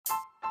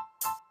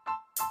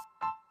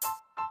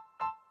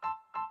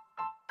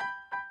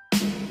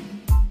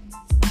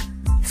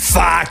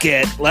Fuck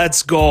it.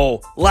 Let's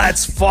go.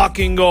 Let's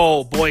fucking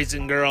go, boys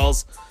and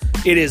girls.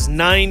 It is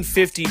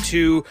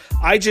 9:52.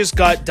 I just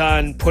got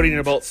done putting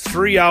about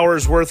 3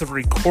 hours worth of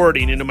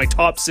recording into my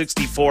top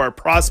 64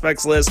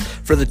 prospects list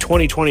for the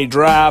 2020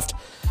 draft.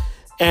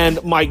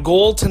 And my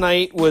goal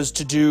tonight was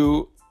to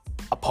do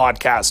a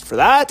podcast for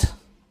that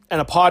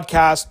and a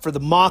podcast for the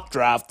mock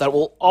draft that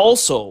will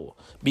also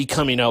be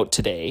coming out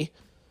today.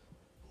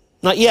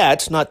 Not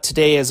yet, not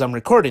today as I'm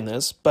recording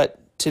this, but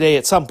today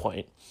at some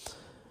point.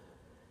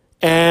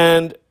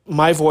 And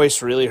my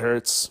voice really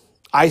hurts.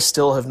 I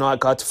still have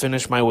not got to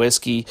finish my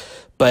whiskey,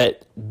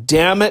 but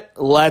damn it,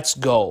 let's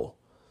go.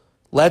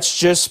 Let's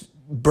just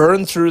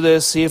burn through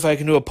this, see if I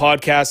can do a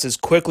podcast as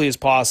quickly as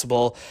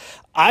possible.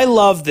 I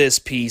love this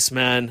piece,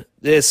 man.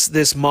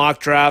 This mock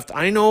draft.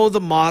 I know the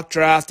mock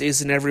draft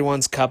isn't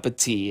everyone's cup of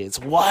tea. It's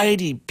why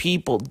do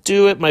people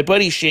do it? My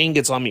buddy Shane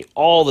gets on me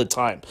all the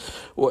time.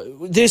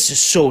 This is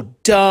so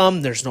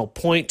dumb. There's no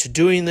point to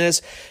doing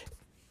this.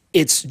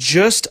 It's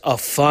just a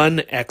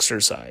fun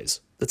exercise.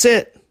 That's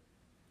it.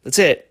 That's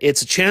it.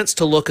 It's a chance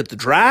to look at the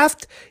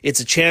draft. It's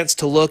a chance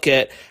to look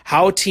at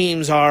how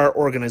teams are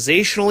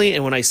organizationally.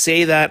 And when I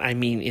say that, I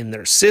mean in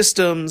their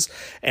systems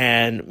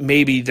and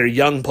maybe their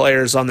young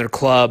players on their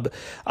club.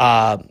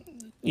 Nobody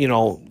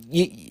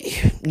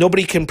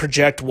can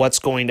project what's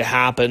going to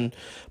happen,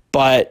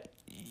 but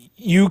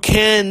you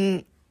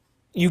can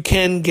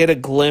get a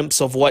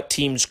glimpse of what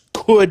teams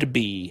could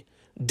be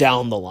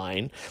down the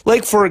line.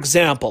 Like, for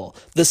example,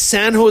 the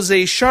San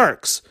Jose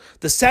Sharks.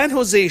 The San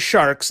Jose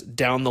Sharks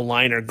down the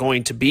line are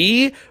going to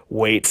be,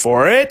 wait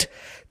for it,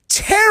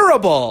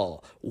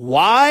 terrible.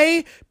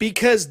 Why?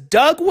 Because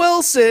Doug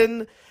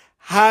Wilson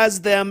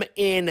has them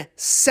in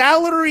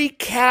salary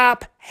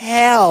cap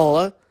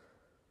hell,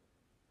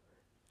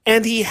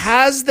 and he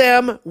has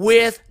them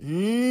with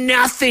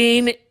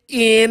nothing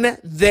in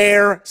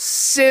their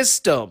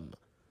system.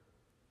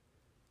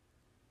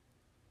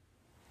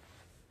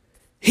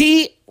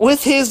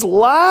 With his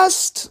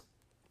last,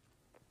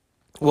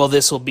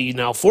 this will be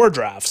now 4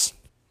 drafts.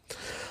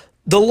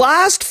 The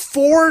last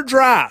 4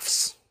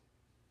 drafts.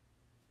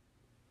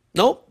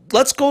 Nope,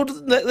 let's go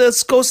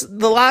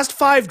the last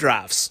 5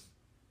 drafts,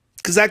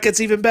 because that gets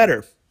even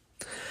better.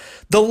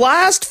 The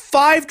last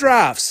 5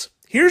 drafts,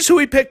 here's who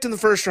he picked in the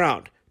first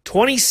round.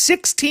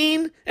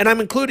 2016, and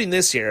I'm including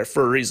this year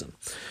for a reason.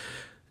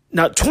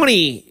 Now,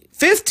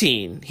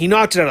 2015, he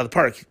knocked it out of the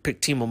park. He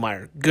picked Timo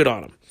Meier. Good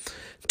on him.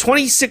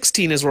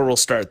 2016 is where we'll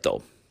start,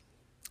 though.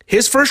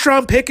 His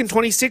first-round pick in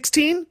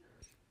 2016,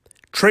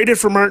 traded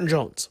for Martin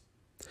Jones.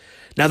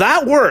 Now,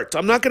 that worked.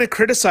 I'm not going to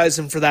criticize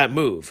him for that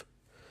move.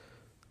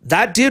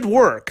 That did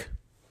work,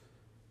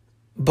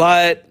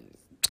 but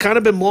it's kind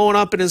of been blowing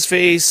up in his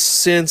face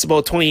since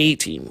about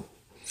 2018.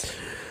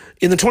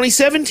 In the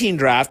 2017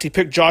 draft, he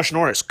picked Josh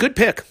Norris. Good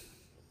pick.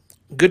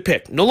 Good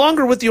pick. No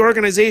longer with the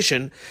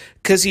organization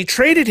because he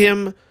traded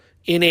him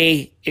in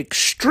a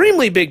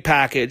extremely big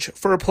package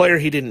for a player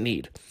he didn't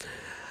need.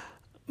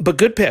 But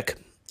good pick.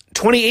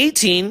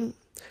 2018,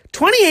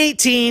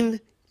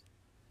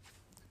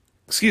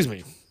 excuse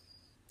me,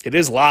 it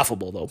is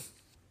laughable though.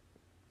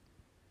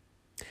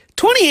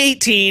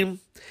 2018,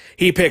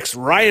 he picks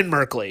Ryan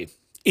Merkley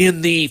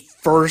in the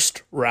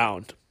first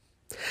round.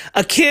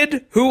 A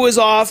kid who was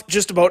off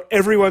just about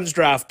everyone's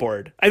draft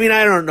board. I mean,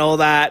 I don't know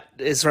that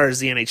as far as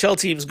the NHL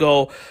teams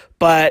go,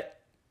 but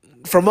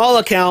from all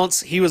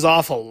accounts, he was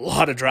off a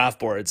lot of draft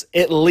boards,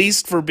 at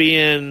least for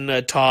being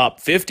a top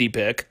 50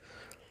 pick.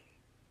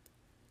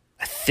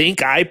 I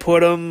think I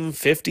put him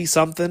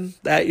 50-something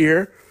that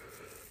year.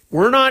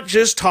 We're not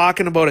just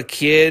talking about a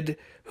kid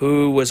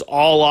who was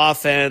all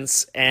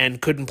offense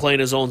and couldn't play in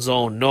his own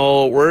zone.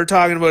 No, we're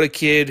talking about a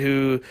kid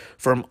who,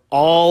 from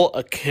all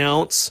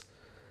accounts,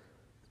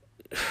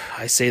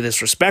 I say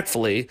this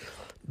respectfully,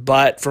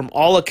 but from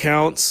all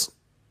accounts,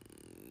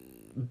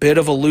 bit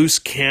of a loose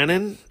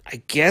cannon,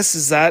 I guess,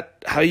 is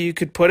that how you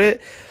could put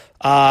it?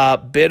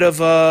 Bit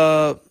of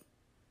a,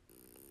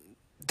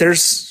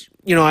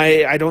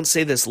 I don't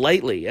say this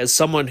lightly as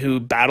someone who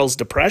battles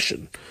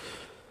depression,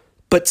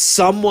 but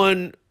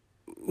someone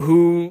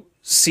who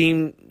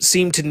seemed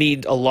to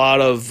need a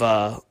lot of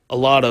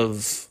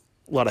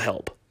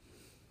help.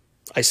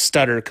 I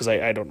stutter because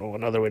I don't know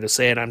another way to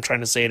say it. I'm trying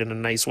to say it in a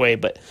nice way,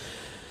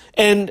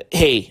 and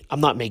hey,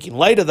 I'm not making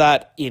light of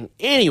that in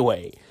any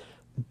way,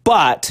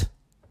 but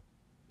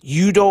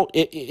you don't,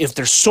 if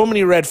there's so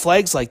many red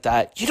flags like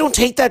that, you don't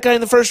take that guy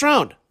in the first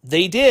round.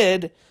 They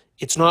did.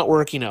 It's not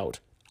working out.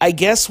 I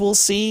guess we'll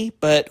see,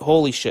 but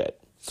holy shit.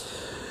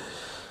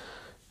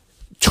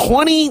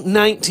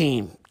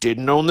 2019,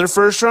 didn't own their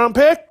first round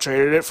pick,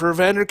 traded it for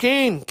Evander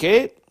Kane,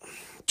 okay?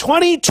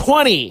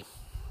 2020,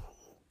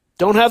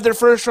 don't have their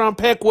first round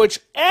pick, which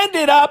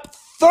ended up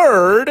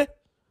third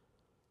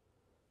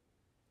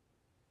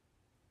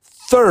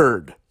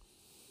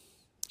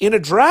in a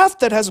draft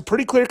that has a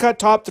pretty clear-cut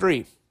top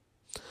 3.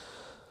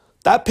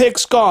 That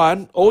pick's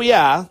gone. Oh,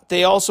 yeah,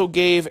 they also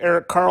gave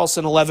Erik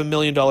Karlsson $11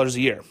 million a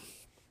year.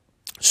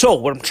 So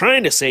what I'm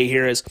trying to say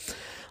here is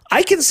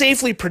I can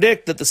safely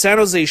predict that the San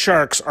Jose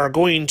Sharks are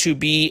going to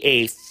be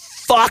a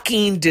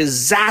fucking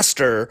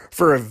disaster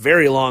for a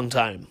very long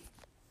time.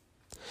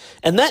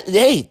 And that,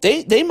 hey,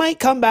 they might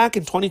come back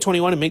in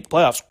 2021 and make the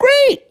playoffs.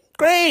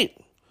 Great.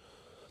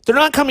 They're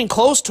not coming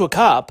close to a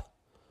cup.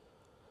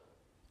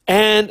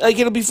 And like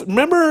it'll be,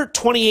 remember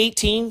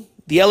 2018?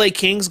 The LA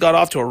Kings got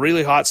off to a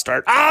really hot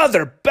start.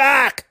 They're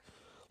back.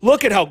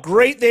 Look at how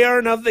great they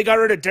are now that they got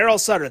rid of Daryl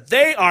Sutter.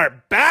 They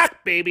are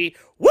back, baby.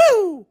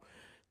 Woo!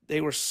 They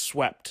were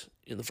swept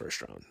in the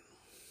first round.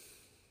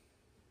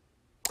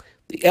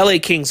 The LA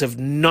Kings have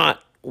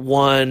not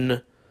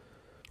won,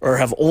 or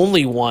have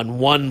only won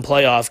one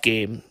playoff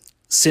game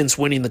since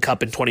winning the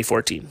cup in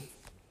 2014.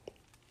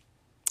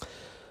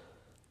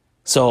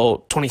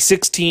 So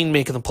 2016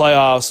 making the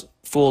playoffs,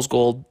 fool's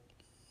gold.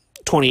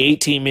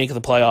 2018 making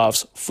the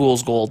playoffs,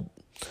 fool's gold.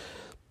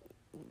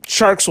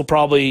 Sharks will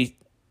probably,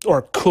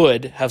 or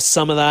could, have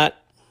some of that,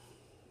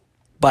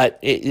 but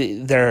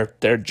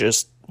they're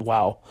just,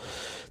 wow.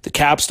 The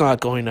cap's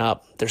not going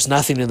up. There's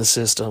nothing in the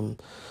system.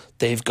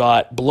 They've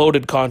got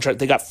bloated contract.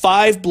 They got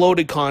 5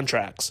 bloated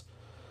contracts.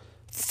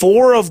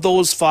 4 of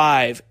those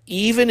 5,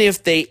 even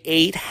if they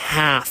ate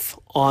half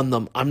on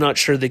them, I'm not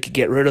sure they could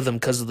get rid of them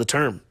because of the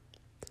term.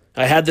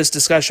 I had this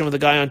discussion with a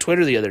guy on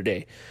Twitter the other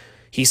day.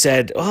 He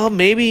said,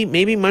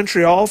 maybe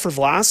Montreal for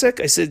Vlasic.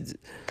 I said,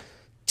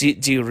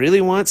 do you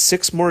really want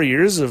 6 more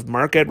years of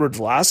Marc-Edouard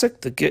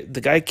Vlasic?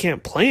 The guy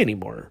can't play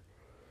anymore.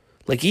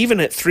 Like even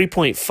at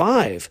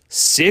 3.5,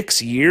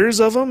 6 years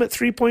of him at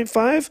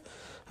 3.5,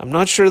 I'm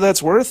not sure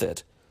that's worth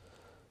it.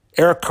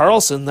 Erik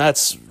Karlsson,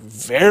 that's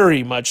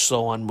very much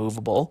so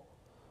unmovable.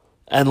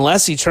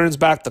 Unless he turns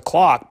back the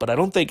clock, but I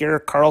don't think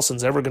Erik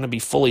Karlsson's ever going to be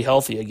fully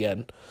healthy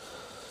again.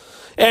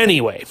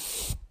 Anyway,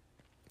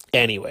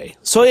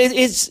 so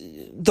it's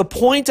the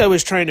point I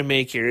was trying to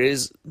make here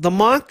is the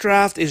mock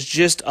draft is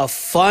just a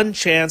fun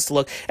chance to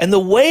look. And the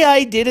way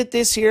I did it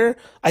this year,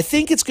 I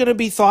think it's going to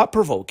be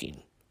thought-provoking.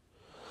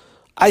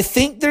 I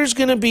think there's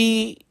going to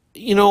be,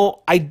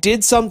 I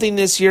did something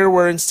this year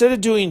where instead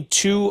of doing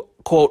 2,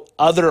 quote,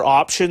 other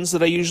options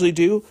that I usually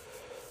do,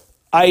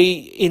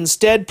 I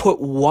instead put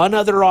one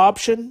other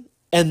option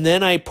and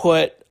then I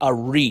put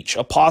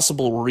a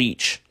possible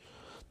reach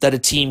that a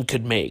team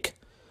could make.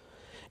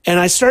 And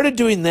I started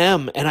doing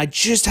them, and I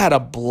just had a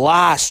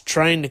blast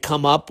trying to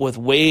come up with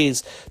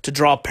ways to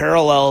draw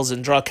parallels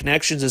and draw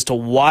connections as to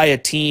why a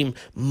team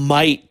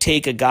might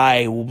take a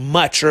guy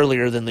much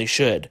earlier than they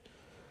should.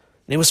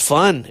 And it was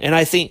fun. And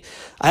I think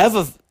I have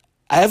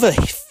a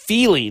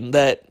feeling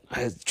that,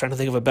 I'm trying to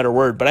think of a better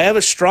word, but I have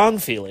a strong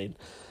feeling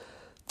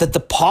that the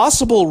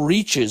possible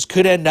reaches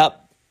could end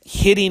up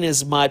hitting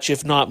as much,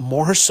 if not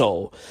more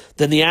so,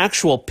 than the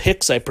actual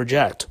picks I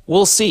project.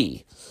 We'll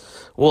see.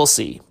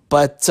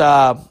 But,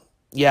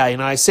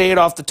 I say it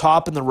off the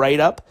top in the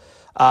write-up.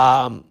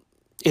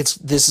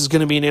 This is going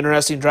to be an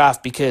interesting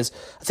draft because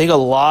I think a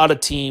lot of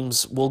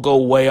teams will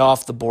go way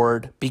off the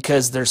board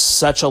because there's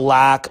such a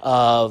lack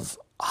of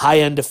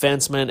high-end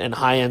defensemen and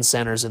high-end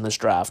centers in this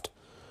draft.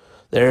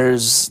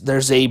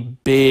 There's a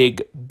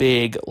big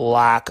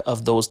lack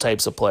of those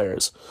types of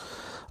players.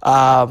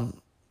 I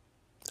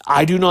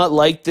do not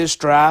like this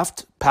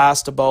draft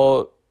past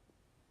about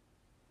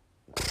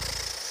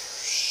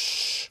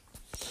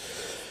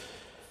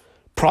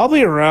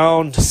probably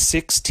around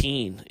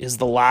 16 is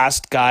the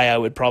last guy I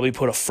would probably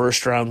put a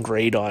first-round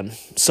grade on.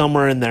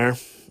 Somewhere in there.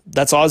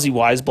 That's Ozzy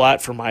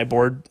Weisblatt for my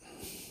board.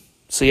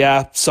 So,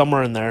 yeah,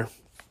 somewhere in there.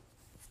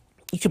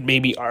 You could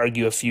maybe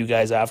argue a few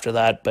guys after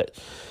that, but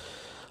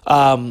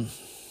I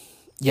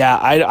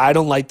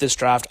don't like this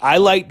draft. I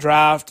like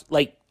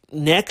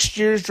next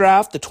year's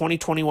draft, the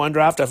 2021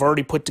 draft. I've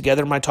already put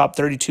together my top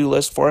 32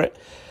 list for it.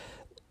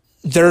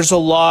 There's a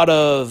lot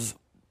of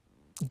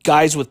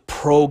guys with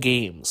pro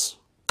games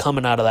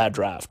coming out of that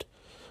draft.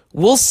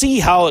 We'll see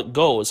how it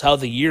goes, how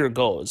the year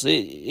goes.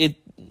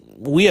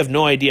 We have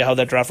no idea how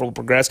that draft will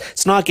progress.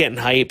 It's not getting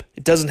hype.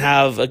 It doesn't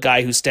have a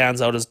guy who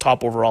stands out as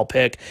top overall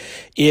pick.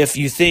 If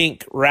you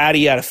think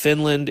Ratty out of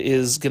Finland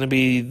is going to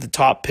be the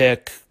top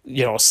pick,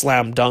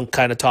 slam dunk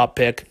kind of top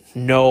pick,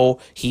 no,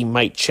 he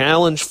might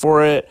challenge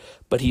for it,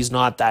 but he's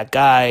not that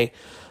guy.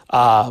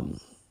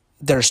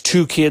 There's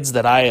 2 kids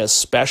that I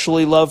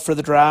especially love for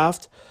the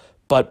draft,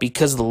 but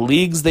because of the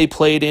leagues they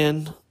played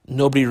in,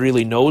 nobody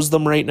really knows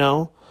them right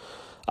now.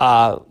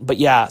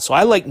 So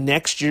I like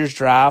next year's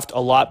draft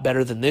a lot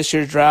better than this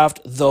year's draft,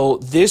 though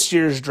this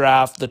year's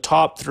draft, the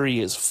top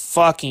 3 is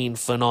fucking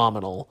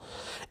phenomenal.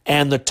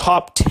 And the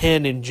top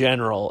 10 in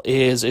general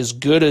is as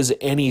good as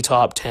any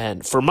top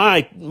 10. For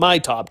my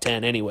top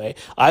 10 anyway.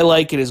 I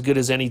like it as good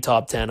as any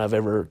top 10 I've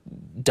ever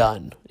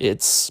done.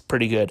 It's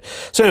pretty good.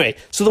 So anyway,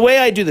 the way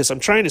I do this, I'm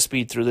trying to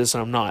speed through this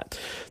and I'm not.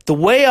 The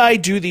way I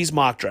do these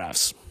mock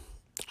drafts,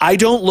 I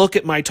don't look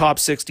at my top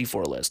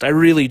 64 list. I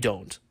really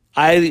don't.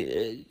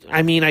 I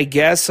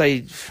guess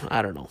I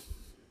don't know.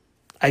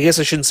 I guess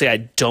I shouldn't say I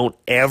don't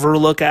ever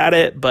look at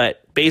it,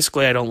 but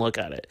basically I don't look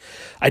at it.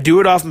 I do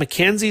it off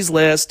Mackenzie's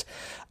list,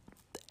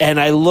 and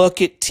I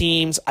look at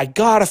teams, I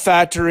got to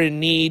factor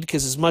in need,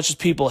 because as much as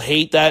people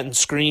hate that and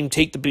scream,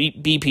 take the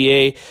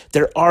BPA,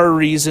 there are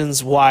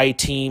reasons why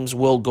teams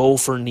will go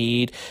for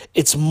need.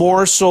 It's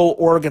more so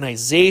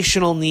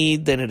organizational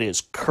need than it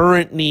is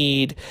current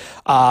need.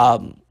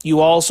 You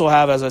also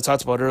have, as I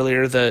talked about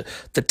earlier, the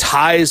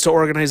ties to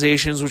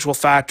organizations, which will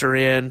factor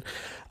in.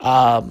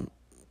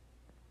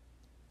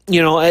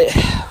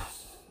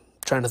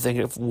 Trying to think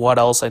of what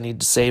else I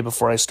need to say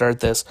before I start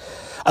this.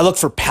 I look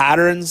for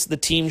patterns the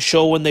teams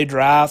show when they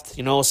draft.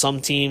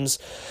 Some teams,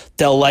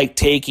 they'll like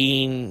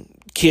taking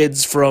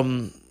kids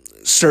from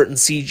certain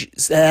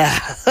CGs.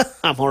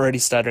 I'm already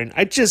stuttering.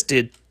 I just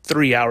did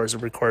 3 hours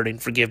of recording.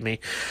 Forgive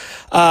me.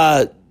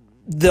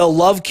 They'll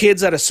love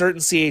kids at a certain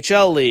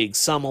CHL league.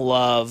 Some will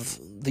love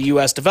the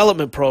U.S.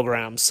 development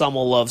program. Some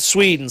will love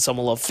Sweden. Some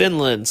will love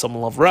Finland. Some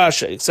will love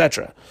Russia,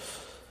 etc.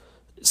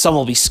 Some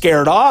will be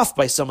scared off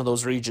by some of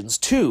those regions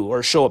too,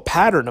 or show a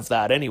pattern of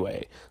that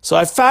anyway. So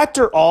I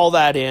factor all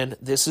that in.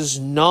 This is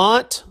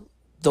not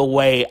the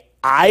way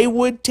I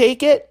would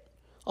take it,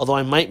 although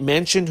I might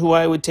mention who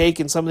I would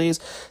take in some of these.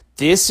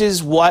 This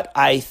is what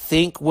I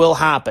think will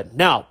happen.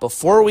 Now,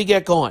 before we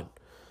get going,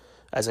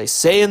 as I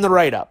say in the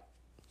write-up,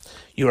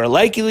 you are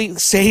likely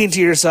saying to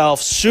yourself,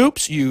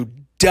 Soups, you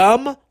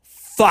dumb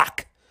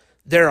fuck.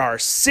 There are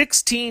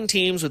 16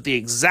 teams with the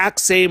exact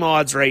same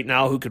odds right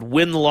now who could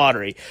win the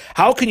lottery.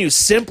 How can you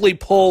simply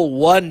pull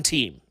one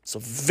team? It's a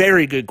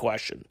very good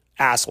question,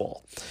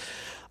 asshole.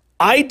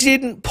 I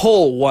didn't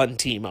pull one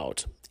team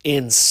out.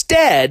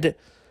 Instead,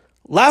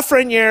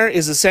 Lafreniere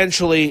is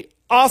essentially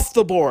off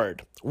the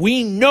board.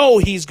 We know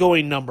he's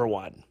going number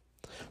one.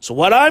 So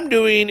what I'm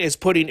doing is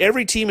putting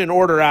every team in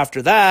order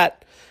after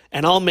that,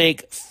 and I'll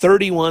make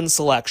 31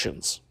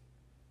 selections.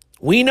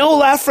 We know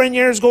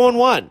Lafreniere is going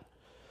one.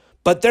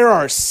 But there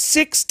are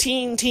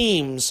 16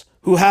 teams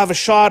who have a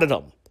shot at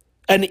him,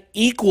 an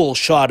equal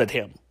shot at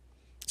him.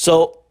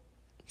 So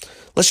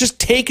let's just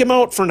take him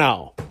out for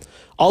now.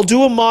 I'll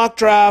do a mock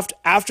draft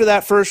after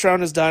that first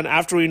round is done,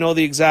 after we know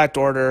the exact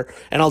order,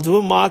 and I'll do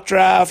a mock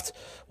draft,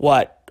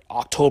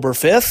 October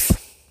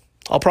 5th?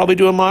 I'll probably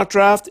do a mock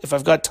draft if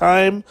I've got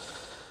time.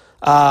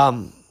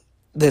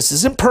 This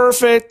isn't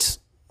perfect,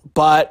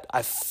 but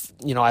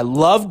I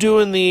love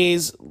doing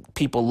these.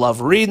 People love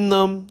reading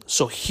them.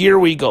 So here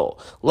we go.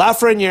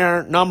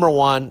 Lafreniere, number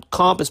one.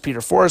 Comp is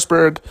Peter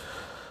Forsberg.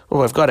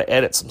 Oh, I've got to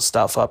edit some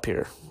stuff up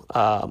here.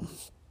 I'll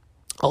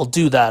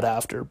do that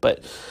after.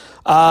 But,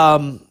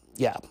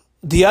 yeah.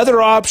 The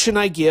other option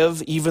I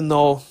give, even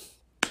though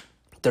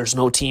there's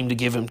no team to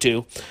give him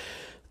to,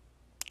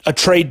 a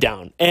trade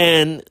down.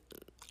 And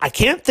I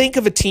can't think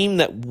of a team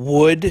that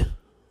would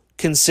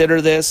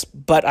consider this,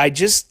 but I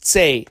just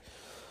say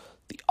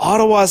the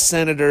Ottawa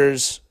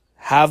Senators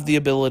have the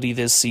ability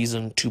this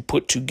season to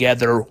put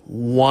together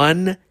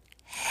one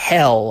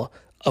hell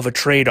of a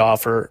trade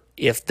offer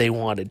if they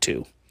wanted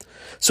to.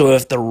 So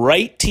if the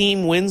right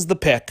team wins the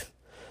pick,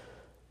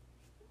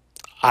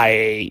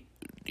 I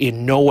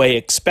in no way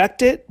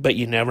expect it, but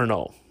you never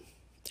know.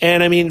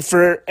 And I mean,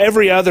 for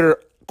every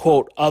other,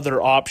 quote,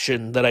 other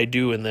option that I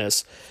do in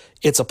this,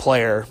 it's a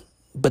player.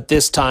 But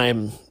this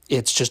time,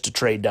 it's just a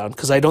trade down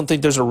because I don't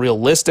think there's a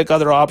realistic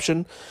other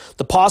option.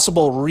 The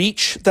possible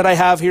reach that I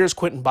have here is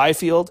Quinton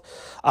Byfield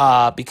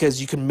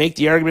because you can make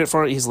the argument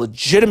for it. He's a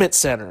legitimate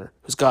center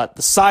who's got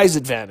the size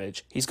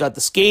advantage. He's got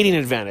the skating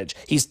advantage.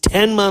 He's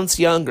 10 months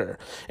younger,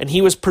 and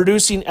he was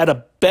producing at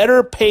a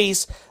better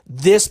pace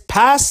this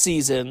past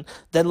season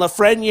than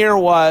Lafreniere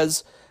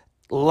was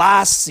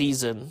last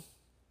season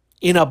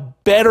in a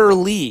better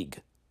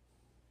league.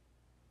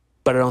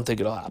 But I don't think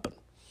it'll happen.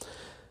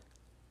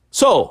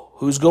 So,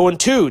 who's going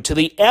to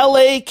the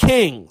LA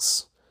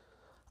Kings?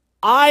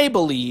 I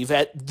believe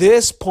at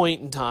this point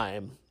in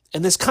time,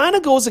 and this kind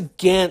of goes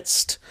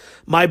against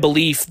my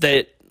belief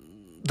that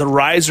the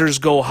risers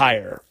go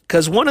higher,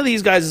 because one of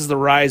these guys is the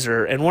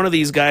riser, and one of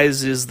these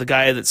guys is the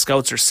guy that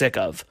scouts are sick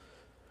of.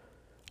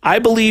 I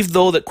believe,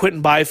 though, that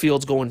Quinton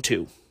Byfield's going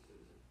 2.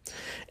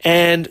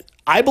 And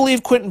I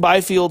believe Quinton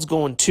Byfield's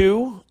going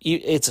 2.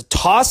 It's a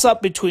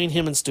toss-up between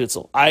him and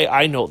Stützle.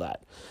 I know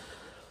that.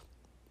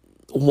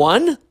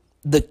 1,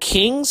 the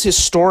Kings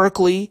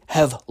historically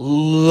have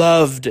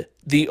loved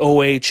the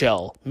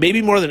OHL,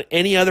 maybe more than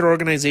any other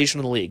organization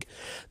in the league.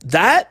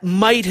 That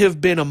might have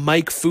been a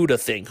Mike Futa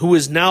thing, who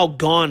is now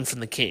gone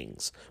from the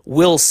Kings.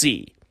 We'll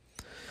see.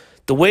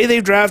 The way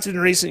they've drafted in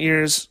recent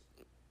years,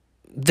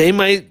 they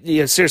might,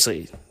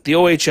 seriously, the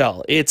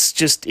OHL,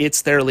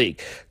 it's their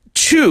league.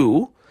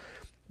 2,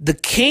 the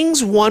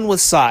Kings won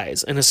with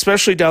size, and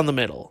especially down the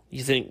middle.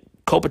 You think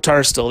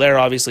Kopitar's still there,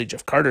 obviously.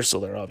 Jeff Carter's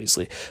still there,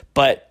 obviously.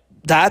 But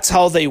that's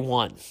how they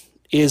won,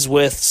 is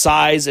with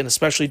size and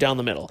especially down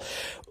the middle.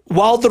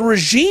 While the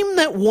regime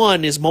that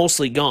won is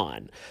mostly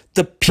gone,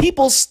 the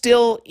people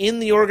still in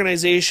the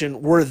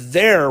organization were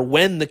there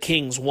when the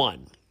Kings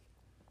won.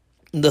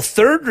 The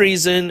third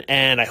reason,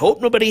 and I hope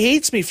nobody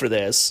hates me for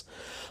this,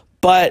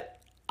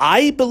 but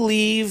I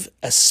believe,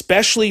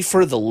 especially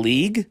for the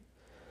league,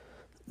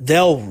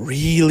 they'll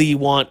really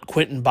want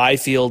Quinton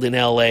Byfield in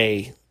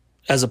LA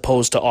as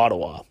opposed to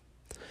Ottawa.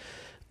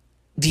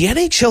 the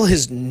NHL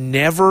has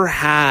never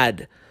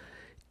had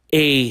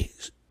a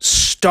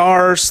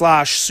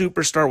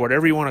star/superstar,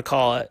 whatever you want to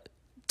call it,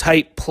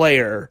 type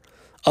player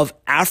of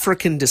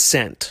African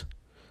descent.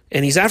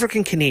 And he's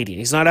African Canadian.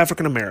 He's not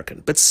African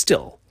American, but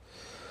still.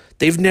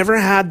 They've never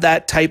had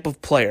that type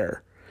of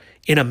player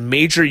in a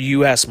major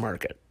U.S.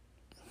 market.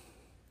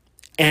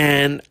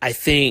 And I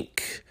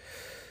think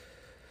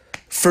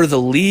for the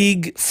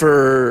league,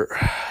 for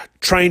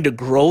trying to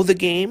grow the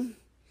game,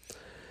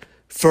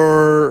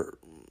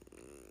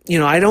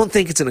 I don't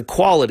think it's an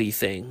equality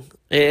thing.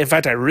 In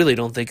fact, I really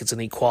don't think it's an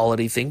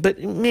equality thing, but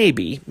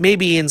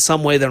maybe in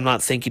some way that I'm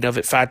not thinking of,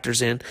 it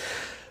factors in.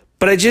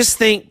 But I just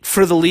think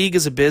for the league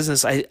as a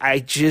business, I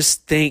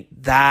just think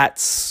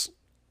that's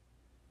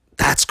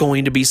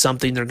going to be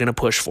something they're going to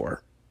push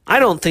for. I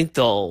don't think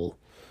they'll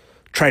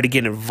try to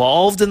get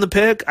involved in the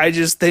pick. I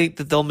just think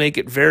that they'll make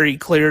it very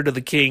clear to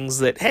the Kings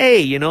that,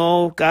 hey,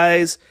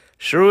 guys,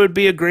 sure would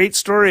be a great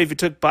story if you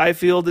took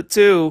Byfield at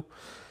 2.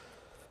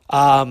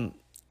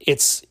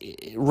 It's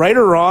right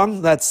or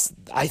wrong.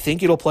 I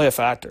think it'll play a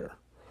factor.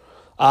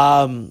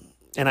 And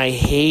I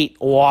hate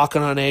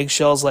walking on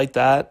eggshells like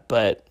that,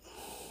 but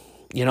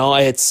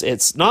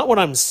it's not what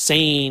I'm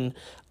saying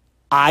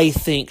I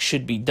think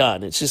should be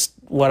done. It's just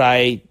what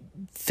I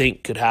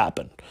think could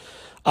happen.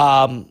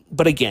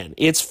 But again,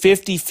 it's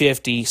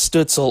 50-50.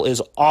 Stützle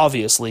is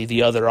obviously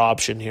the other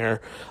option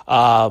here.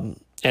 And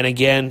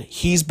again,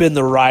 he's been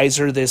the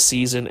riser this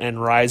season,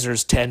 and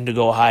risers tend to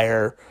go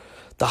higher.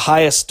 The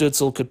highest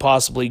Stützle could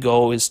possibly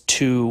go is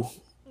 2.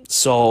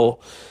 So,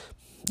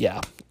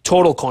 yeah,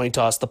 total coin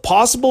toss. The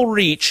possible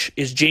reach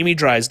is Jamie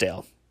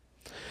Drysdale.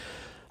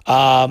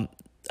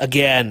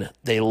 Again,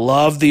 they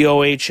love the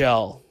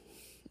OHL.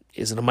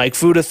 Is it a Mike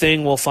Futa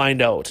thing? We'll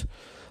find out.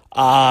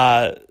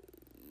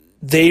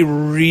 They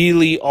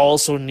really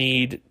also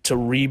need to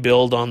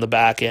rebuild on the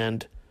back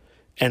end.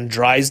 And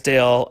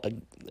Drysdale,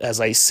 as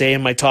I say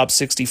in my top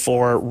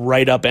 64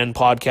 write-up end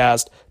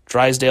podcast,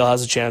 Drysdale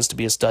has a chance to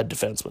be a stud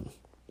defenseman.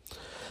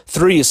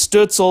 3 is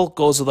Stützle,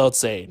 goes without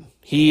saying.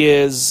 He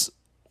is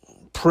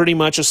pretty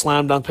much a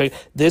slam dunk pick.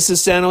 This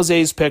is San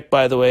Jose's pick,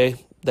 by the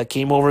way, that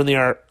came over in the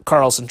Erik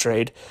Karlsson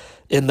trade.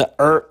 In the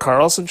Erik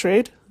Karlsson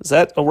trade? Is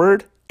that a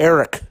word?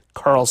 Erik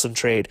Karlsson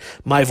trade.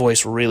 My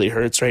voice really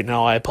hurts right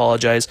now. I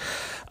apologize.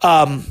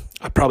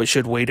 I probably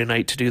should wait a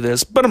night to do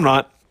this, but I'm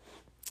not.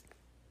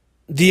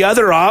 The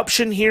other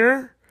option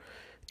here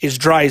is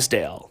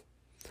Drysdale.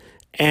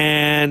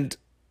 And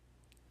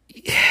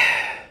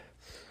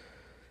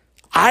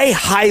I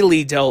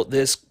highly doubt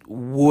this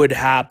would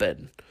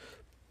happen.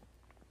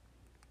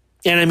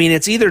 And I mean,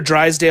 it's either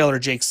Drysdale or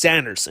Jake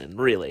Sanderson,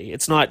 really.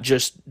 It's not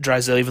just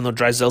Drysdale, even though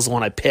Drysdale's the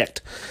one I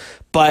picked.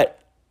 But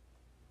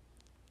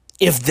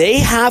if they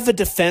have a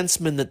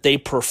defenseman that they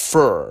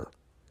prefer,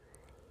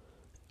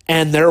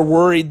 and they're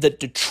worried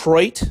that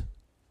Detroit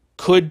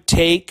could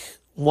take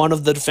one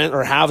of the defense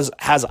or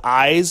has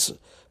eyes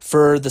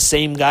for the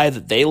same guy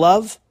that they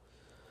love,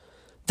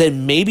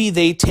 then maybe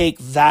they take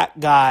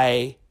that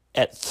guy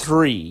at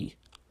 3.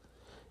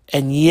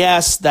 And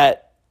yes,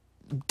 that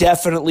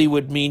definitely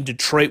would mean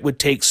Detroit would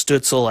take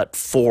Stützle at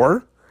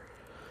 4.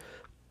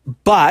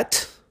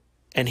 But,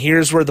 and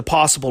here's where the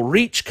possible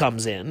reach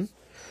comes in,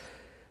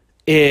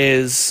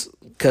 is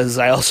because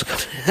I also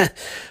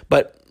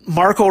but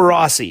Marco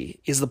Rossi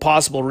is the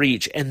possible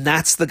reach, and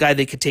that's the guy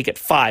they could take at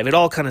 5. It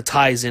all kind of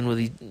ties in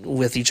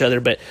with each other,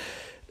 but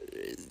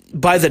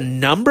by the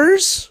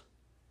numbers,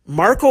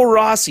 Marco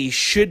Rossi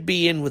should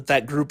be in with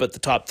that group at the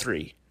top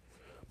 3.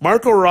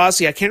 Marco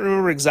Rossi, I can't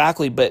remember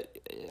exactly, but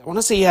I want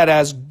to say he had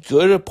as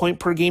good a point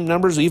per game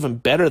numbers, or even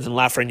better than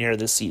Lafreniere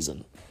this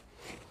season.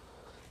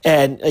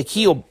 And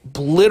he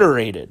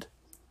obliterated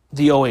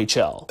the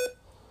OHL.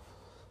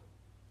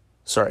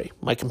 Sorry,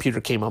 my computer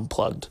came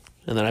unplugged,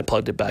 and then I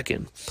plugged it back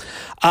in.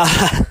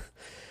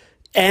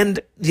 And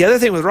the other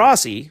thing with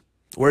Rossi,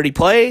 where'd he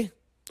play?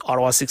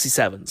 Ottawa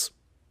 67s.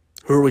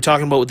 Who are we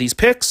talking about with these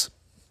picks?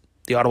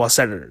 The Ottawa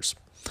Senators.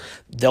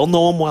 They'll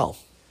know him well.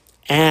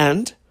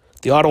 And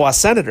the Ottawa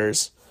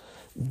Senators,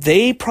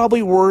 they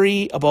probably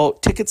worry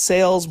about ticket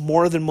sales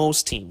more than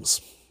most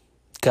teams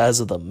because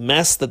of the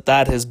mess that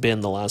has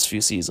been the last few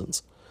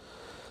seasons.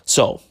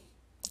 So,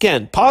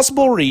 again,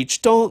 possible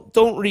reach.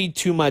 Don't read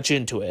too much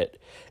into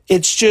it.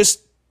 It's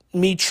just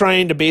me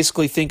trying to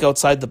basically think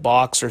outside the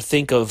box or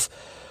think of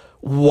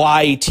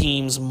why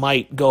teams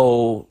might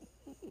go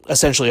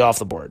essentially off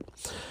the board.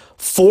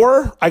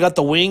 4, I got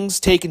the Wings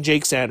taking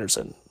Jake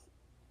Sanderson.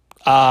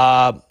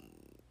 I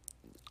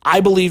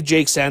believe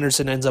Jake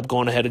Sanderson ends up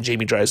going ahead of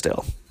Jamie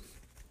Drysdale.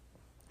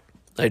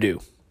 I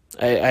do.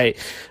 I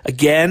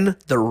again,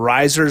 the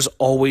risers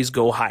always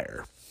go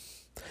higher.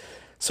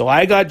 So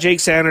I got Jake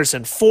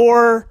Sanderson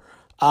 4,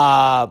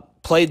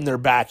 played in their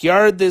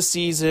backyard this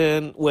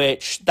season,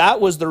 which that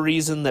was the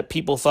reason that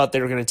people thought they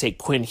were going to take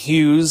Quinn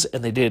Hughes,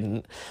 and they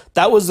didn't.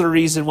 That was the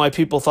reason why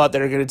people thought they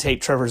were going to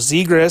take Trevor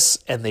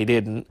Zegras, and they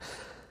didn't.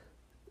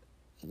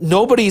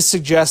 Nobody's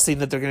suggesting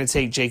that they're going to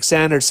take Jake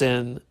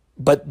Sanderson,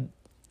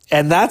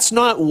 and that's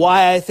not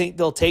why I think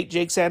they'll take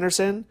Jake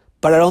Sanderson,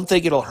 but I don't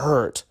think it'll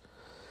hurt.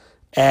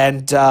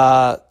 And,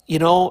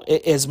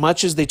 as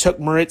much as they took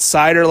Moritz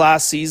Seider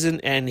last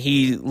season and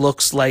he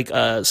looks like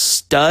a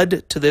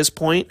stud to this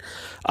point,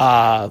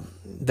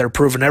 they're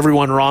proving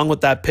everyone wrong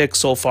with that pick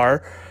so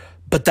far.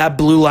 But that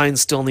blue line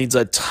still needs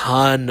a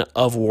ton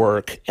of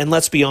work. And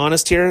let's be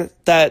honest here,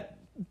 that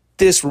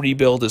this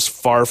rebuild is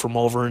far from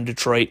over in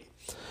Detroit.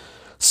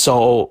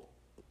 So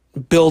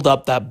build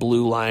up that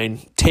blue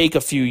line. Take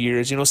a few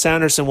years.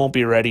 Sanderson won't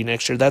be ready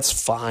next year. That's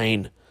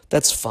fine.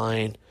 That's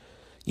fine.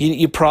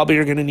 You probably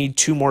are going to need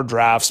 2 more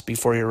drafts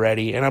before you're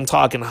ready. And I'm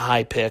talking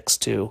high picks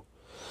too.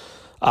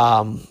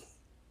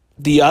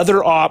 The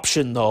other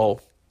option, though,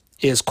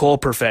 is Cole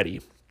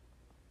Perfetti.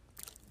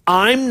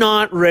 I'm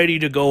not ready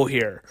to go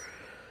here.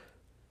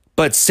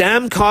 But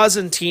Sam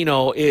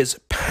Cosentino is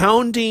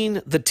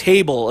pounding the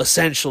table,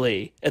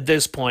 essentially, at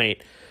this point,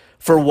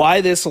 for why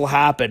this will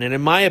happen. And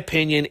in my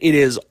opinion, it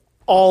is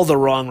all the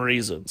wrong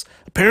reasons.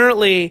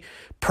 Apparently,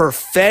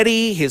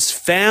 Perfetti, his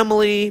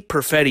family,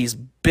 Perfetti's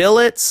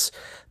billets,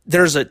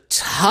 there's a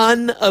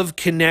ton of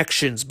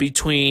connections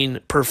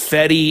between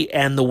Perfetti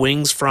and the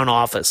Wings front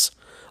office.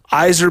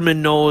 Yzerman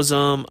knows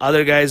him.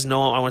 Other guys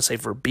know him. I want to say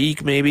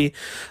Verbeek, maybe.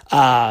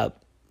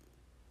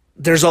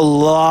 There's a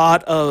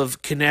lot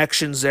of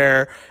connections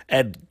there,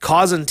 and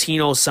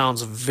Cosentino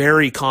sounds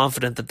very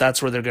confident that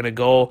that's where they're going to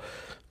go.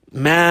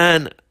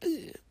 Man,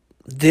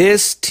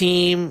 this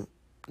team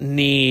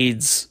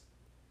needs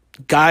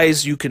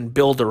guys you can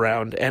build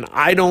around, and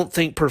I don't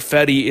think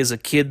Perfetti is a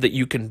kid that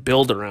you can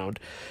build around.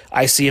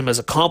 I see him as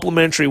a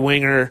complimentary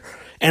winger,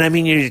 and I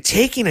mean, you're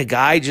taking a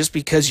guy just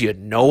because you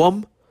know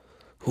him.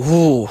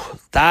 Ooh,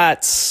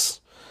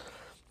 that's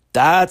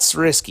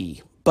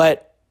risky.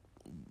 But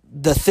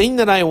the thing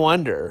that I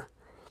wonder,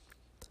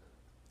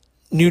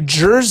 New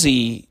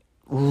Jersey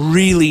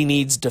really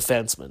needs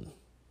defensemen.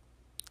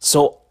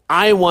 So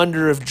I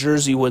wonder if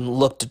Jersey wouldn't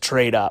look to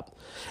trade up.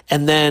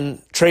 And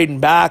then trading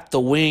back the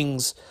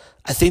Wings,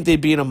 I think they'd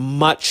be in a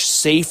much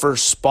safer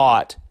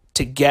spot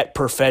to get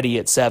Perfetti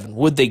at 7.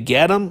 Would they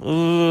get him?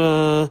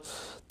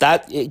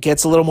 That it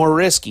gets a little more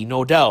risky,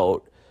 no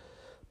doubt.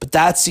 But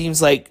that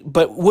seems like,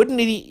 but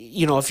wouldn't it,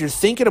 if you're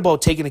thinking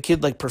about taking a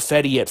kid like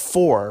Perfetti at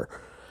 4,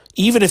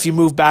 even if you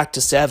move back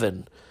to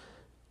 7,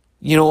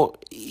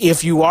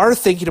 if you are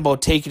thinking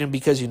about taking him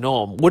because you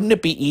know him, wouldn't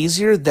it be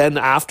easier then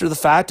after the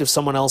fact if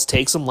someone else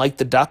takes him, like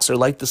the Ducks or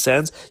like the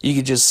Sens, you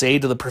could just say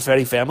to the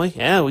Perfetti family,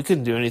 yeah, we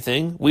couldn't do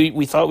anything.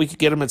 We thought we could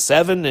get him at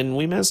 7 and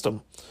we missed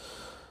him.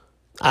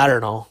 I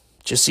don't know.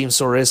 Just seems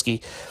so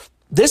risky.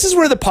 This is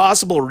where the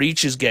possible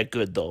reaches get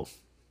good, though.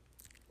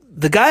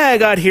 The guy I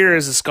got here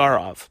is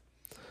Askarov.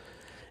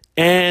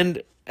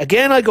 And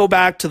again, I go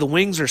back to the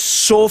Wings are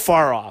so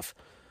far off.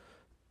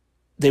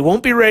 They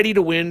won't be ready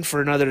to win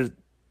for another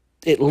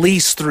at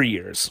least 3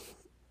 years.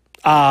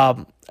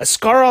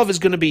 Askarov is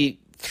going to be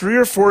 3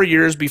 or 4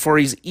 years before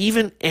he's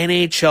even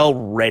NHL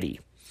ready.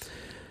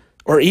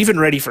 Or even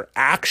ready for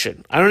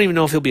action. I don't even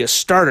know if he'll be a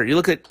starter. You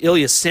look at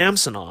Ilya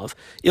Samsonov.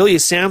 Ilya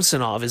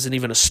Samsonov isn't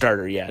even a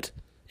starter yet.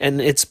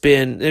 And it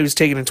was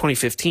taken in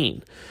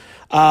 2015.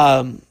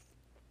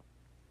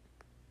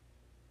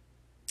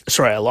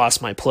 Sorry, I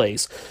lost my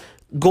place.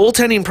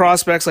 Goaltending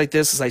prospects like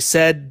this, as I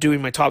said,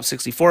 doing my top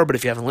 64, but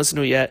if you haven't listened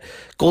to it yet,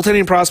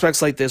 goaltending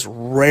prospects like this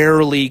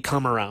rarely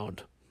come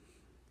around.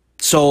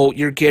 So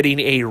you're getting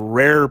a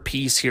rare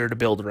piece here to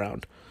build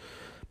around.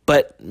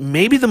 But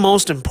maybe the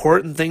most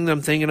important thing that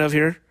I'm thinking of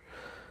here,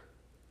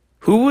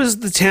 who was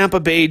the Tampa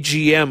Bay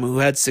GM who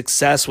had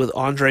success with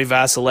Andrei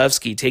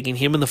Vasilevsky, taking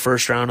him in the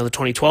first round of the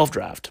 2012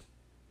 draft?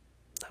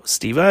 That was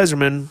Steve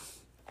Yzerman.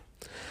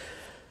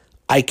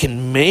 I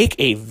can make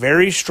a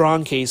very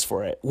strong case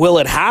for it. Will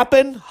it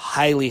happen?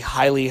 Highly,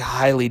 highly,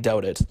 highly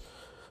doubt it.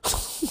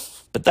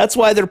 But that's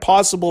why they're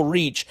possible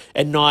reach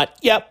and not,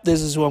 yep,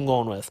 this is who I'm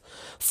going with.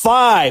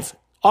 5,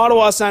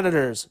 Ottawa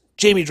Senators,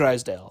 Jamie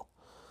Drysdale.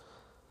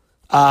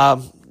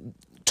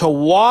 To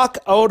walk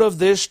out of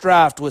this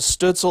draft with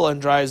Stützle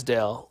and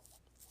Drysdale,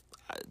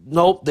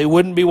 nope, they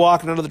wouldn't be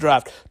walking out of the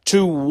draft.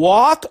 To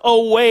walk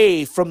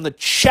away from the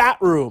chat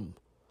room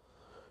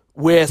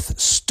with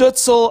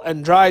Stützle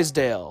and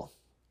Drysdale,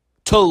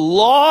 to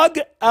log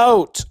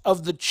out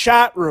of the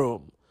chat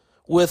room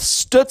with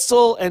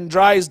Stützle and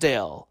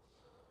Drysdale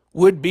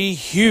would be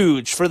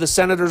huge for the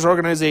Senators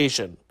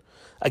organization.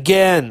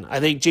 Again, I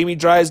think Jamie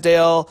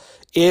Drysdale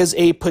is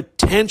a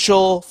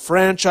potential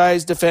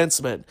franchise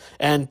defenseman.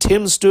 And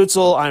Tim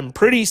Stützle, I'm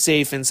pretty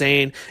safe in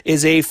saying,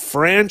 is a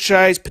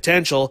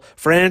potential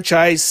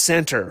franchise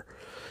center.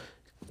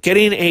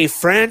 Getting a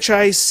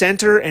franchise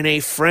center and a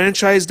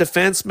franchise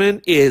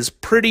defenseman is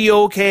pretty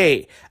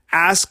okay.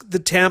 Ask the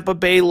Tampa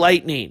Bay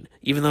Lightning,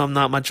 even though I'm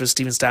not much of a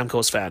Steven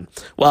Stamkos fan.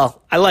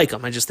 Well, I like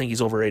him. I just think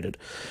he's overrated.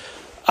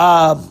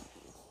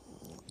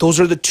 Those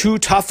are the 2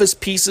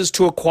 toughest pieces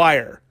to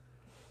acquire.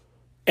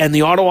 And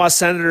the Ottawa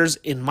Senators,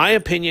 in my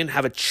opinion,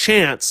 have a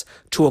chance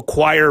to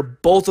acquire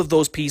both of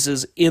those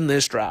pieces in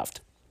this draft.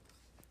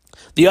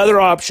 The other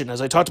option,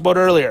 as I talked about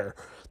earlier,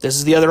 this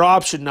is the other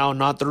option now,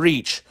 not the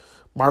reach.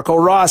 Marco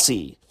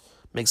Rossi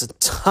makes a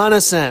ton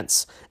of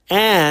sense.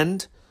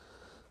 And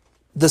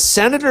The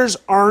Senators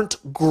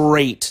aren't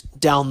great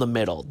down the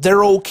middle.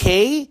 They're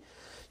okay.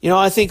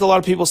 I think a lot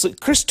of people say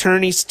Chris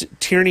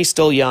Tierney's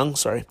still young.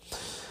 Sorry.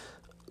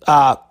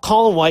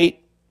 Colin White.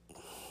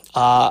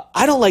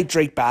 I don't like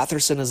Drake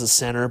Batherson as a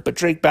center, but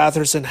Drake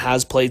Batherson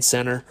has played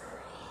center.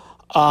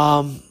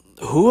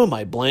 Who am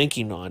I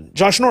blanking on?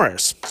 Josh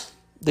Norris.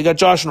 They got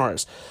Josh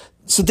Norris.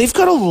 So they've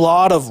got a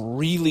lot of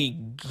really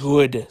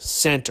good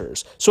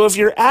centers. So if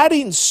you're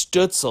adding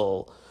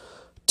Stützle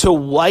to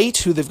White,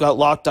 who they've got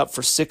locked up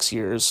for 6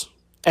 years,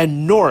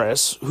 and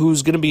Norris,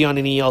 who's going to be on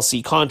an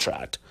ELC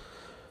contract,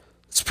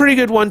 it's a pretty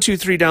good 1, 2,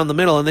 3 down the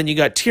middle. And then you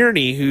got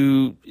Tierney,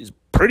 who is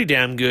pretty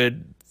damn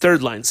good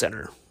third-line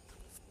center,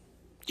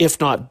 if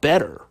not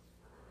better.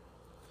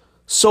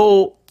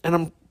 So, and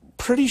I'm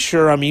pretty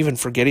sure I'm even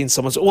forgetting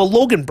someone. Well,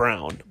 Logan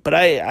Brown, but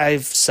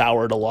I've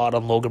soured a lot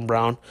on Logan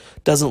Brown.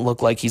 Doesn't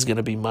look like he's going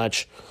to be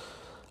much.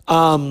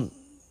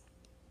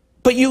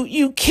 But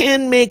you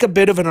can make a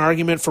bit of an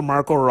argument for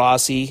Marco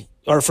Rossi,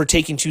 or for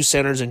taking two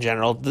centers in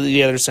general.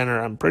 The other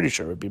center, I'm pretty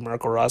sure, would be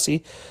Marco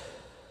Rossi.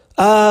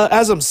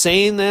 As I'm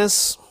saying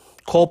this,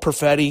 Cole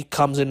Perfetti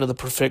comes into the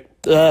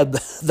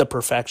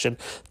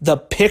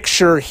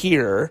picture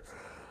here.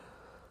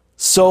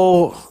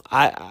 So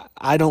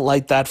I don't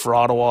like that for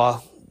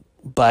Ottawa,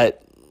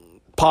 but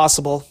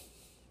possible.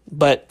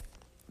 But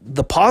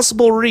the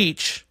possible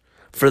reach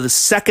for the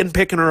second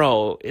pick in a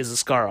row is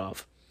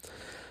Askarov.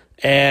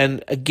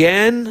 And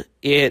again,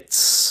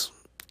 it's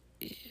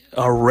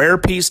a rare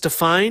piece to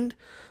find.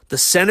 The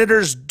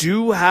Senators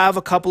do have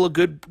a couple of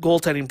good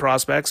goaltending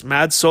prospects.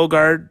 Mads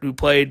Sogard, who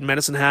played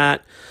Medicine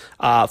Hat.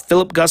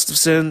 Philip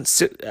Gustafson,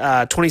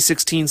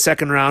 2016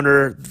 second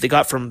rounder. They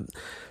got from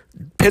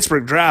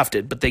Pittsburgh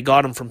drafted, but they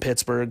got him from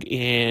Pittsburgh,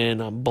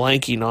 and I'm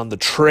blanking on the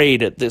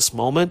trade at this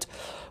moment.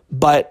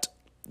 But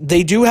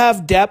they do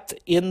have depth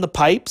in the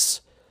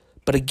pipes.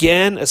 But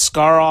again,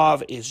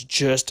 Askarov is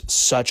just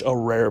such a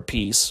rare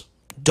piece.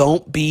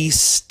 Don't be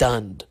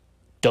stunned.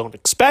 Don't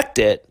expect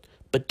it,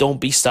 but don't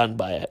be stunned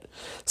by it.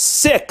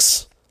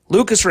 6,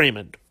 Lucas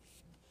Raymond.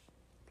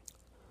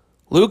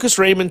 Lucas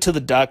Raymond to the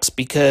Ducks,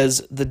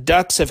 because the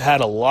Ducks have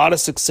had a lot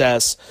of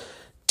success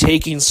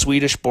taking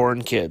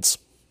Swedish-born kids.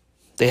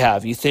 They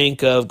have. You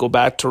think of, go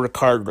back to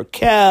Rickard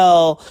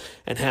Rakell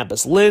and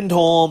Hampus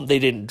Lindholm. They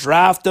didn't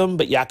draft them,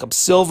 but Jakob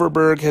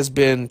Silverberg has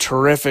been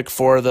terrific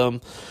for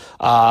them.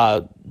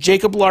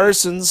 Jacob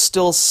Larson's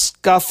still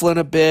scuffling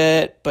a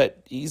bit,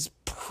 but he's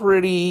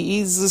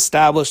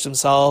established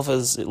himself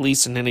as at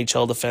least an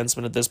NHL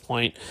defenseman at this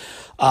point,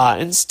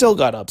 and still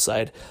got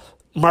upside.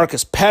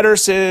 Marcus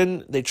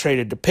Pettersson, they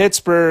traded to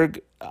Pittsburgh,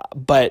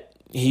 but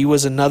he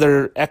was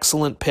another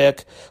excellent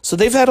pick. So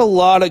they've had a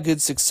lot of good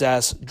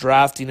success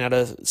drafting out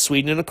of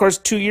Sweden. And of course,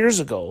 2 years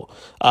ago,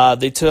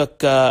 they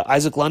took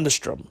Isaac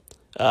Lundestrom.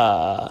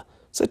 Was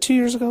that 2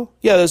 years ago?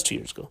 Yeah, that was 2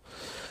 years ago.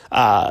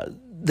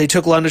 They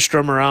took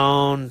Lundestrom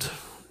around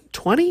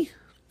 20,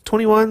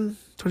 21,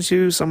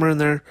 22, somewhere in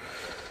there.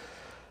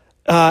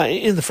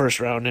 In the first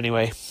round,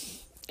 anyway.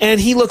 And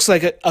he looks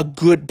like a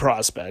good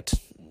prospect.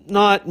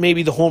 Not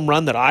maybe the home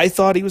run that I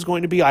thought he was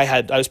going to be.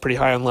 I was pretty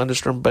high on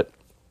Lundestrom, but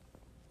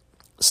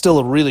still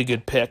a really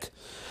good pick.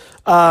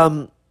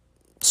 So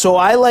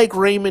I like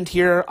Raymond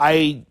here.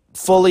 I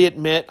fully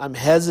admit I'm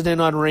hesitant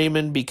on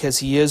Raymond because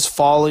he is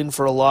falling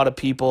for a lot of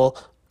people.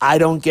 I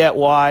don't get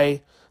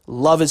why.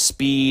 Love his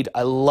speed.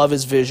 I love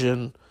his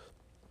vision.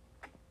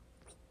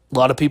 A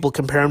lot of people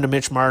compare him to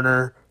Mitch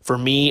Marner. For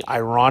me,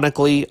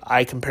 ironically,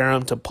 I compare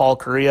him to Paul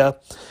Kariya.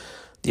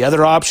 The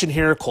other option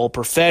here, Cole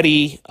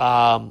Perfetti.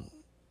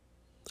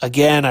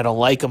 Again, I don't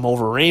like him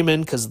over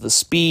Raymond because of the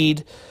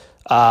speed.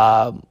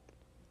 I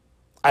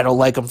don't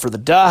like him for the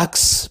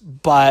Ducks,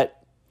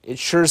 but it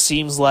sure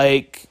seems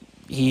like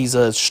he's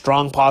a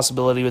strong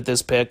possibility with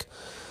this pick.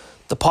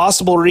 The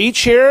possible reach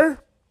here,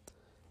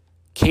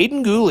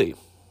 Caden Gooley.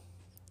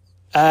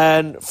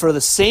 And for the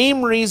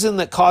same reason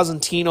that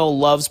Cosentino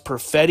loves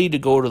Perfetti to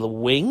go to the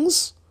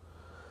wings,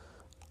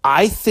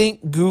 I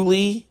think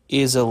Gooley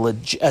is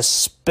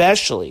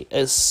especially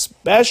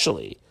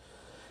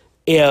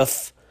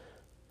if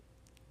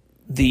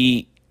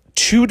the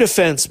two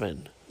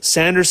defensemen,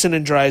 Sanderson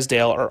and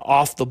Drysdale, are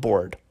off the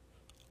board.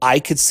 I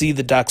could see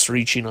the Ducks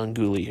reaching on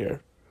Gooley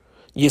here.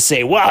 You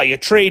say, wow, you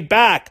trade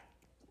back.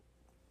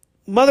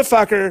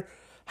 Motherfucker,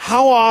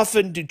 how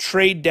often do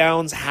trade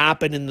downs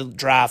happen in the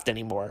draft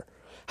anymore?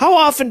 How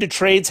often do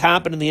trades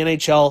happen in the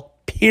NHL,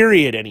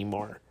 period,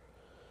 anymore?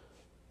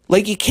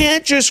 Like, you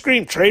can't just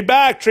scream, trade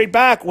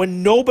back,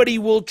 when nobody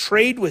will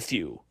trade with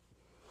you.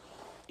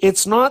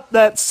 It's not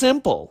that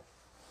simple.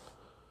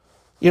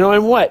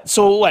 And what?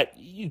 So what?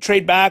 You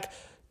trade back,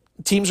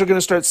 teams are going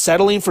to start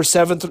settling for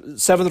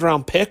seventh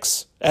round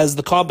picks as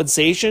the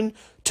compensation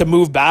to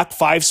move back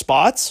 5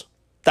 spots?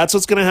 That's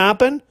what's going to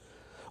happen?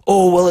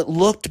 Oh, well, it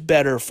looked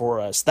better for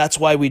us. That's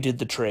why we did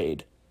the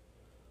trade.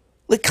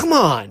 Like, come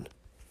on.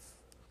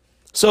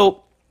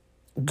 So,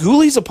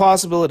 Gooley's a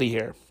possibility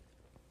here.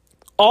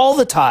 All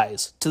the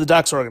ties to the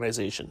Ducks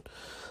organization.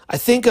 I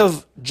think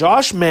of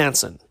Josh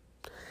Manson,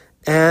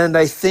 and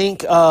I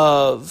think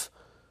of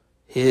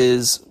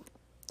his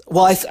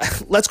Well,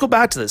 let's go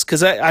back to this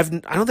because I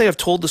don't think I've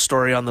told the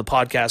story on the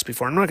podcast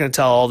before. I'm not going to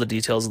tell all the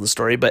details of the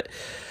story, but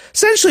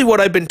essentially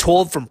what I've been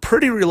told from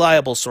pretty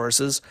reliable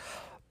sources,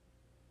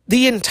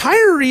 the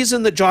entire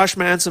reason that Josh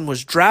Manson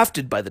was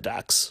drafted by the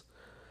Ducks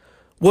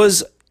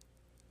was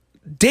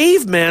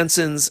Dave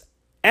Manson's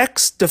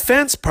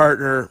ex-defense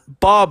partner,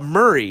 Bob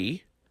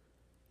Murray,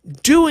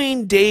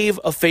 doing Dave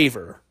a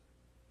favor.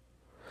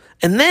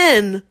 And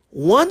then,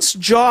 once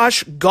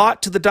Josh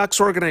got to the Ducks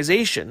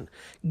organization,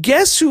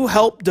 guess who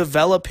helped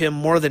develop him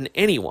more than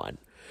anyone?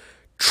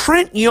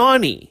 Trent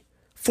Yawney,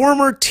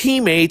 former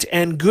teammate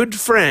and good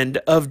friend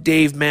of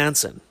Dave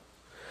Manson.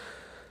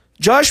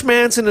 Josh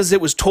Manson, as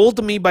it was told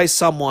to me by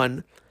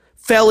someone,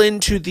 fell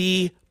into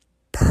the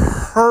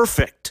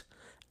perfect,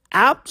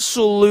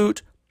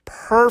 absolute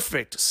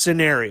perfect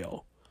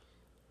scenario.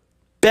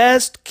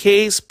 Best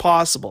case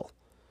possible.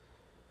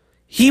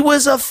 He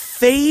was a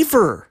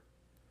favor.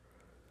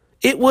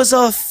 It was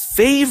a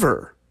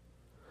favor.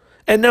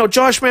 And now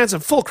Josh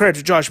Manson, full credit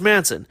to Josh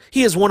Manson,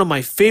 he is one of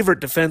my favorite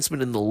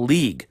defensemen in the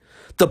league.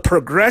 The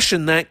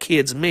progression that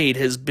kid's made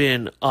has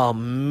been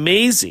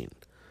amazing.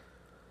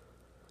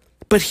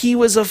 But he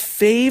was a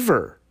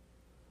favor.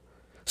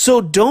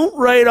 So don't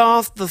write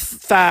off the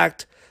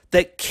fact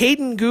that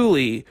Caden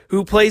Gooley,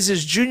 who plays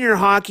his junior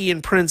hockey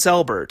in Prince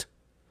Albert,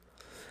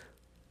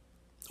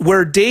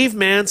 where Dave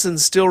Manson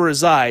still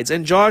resides,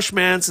 and Josh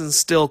Manson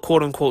still,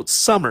 quote-unquote,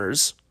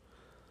 summers,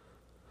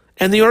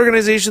 and the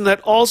organization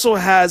that also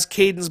has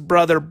Caden's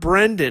brother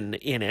Brendan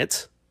in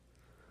it,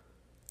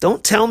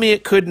 don't tell me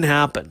it couldn't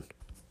happen.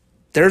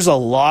 There's a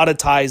lot of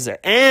ties there,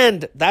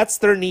 and that's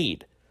their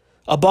need.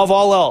 Above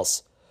all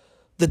else,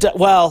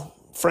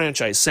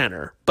 franchise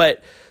center,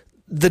 but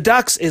the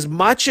Ducks, as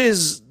much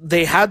as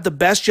they had the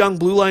best young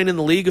blue line in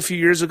the league a few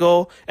years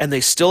ago, and they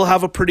still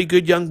have a pretty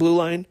good young blue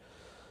line,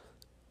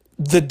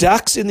 the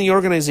Ducks in the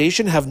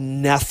organization have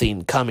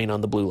nothing coming on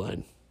the blue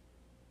line.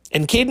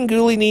 And Caden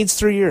Gooley needs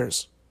 3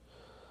 years.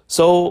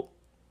 So,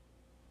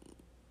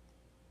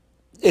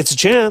 it's a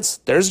chance.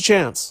 There's a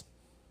chance.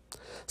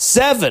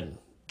 7,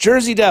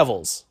 Jersey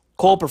Devils,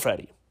 Cole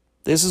Perfetti.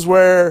 This is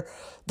where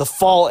the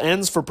fall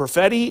ends for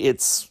Perfetti.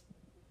 It's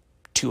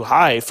too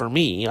high for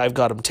me. I've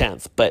got him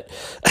 10th, but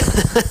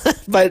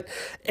but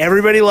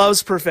everybody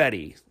loves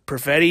Perfetti.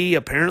 Perfetti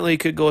apparently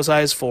could go as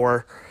high as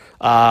 4.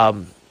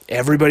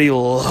 Everybody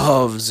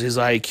loves his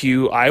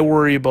IQ. I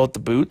worry about the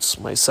boots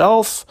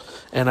myself,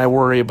 and I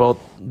worry about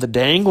the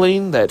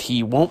dangling that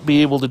he won't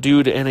be able to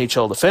do to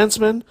NHL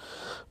defensemen.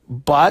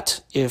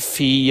 But if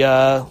he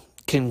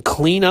can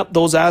clean up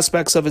those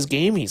aspects of his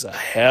game, he's a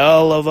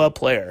hell of a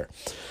player.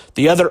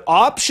 The other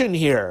option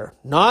here,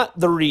 not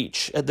the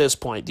reach at this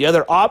point, the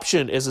other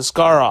option is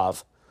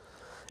Askarov.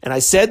 And I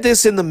said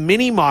this in the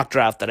mini mock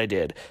draft that I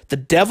did. The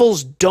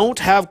Devils don't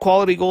have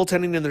quality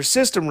goaltending in their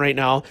system right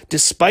now,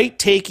 despite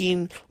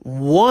taking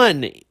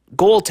one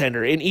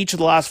goaltender in each of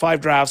the last 5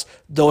 drafts,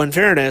 though in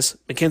fairness,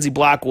 Mackenzie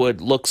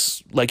Blackwood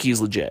looks like he's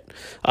legit.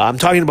 I'm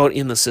talking about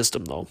in the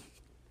system, though.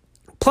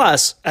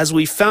 Plus, as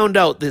we found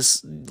out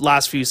this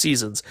last few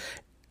seasons,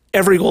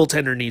 every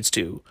goaltender needs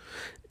to.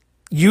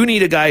 You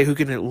need a guy who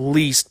can at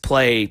least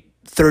play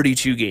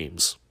 32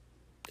 games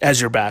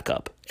as your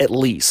backup, at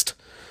least.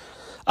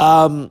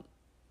 So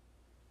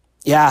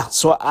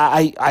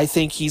I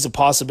think he's a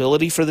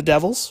possibility for the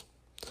Devils.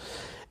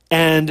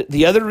 And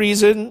the other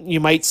reason you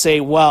might say,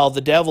 well, the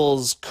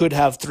Devils could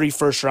have 3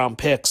 first-round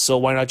picks, so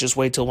why not just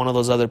wait till one of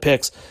those other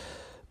picks?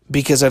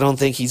 Because I don't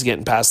think he's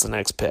getting past the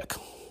next pick.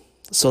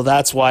 So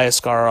that's why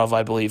Askarov,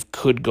 I believe,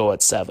 could go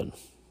at 7,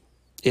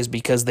 is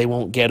because they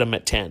won't get him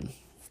at 10.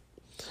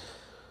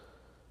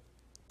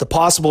 The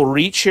possible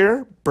reach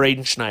here,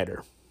 Braden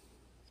Schneider.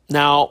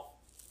 Now,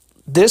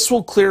 this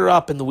will clear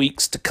up in the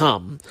weeks to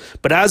come,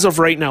 but as of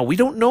right now, we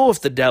don't know if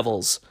the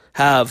Devils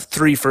have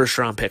 3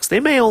 first-round picks.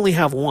 They may only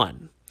have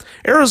 1.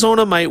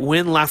 Arizona might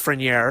win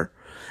Lafreniere,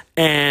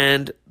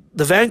 and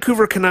the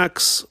Vancouver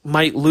Canucks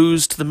might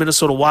lose to the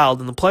Minnesota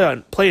Wild in the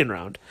play-in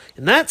round.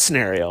 In that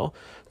scenario,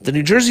 the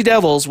New Jersey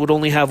Devils would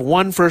only have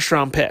 1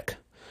 first-round pick.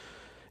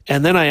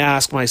 And then I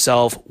ask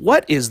myself,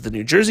 what is the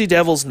New Jersey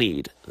Devils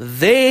need?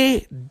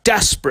 They need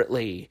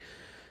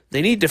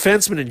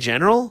defensemen in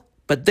general,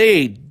 but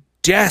they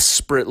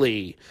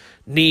desperately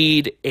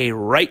need a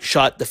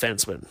right-shot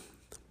defenseman.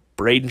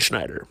 Braden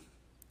Schneider.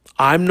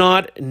 I'm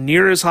not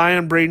near as high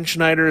on Braden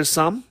Schneider as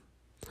some.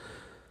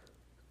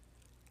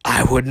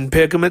 I wouldn't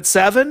pick him at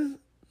 7,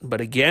 but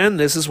again,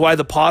 this is why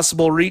the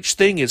possible reach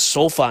thing is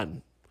so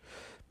fun,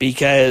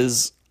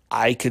 because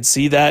I could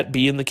see that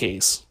being the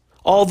case.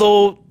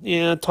 Although,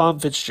 Tom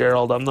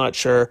Fitzgerald, I'm not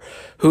sure,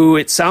 who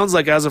it sounds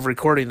like as of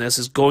recording this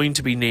is going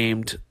to be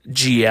named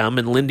GM,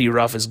 and Lindy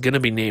Ruff is going to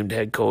be named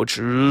head coach.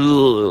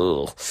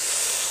 Ugh.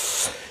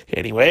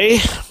 Anyway,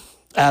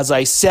 as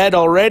I said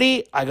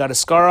already, I got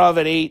Askarov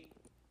at 8.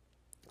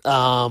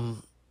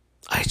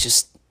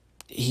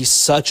 He's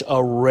such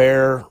a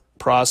rare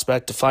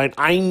prospect to find.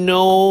 I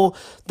know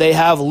they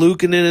have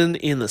Luukkonen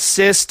in the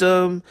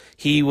system.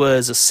 He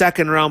was a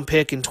second-round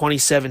pick in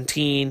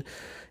 2017.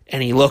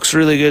 and he looks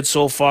really good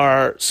so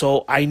far.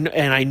 So I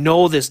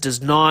know this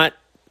does not,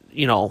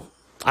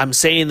 I'm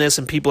saying this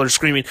and people are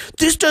screaming,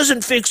 this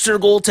doesn't fix their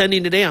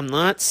goaltending today. I'm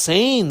not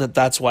saying that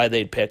that's why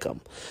they'd pick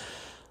him.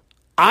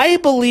 I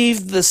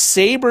believe the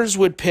Sabres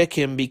would pick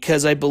him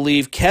because I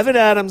believe Kevyn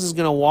Adams is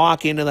going to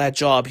walk into that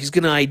job. He's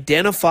going to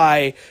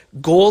identify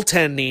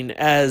goaltending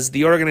as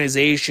the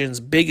organization's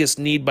biggest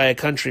need by a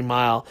country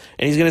mile.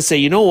 And he's going to say,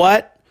 you know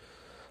what?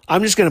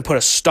 I'm just going to put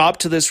a stop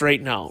to this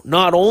right now.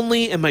 Not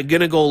only am I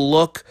going to go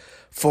look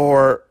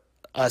for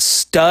a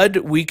stud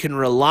we can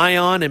rely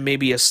on and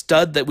maybe a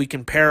stud that we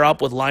can pair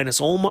up with Linus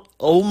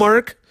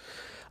Ullmark.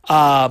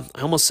 I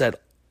almost said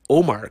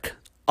Ullmark.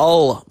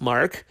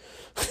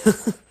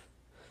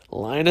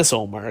 Linus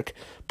Ullmark,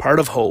 part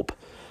of Hope.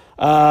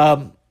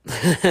 I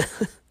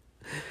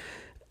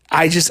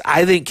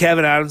think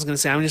Kevyn Adams is going to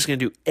say, I'm just going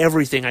to do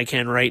everything I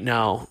can right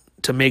now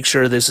to make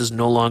sure this is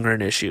no longer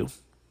an issue.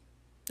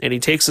 And he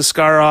takes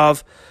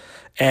Askarov,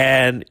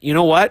 and you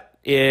know what?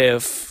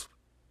 If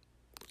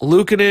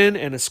Luukkonen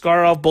and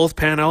Askarov both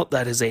pan out,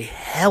 that is a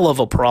hell of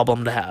a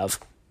problem to have.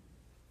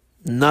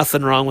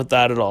 Nothing wrong with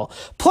that at all.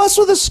 Plus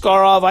with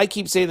Askarov, I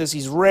keep saying this,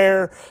 he's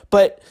rare,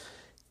 but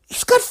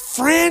he's got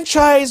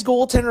franchise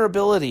goaltender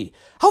ability.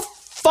 How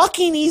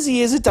fucking easy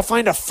is it to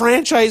find a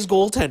franchise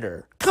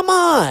goaltender? Come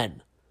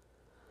on.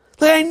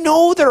 Like, I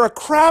know they're a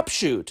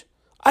crapshoot.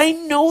 I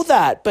know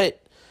that,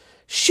 but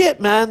shit,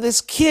 man,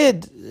 this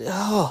kid,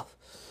 I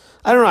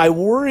don't know. I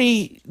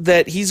worry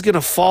that he's going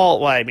to fall.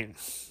 Well, I mean,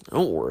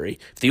 don't worry.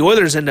 If the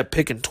Oilers end up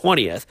picking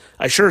 20th,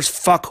 I sure as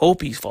fuck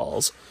hope he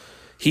falls.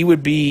 He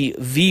would be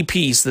the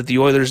piece that the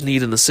Oilers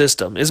need in the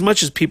system. As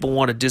much as people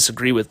want to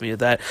disagree with me at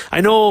that. I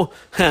know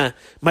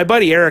my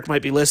buddy Eric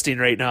might be listening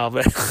right now,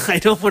 but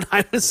I know when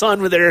I was on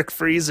with Eric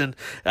Friesen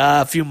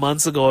a few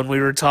months ago and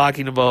we were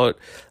talking about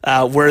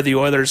where the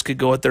Oilers could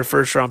go with their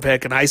first round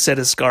pick, and I said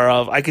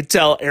Askarov, I could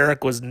tell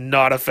Eric was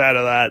not a fan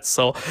of that.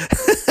 So,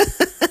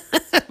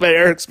 but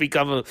Eric's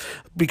become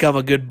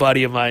a good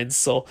buddy of mine,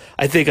 so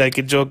I think I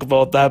can joke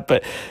about that.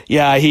 But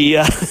yeah, he.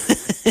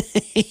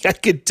 I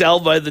could tell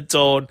by the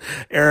tone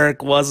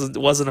Eric wasn't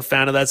a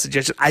fan of that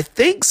suggestion. I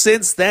think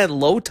since then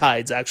Low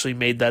Tides actually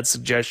made that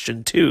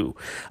suggestion too.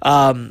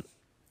 I'm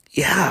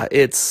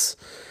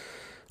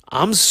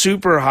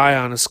super high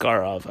on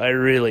Askarov. I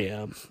really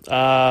am.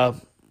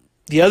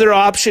 The other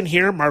option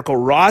here, Marco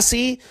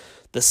Rossi,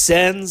 the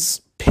Sens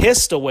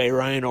pissed away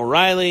Ryan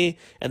O'Reilly,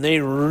 and they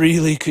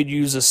really could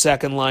use a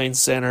second line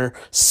center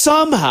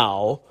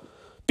somehow,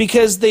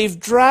 because they've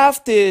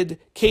drafted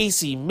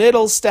Casey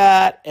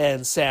Middlestat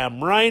and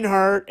Sam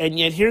Reinhart, and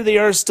yet here they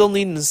are still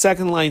needing a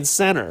second-line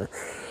center.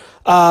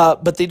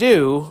 But they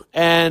do,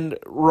 and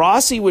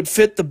Rossi would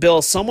fit the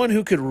bill, someone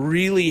who could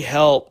really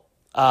help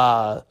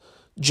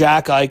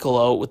Jack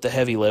Eichel out with the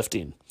heavy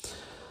lifting.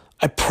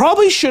 I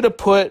probably should have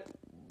put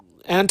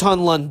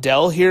Anton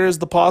Lundell here as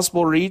the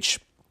possible reach,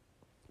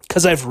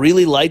 because I've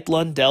really liked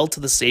Lundell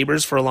to the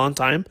Sabres for a long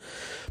time,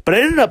 but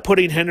I ended up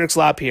putting Hendrix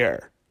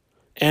Lapierre.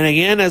 And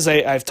again, as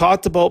I've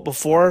talked about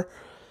before,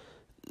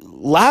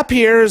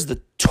 Lapierre is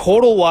the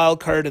total wild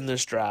card in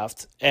this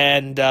draft,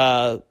 and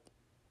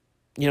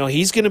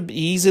he's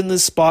in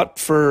this spot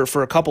for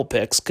a couple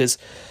picks because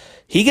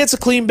he gets a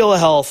clean bill of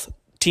health.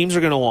 Teams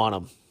are going to want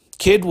him.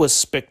 Kid was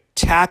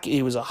spectacular.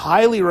 He was a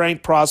highly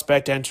ranked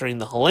prospect entering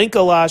the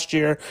Hlinka last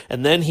year,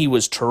 and then he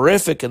was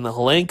terrific in the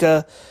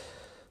Hlinka.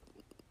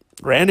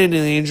 Ran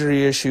into the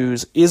injury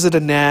issues. Is it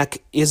a neck?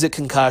 Is it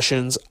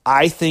concussions?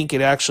 I think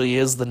it actually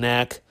is the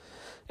neck.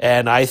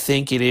 And I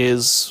think it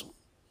is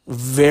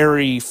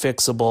very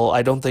fixable.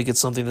 I don't think it's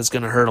something that's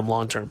going to hurt him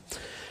long term.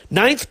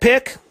 9th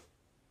pick.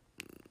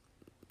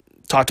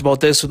 Talked about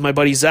this with my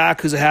buddy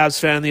Zach, who's a Habs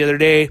fan, the other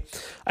day.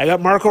 I got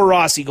Marco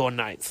Rossi going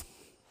 9th.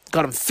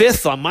 Got him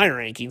 5th on my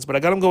rankings, but I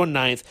got him going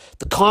 9th.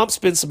 The comp's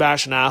been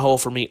Sebastian Aho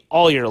for me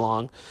all year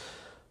long.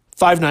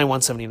 5'9",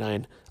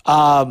 179.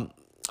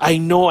 I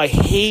know I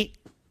hate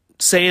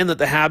saying that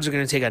the Habs are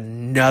going to take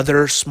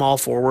another small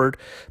forward,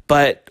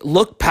 but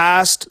look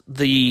past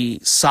the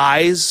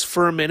size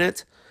for a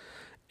minute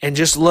and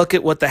just look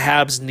at what the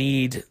Habs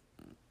need.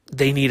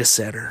 They need a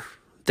center.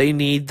 They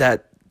need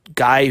that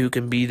guy who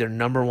can be their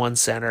number one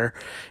center.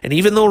 And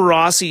even though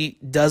Rossi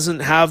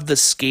doesn't have the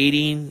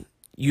skating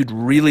you'd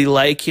really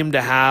like him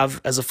to have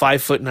as a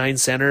 5'9"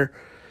 center,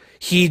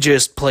 he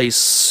just plays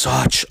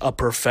such a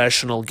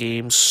professional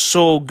game.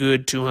 So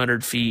good,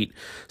 200 feet.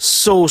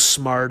 So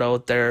smart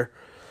out there.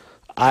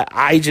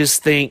 I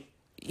just think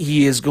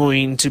he is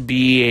going to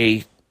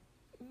be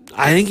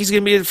he's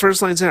going to be a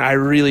first-line center. I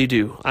really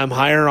do. I'm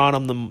higher on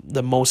him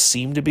than most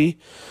seem to be.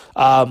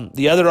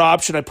 The other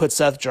option, I put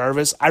Seth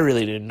Jarvis. I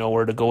really didn't know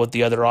where to go with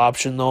the other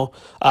option, though,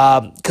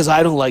 because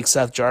I don't like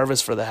Seth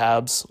Jarvis for the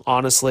Habs,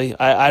 honestly.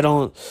 I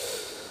don't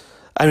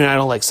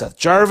like Seth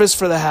Jarvis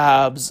for the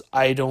Habs.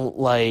 I don't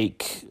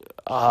like...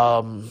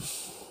 I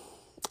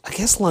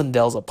guess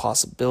Lundell's a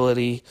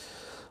possibility.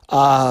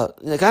 I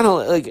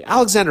don't like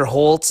Alexander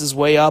Holtz is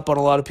way up on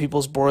a lot of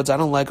people's boards. I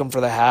don't like him for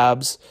the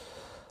Habs.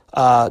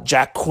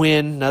 Jack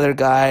Quinn, another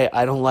guy.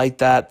 I don't like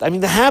that. I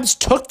mean, the Habs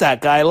took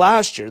that guy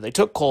last year. They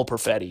took Cole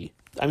Perfetti.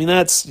 I mean,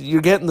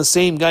 you're getting the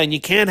same guy, and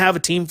you can't have a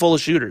team full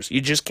of shooters.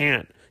 You just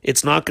can't.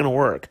 It's not going to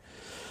work.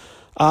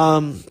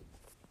 So,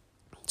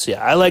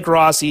 yeah, I like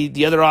Rossi.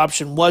 The other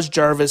option was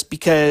Jarvis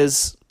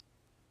because,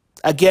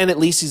 again, at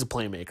least he's a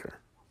playmaker.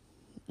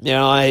 You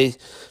know, I'm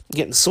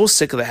getting so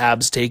sick of the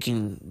Habs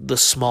taking the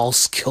small,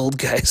 skilled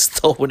guys,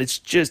 though, when it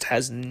just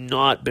has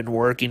not been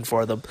working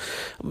for them.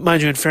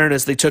 Mind you, in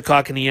fairness, they took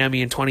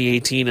Kotkaniemi in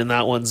 2018, and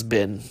that one's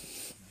been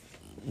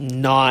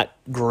not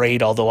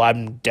great, although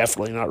I'm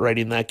definitely not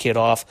writing that kid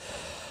off.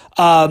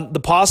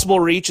 The possible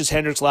reach is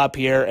Hendrix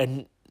Lapierre,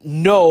 and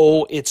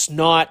no, it's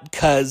not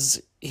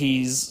because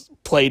he's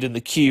played in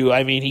the Q.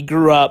 I mean, he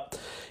grew up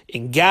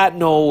in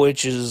Gatineau,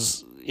 which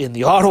is in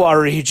the Ottawa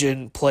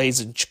region,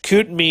 plays in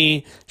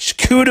Chicoutimi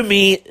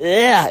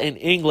in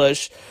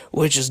English,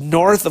 which is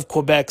north of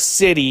Quebec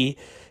City.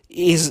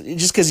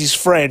 Just because he's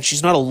French,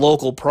 he's not a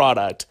local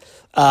product.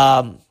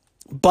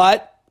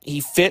 But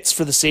he fits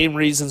for the same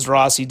reasons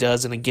Rossi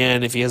does, and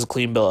again, if he has a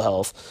clean bill of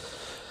health.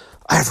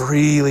 I've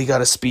really got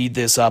to speed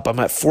this up. I'm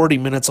at 40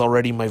 minutes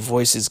already. My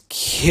voice is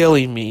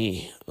killing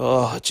me.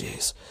 Oh,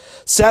 jeez.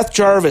 Seth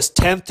Jarvis,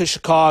 10th to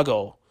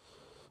Chicago.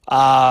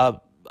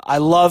 I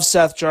love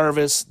Seth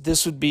Jarvis.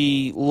 This would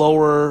be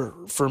lower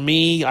for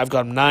me. I've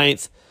got him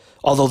 9th,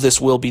 although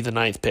this will be the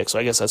 9th pick, so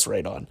I guess that's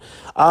right on.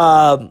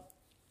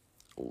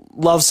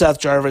 Love Seth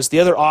Jarvis. The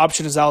other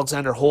option is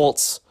Alexander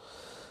Holtz.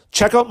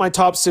 Check out my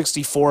top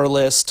 64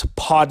 list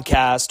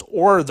podcast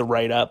or the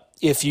write-up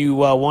if you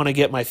want to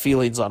get my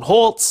feelings on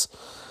Holtz.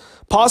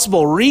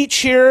 Possible reach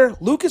here,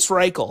 Lucas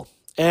Reichel.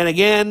 And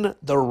again,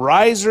 the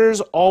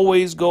risers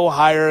always go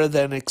higher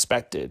than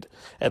expected.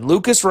 And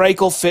Lucas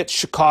Reichel fits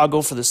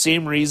Chicago for the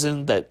same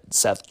reason that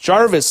Seth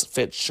Jarvis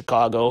fits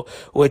Chicago,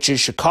 which is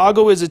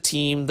Chicago is a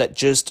team that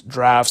just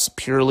drafts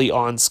purely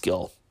on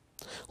skill.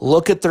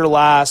 Look at their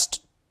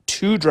last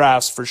 2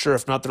 drafts for sure,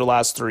 if not their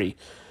last 3.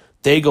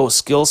 They go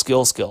skill,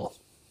 skill, skill.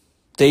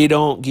 They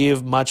don't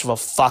give much of a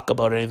fuck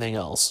about anything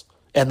else.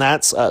 And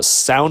that's a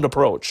sound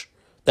approach.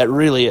 That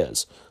really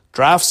is.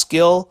 Draft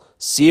skill,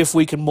 see if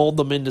we can mold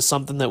them into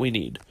something that we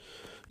need.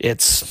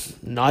 It's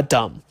not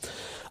dumb.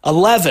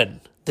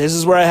 11. This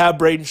is where I have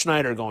Braden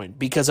Schneider going,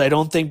 because I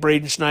don't think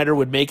Braden Schneider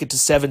would make it to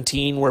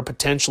 17, where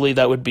potentially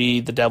that would be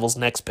the Devils'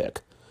 next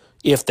pick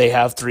if they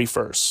have 3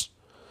 firsts.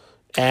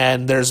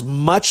 And there's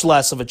much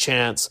less of a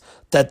chance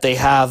that they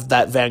have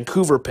that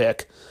Vancouver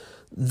pick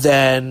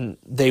than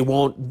they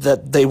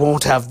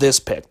won't have this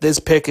pick. This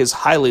pick is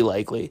highly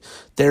likely.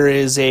 There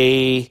is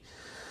there's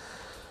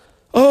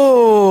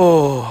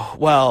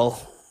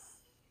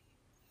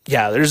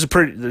a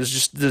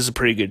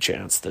pretty good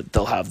chance that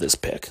they'll have this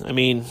pick. I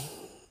mean,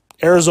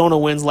 Arizona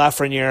wins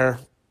Lafreniere,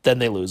 then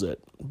they lose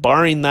it.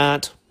 Barring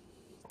that,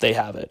 they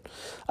have it.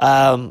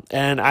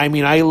 And I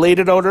mean, I laid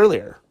it out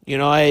earlier. You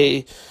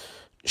know,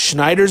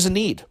 Schneider's a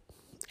need.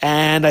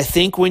 And I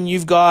think when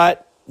you've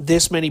got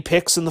this many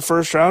picks in the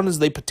first round, as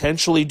they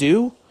potentially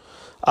do,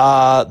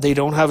 they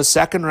don't have a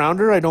second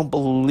rounder, I don't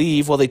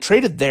believe. Well, they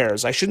traded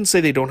theirs. I shouldn't say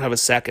they don't have a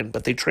second,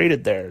 but they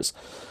traded theirs.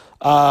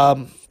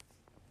 I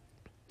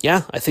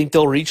think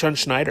they'll reach on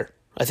Schneider.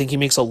 I think he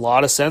makes a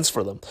lot of sense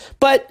for them.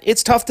 But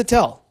it's tough to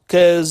tell,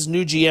 because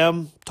new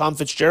GM, Tom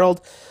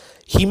Fitzgerald,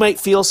 he might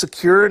feel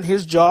secure in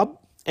his job,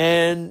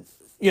 and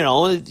you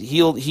know,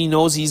 he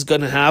knows he's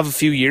going to have a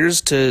few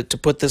years to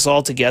put this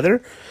all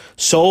together.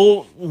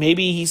 So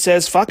maybe he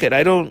says, fuck it,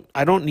 I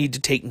don't need to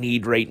take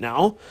need right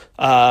now.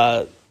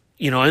 And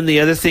the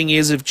other thing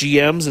is, if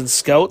GMs and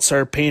scouts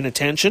are paying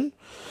attention,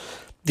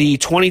 the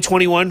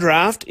 2021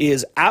 draft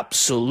is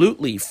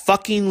absolutely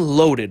fucking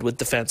loaded with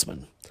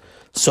defensemen.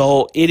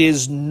 So it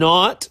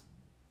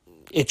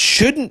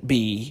shouldn't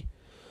be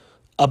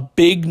a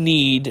big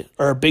need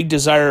or a big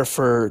desire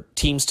for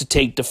teams to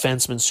take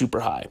defensemen super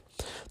high.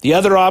 The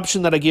other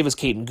option that I give is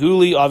Caden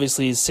Gooley.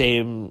 Obviously,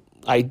 same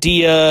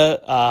idea.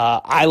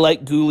 I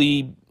like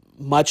Gooley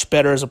much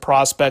better as a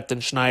prospect than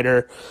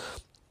Schneider.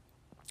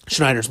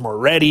 Schneider's more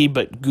ready,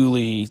 but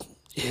Gooley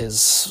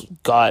has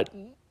got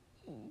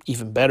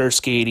even better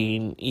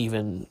skating,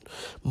 even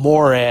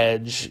more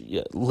edge,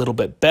 a little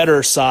bit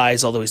better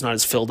size, although he's not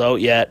as filled out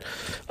yet.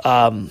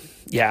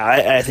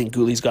 I think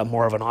Gooley's got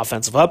more of an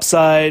offensive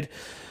upside.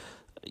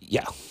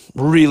 Yeah,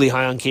 really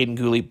high on Caden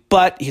Gooley,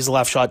 but he's a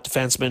left-shot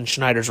defenseman.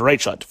 Schneider's a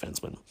right-shot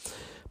defenseman.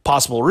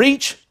 Possible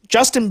reach,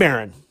 Justin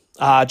Barron.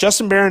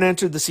 Justin Barron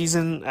entered the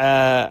season,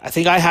 I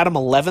think I had him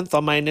 11th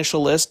on my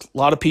initial list. A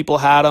lot of people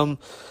had him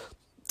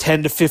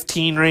 10 to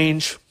 15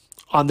 range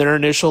on their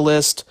initial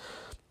list.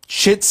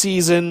 Shit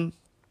season,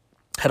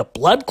 had a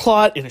blood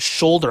clot in his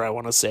shoulder, I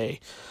want to say.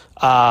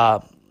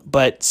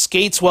 But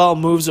skates well,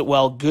 moves it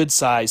well, good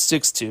size,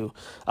 6'2".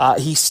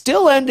 He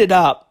still ended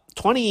up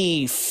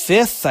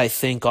 25th, I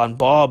think, on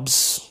Bob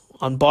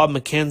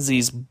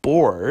McKenzie's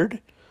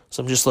board.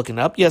 So I'm just looking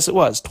up. Yes, it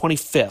was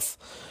 25th.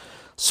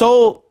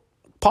 So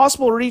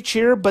possible reach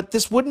here, but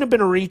this wouldn't have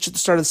been a reach at the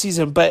start of the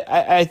season. But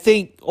I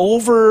think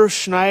over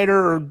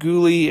Schneider or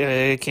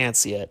Gooley, I can't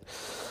see it.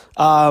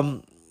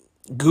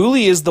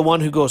 Guhle is the one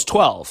who goes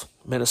 12.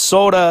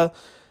 Minnesota,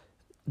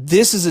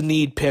 this is a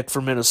need pick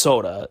for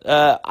Minnesota.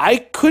 I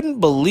couldn't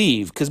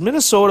believe, because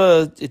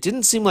Minnesota, it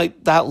didn't seem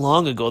like that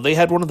long ago, they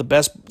had one of the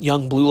best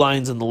young blue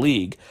lines in the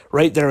league,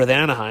 right there with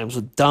Anaheim's,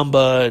 with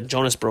Dumba,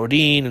 Jonas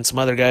Brodin, and some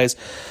other guys.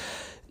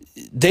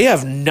 They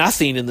have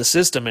nothing in the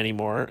system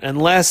anymore,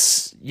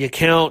 unless you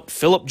count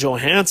Philip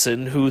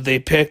Johansson, who they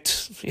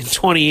picked in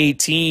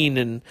 2018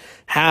 and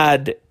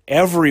had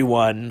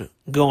everyone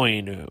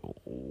going,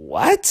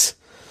 what?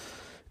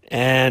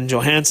 And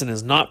Johansson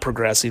is not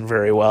progressing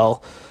very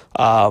well.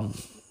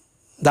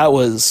 That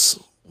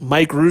was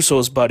Mike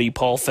Russo's buddy,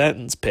 Paul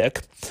Fenton's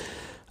pick.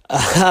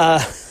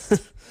 I'm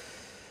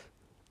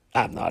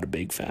not a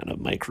big fan of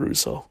Mike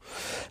Russo.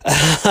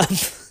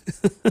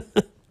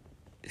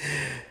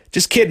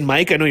 Just kidding,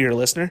 Mike. I know you're a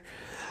listener.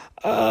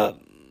 I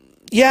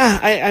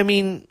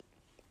mean,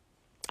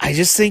 I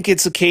just think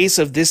it's a case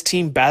of this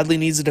team badly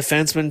needs a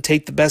defenseman,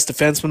 take the best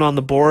defenseman on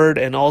the board,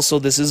 and also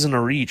this isn't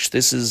a reach.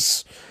 This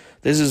is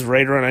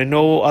right around. I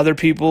know other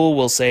people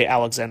will say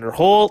Alexander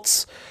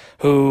Holtz,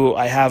 who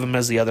I have him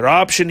as the other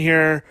option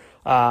here.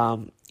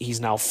 He's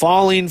now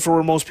falling for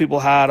where most people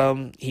had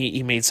him.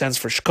 He made sense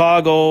for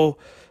Chicago,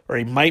 or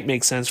he might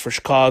make sense for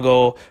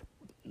Chicago.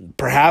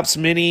 Perhaps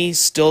Minnie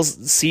still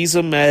sees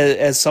him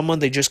as someone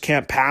they just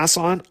can't pass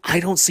on.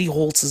 I don't see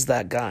Holtz as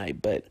that guy,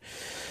 but...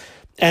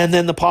 And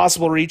then the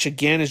possible reach,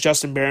 again, is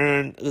Justin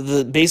Barron.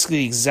 Basically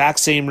the exact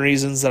same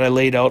reasons that I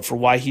laid out for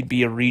why he'd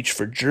be a reach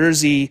for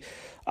Jersey.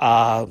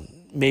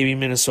 Maybe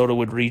Minnesota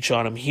would reach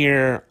on him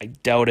here. I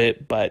doubt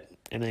it, but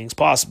anything's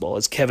possible,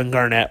 as Kevin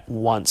Garnett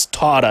once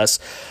taught us.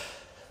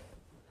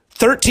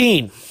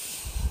 13.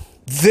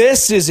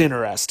 This is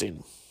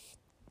interesting.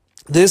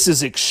 This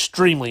is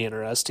extremely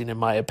interesting, in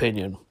my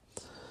opinion.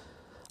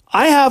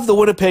 I have the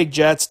Winnipeg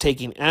Jets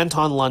taking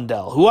Anton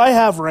Lundell, who I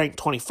have ranked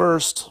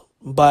 21st,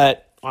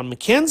 but on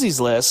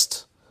Mackenzie's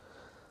list,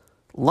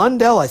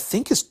 Lundell, I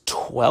think, is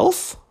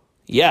 12th?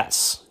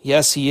 Yes,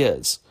 he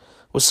is.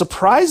 Was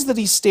surprised that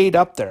he stayed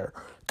up there,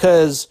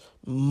 because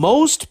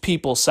most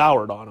people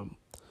soured on him.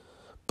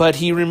 But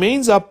he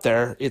remains up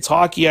there. It's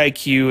hockey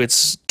IQ.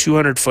 It's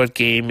 200-foot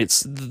game.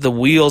 It's the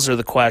wheels are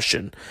the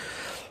question.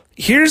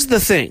 Here's the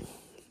thing,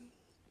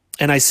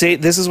 and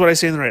this is what I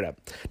say in the write-up.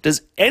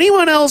 Does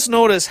anyone else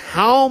notice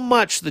how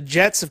much the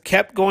Jets have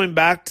kept going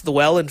back to the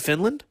well in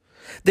Finland?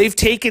 They've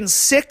taken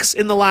 6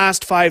 in the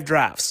last 5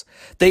 drafts.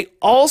 They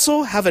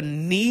also have a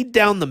need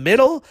down the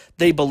middle.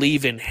 They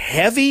believe in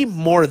heavy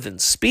more than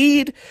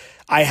speed.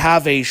 I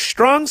have a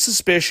strong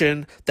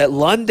suspicion that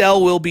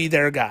Lundell will be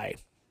their guy.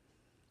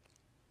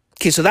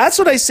 Okay, so that's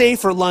what I say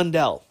for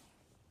Lundell.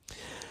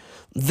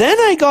 Then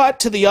I got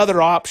to the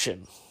other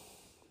option.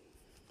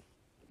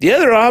 The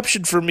other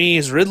option for me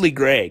is Ridly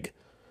Greig,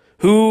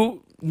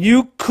 who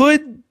you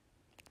could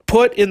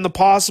put in the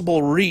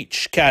possible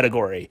reach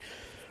category.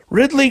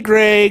 Ridly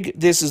Greig,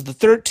 this is the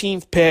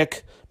 13th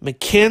pick.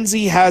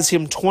 Mackenzie has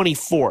him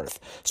 24th.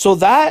 So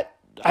that,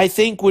 I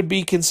think, would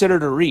be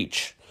considered a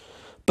reach.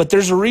 But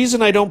there's a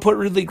reason I don't put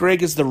Ridly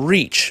Greig as the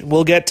reach.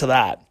 We'll get to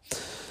that.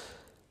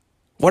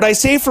 What I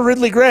say for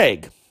Ridly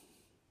Greig,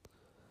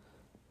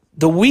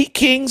 the Wheat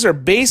Kings are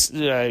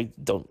I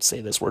don't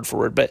say this word for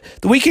word, but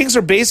the Wheat Kings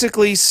are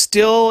basically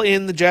still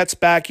in the Jets'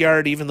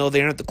 backyard, even though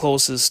they aren't the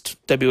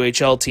closest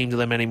WHL team to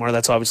them anymore.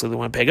 That's obviously the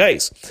Winnipeg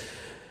Ice.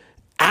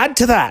 Add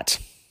to that,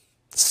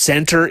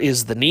 center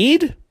is the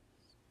need.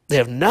 They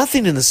have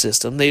nothing in the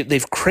system.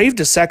 They've craved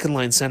a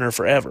second-line center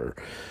forever.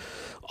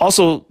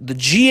 Also, the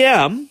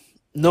GM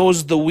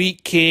knows the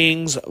Wheat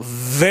Kings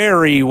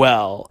very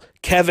well.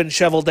 Kevin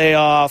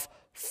Cheveldayoff,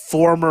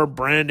 former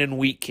Brandon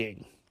Wheat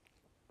King.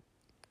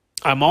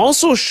 I'm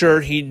also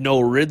sure he'd know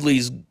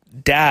Ridley's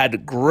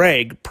dad,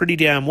 Greg, pretty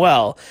damn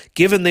well,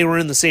 given they were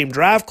in the same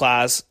draft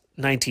class,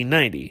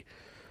 1990.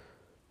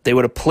 They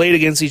would have played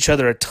against each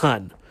other a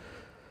ton.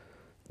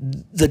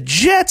 The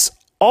Jets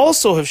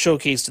also have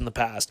showcased in the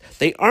past,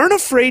 they aren't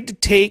afraid to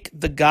take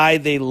the guy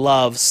they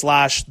love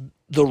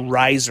 / the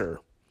riser.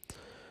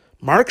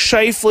 Mark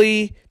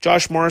Scheifele,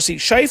 Josh Morrissey.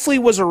 Scheifele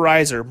was a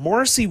riser.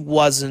 Morrissey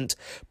wasn't,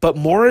 but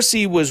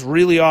Morrissey was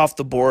really off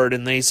the board,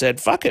 and they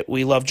said, fuck it,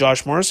 we love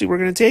Josh Morrissey, we're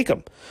going to take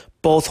him.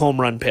 Both home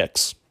run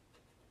picks.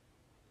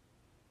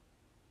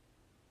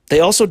 They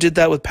also did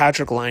that with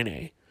Patrick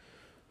Laine.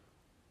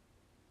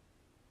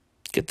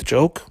 Get the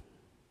joke?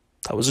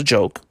 That was a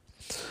joke.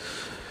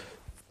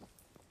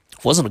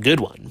 Wasn't a good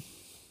one.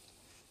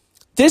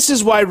 This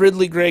is why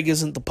Ridly Greig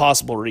isn't the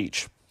possible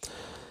reach.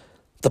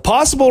 The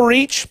possible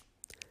reach,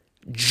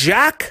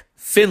 Jack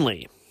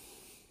Finley.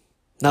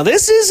 Now,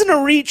 this isn't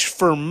a reach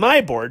for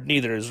my board,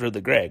 neither is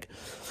Ridly Greig.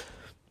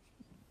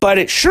 But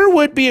it sure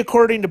would be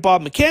according to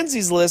Bob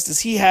McKenzie's list,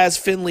 as he has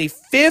Finley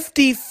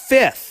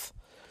 55th.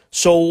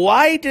 So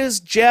why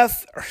does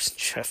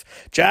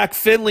Jack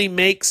Finley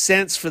make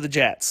sense for the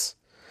Jets?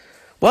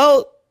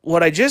 Well,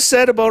 what I just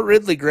said about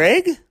Ridly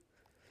Greig,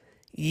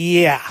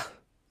 yeah,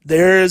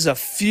 there's a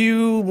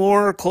few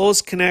more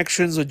close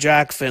connections with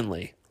Jack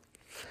Finley.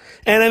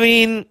 And I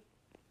mean,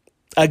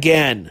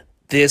 again,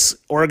 this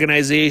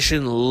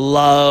organization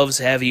loves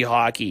heavy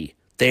hockey.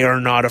 They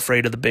are not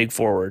afraid of the big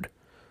forward,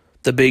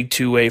 the big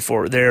two-way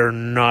forward. They're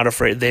not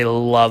afraid. They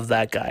love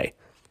that guy.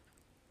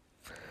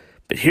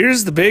 But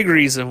here's the big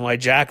reason why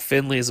Jack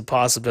Finley is a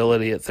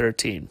possibility at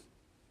 13.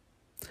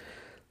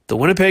 The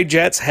Winnipeg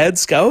Jets head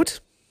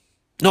scout?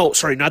 No,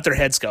 sorry, not their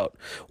head scout.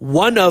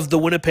 One of the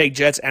Winnipeg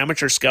Jets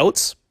amateur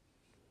scouts,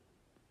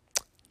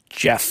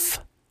 Jeff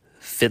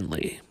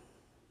Finley.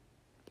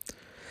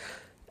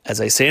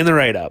 As I say in the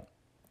write-up,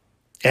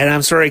 and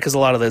I'm sorry because a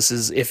lot of this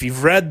is, if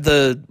you've read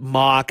the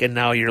mock and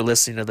now you're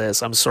listening to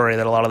this, I'm sorry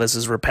that a lot of this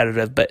is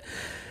repetitive, but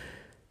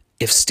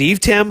if Steve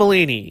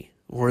Tambellini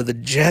were the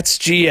Jets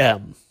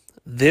GM,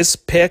 this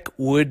pick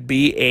would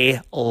be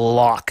a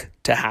lock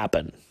to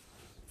happen.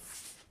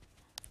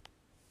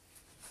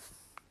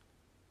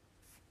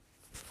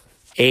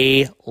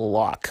 A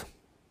lock.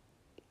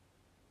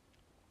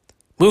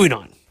 Moving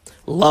on.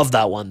 Love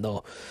that one,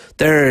 though.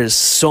 There is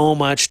so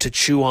much to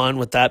chew on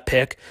with that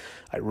pick.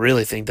 I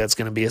really think that's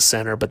going to be a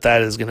center, but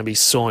that is going to be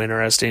so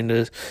interesting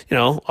to,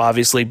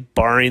 obviously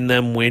barring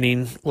them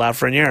winning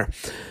Lafreniere.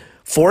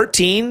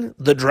 14,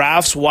 the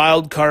draft's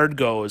wild card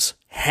goes.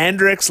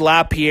 Hendrix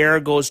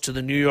Lapierre goes to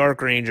the New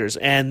York Rangers.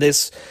 And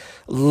this,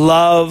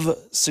 love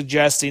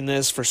suggesting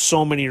this for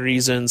so many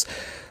reasons.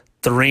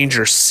 The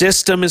Ranger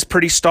system is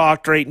pretty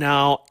stocked right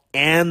now,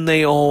 and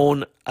they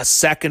own a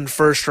second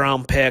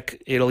first-round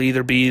pick. It'll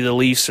either be the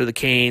Leafs or the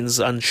Canes,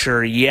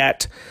 unsure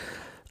yet.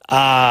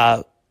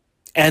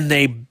 And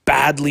they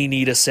badly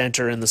need a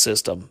center in the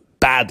system.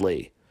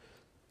 Badly.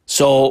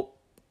 So,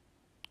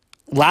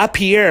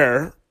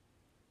 Lapierre,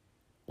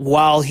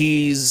 while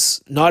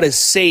he's not as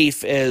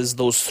safe as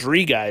those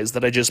three guys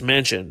that I just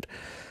mentioned,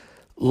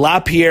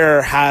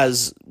 Lapierre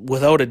has,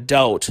 without a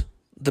doubt,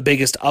 the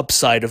biggest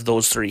upside of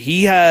those three.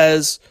 He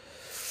has,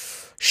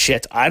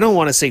 I don't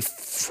want to say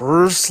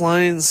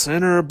first-line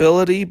center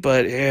ability,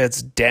 but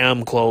it's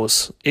damn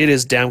close. It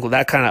is damn close.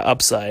 That kind of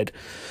upside.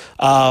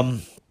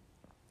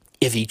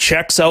 If he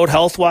checks out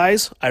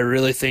health-wise, I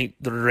really think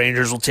the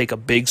Rangers will take a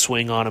big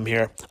swing on him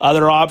here.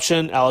 Other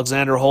option,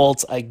 Alexander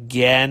Holtz.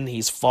 Again,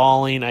 he's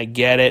falling. I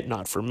get it.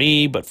 Not for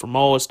me, but for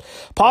most.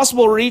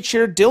 Possible reach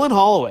here, Dylan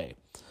Holloway.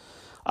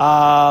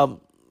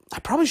 I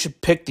probably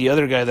should pick the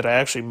other guy that I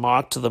actually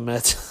mocked to them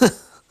at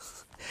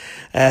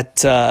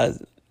the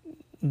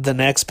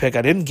next pick.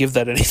 I didn't give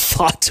that any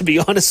thought, to be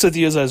honest with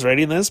you, as I was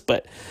writing this,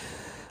 but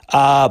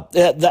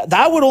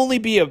that would only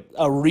be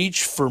a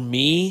reach for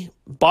me.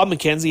 Bob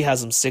McKenzie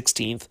has him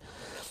 16th.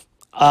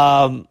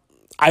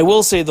 I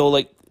will say,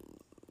 though,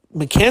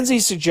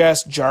 McKenzie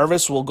suggests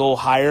Jarvis will go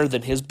higher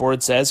than his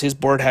board says. His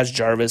board has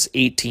Jarvis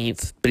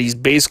 18th, but he's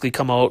basically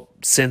come out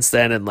since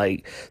then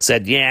and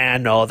said, yeah,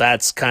 no,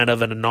 that's kind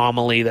of an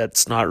anomaly.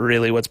 That's not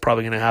really what's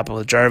probably going to happen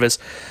with Jarvis.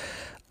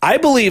 I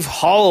believe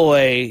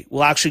Holloway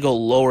will actually go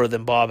lower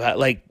than Bob had.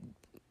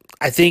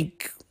 I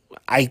think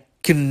I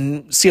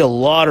can see a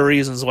lot of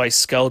reasons why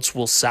scouts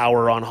will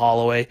sour on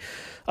Holloway.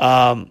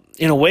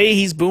 In a way,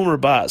 he's boom or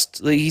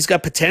bust. He's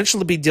got potential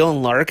to be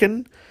Dylan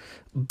Larkin,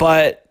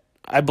 but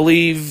I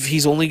believe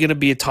he's only going to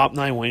be a top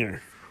 9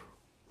 winger.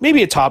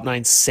 Maybe a top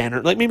 9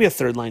 center, maybe a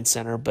third line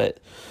center, but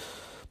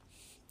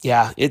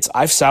yeah,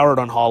 I've soured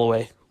on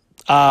Holloway.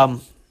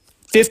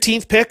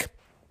 15th pick,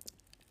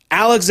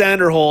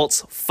 Alexander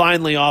Holtz,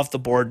 finally off the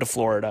board to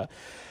Florida.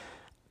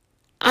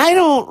 I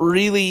don't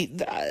really...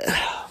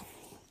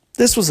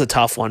 This was a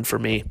tough one for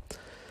me.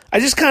 I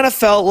just kind of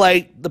felt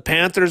like the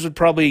Panthers would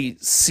probably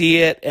see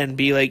it and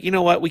be like, you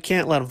know what, we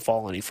can't let him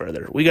fall any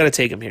further. We got to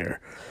take him here.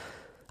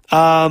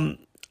 I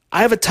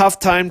have a tough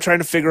time trying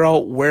to figure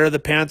out where the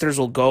Panthers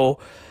will go.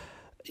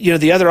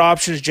 The other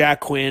option is Jack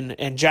Quinn,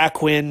 and Jack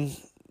Quinn,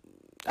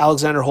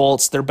 Alexander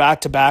Holtz, they're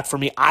back-to-back for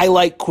me. I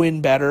like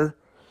Quinn better.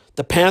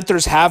 The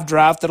Panthers have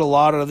drafted a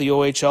lot out of the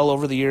OHL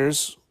over the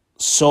years,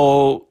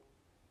 so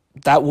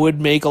that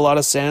would make a lot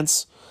of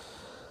sense.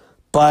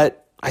 But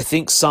I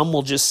think some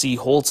will just see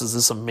Holtz as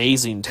this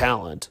amazing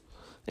talent,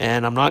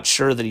 and I'm not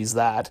sure that he's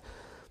that.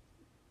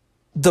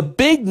 The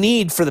big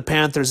need for the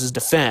Panthers is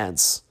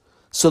defense,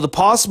 so the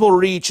possible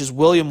reach is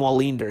William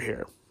Wallinder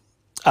here.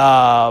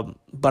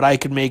 But I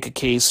could make a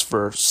case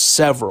for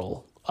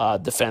several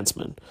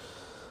defensemen.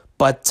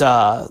 But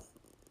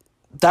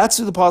that's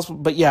the possible.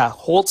 But yeah,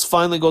 Holtz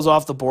finally goes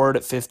off the board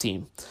at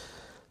 15.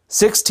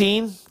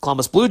 16,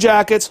 Columbus Blue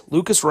Jackets,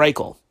 Lukas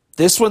Reichel.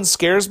 This one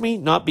scares me,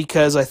 not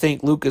because I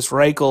think Lukas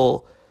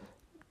Reichel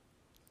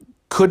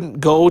couldn't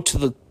go to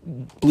the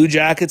Blue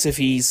Jackets if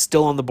he's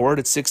still on the board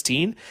at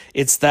 16.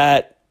 It's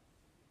that,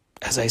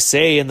 as I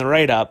say in the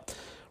write-up,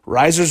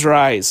 risers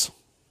rise.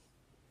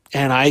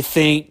 And I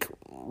think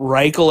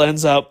Reichel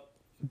ends up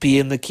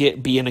being a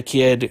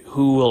kid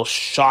who will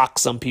shock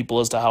some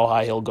people as to how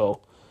high he'll go.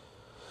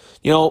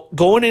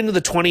 Going into the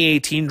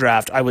 2018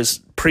 draft, I was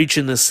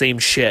preaching the same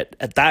shit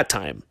at that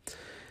time.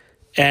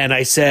 And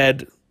I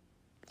said,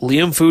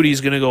 Liam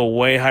Foodie's going to go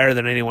way higher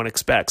than anyone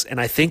expects.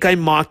 And I think I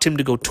mocked him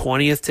to go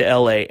 20th to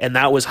LA, and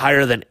that was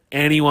higher than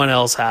anyone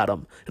else had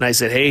him. And I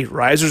said, hey,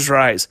 risers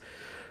rise.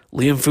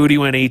 Liam Foodie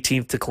went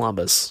 18th to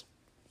Columbus.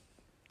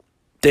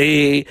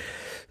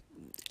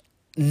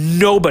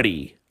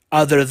 Nobody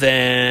other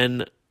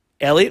than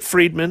Elliot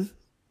Friedman,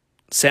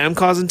 Sam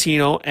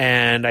Cosentino,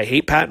 and I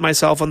hate patting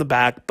myself on the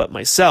back, but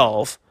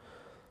myself,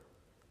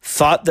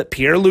 thought that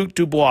Pierre-Luc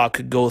Dubois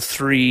could go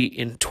 3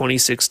 in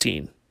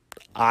 2016.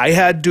 I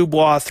had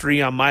Dubois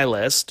 3 on my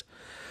list.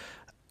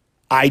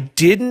 I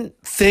didn't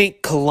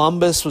think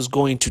Columbus was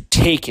going to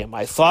take him.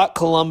 I thought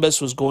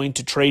Columbus was going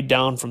to trade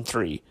down from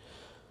 3.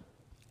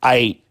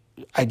 I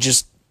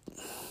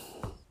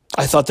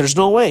thought there's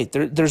no way.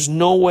 There's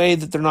no way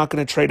that they're not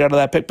going to trade out of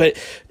that pick. But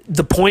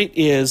the point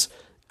is,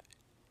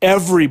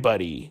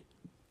 everybody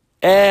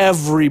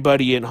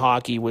in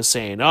hockey was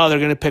saying, oh, they're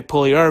going to pick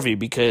Puljujarvi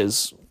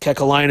because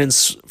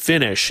Kekalainen's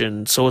Finnish,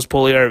 and so is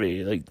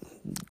Puljujarvi. Like,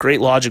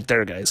 great logic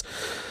there, guys.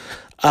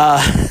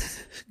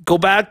 Go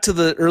back to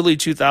the early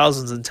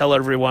 2000s and tell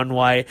everyone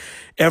why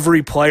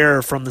every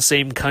player from the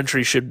same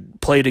country should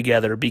play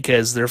together,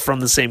 because they're from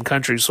the same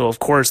country, so of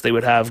course they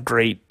would have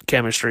great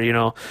chemistry, you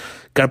know.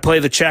 Got to play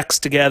the Czechs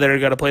together,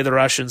 got to play the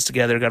Russians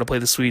together, got to play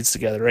the Swedes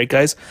together, right,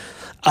 guys?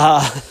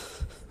 That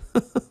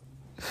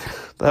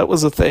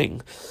was a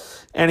thing.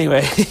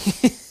 Anyway,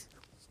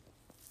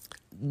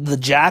 the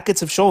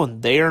Jackets have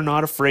shown they are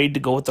not afraid to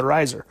go with the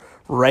riser.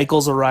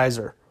 Reichel's a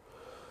riser.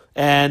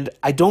 And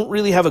I don't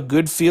really have a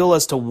good feel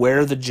as to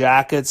where the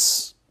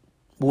Jackets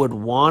would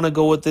want to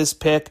go with this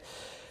pick.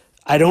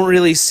 I don't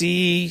really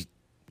see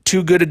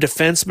too good a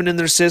defenseman in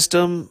their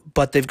system,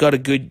 but they've got a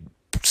good,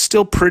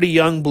 still pretty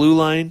young blue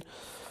line.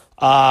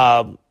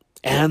 And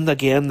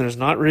again, there's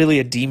not really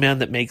a D-man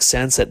that makes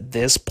sense at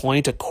this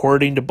point,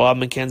 according to Bob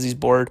McKenzie's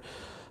board.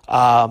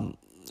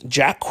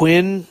 Jack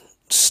Quinn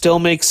still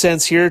makes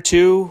sense here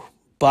too,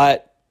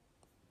 but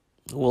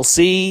we'll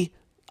see.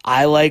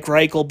 I like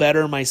Reichel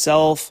better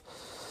myself.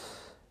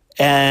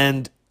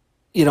 And,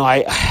 you know,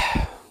 I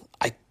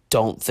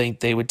don't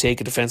think they would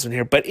take a defenseman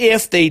here. But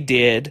if they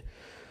did,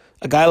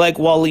 a guy like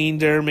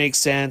Wallinder makes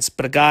sense.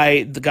 But the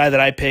guy that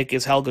I pick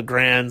is Helge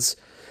Grans,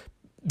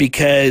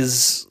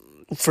 because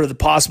for the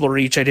possible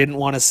reach, I didn't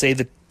want to say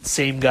the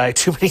same guy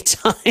too many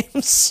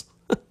times.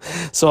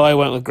 So I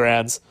went with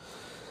Grans.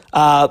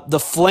 The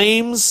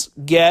Flames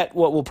get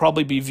what will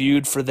probably be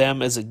viewed for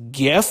them as a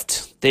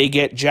gift. They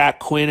get Jack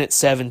Quinn at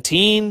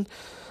 17.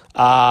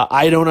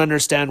 I don't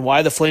understand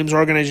why the Flames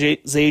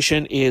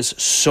organization is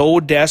so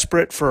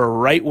desperate for a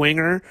right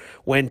winger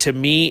when, to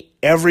me,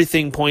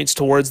 everything points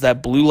towards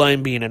that blue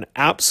line being an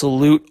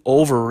absolute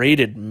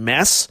overrated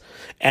mess,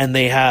 and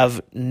they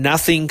have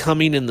nothing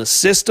coming in the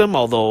system,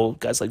 although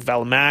guys like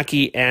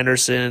Valimaki,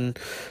 Anderson,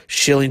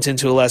 Shillington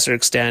to a lesser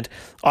extent,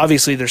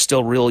 obviously they're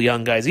still real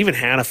young guys. Even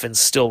Hanifin's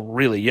still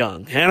really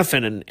young.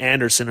 Hanifin and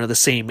Anderson are the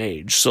same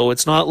age, so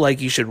it's not like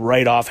you should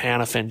write off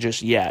Hanifin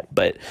just yet,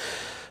 but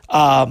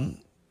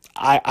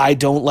I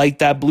don't like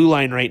that blue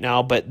line right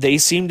now, but they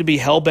seem to be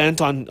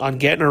hell-bent on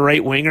getting a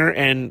right winger.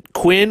 And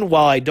Quinn,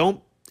 while I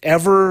don't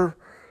ever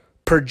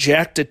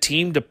project a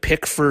team to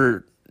pick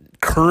for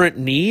current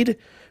need,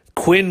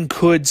 Quinn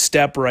could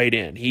step right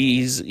in.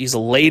 He's a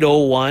late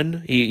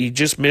 01. He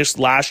just missed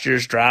last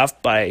year's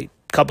draft by a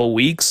couple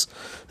weeks.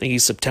 I think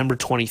he's September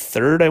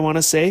 23rd, I want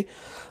to say.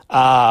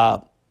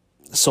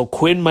 So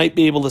Quinn might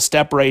be able to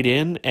step right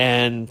in,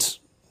 and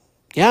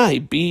yeah,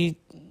 he'd be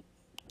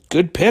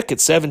good pick at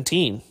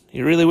 17.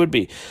 He really would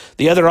be.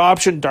 The other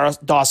option,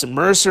 Dawson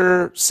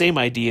Mercer, same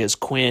idea as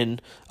Quinn,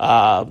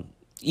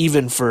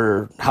 even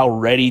for how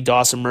ready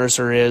Dawson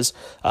Mercer is.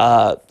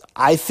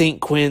 I think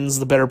Quinn's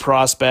the better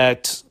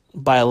prospect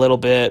by a little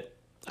bit.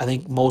 I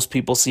think most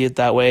people see it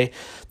that way.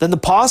 Then the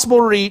possible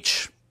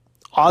reach,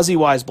 Ozzy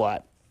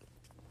Weisblatt.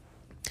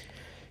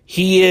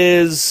 He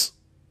is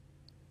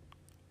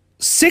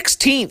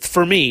 16th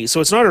for me, so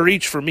it's not a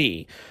reach for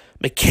me.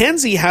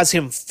 McKenzie has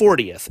him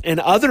 40th, and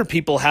other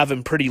people have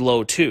him pretty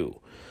low too.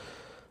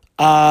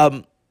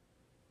 I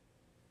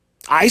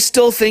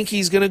still think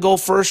he's going to go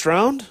first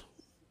round.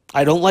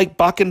 I don't like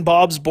Buck and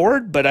Bob's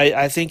board, but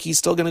I think he's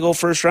still going to go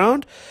first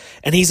round.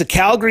 And he's a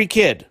Calgary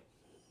kid,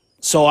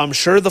 so I'm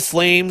sure the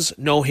Flames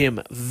know him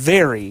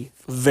very,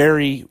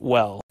 very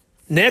well.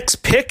 Next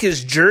pick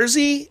is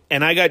Jersey,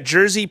 and I got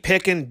Jersey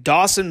picking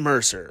Dawson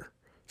Mercer.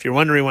 If you're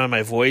wondering why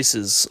my voice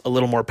is a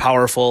little more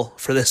powerful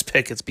for this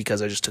pick, it's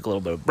because I just took a little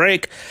bit of a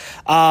break.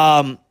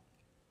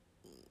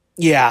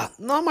 Yeah,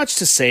 not much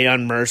to say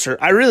on Mercer.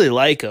 I really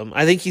like him.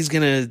 I think he's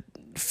going to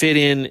fit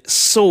in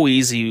so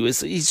easy.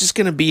 He's just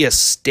going to be a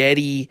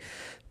steady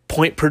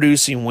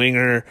point-producing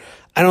winger.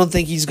 I don't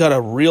think he's got a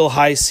real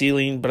high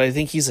ceiling, but I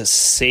think he's a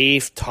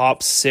safe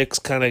top 6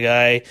 kind of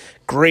guy.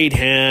 Great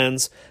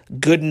hands,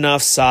 good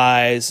enough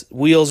size,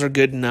 wheels are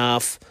good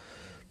enough.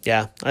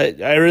 Yeah,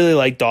 I really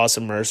like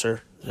Dawson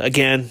Mercer.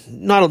 Again,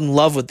 not in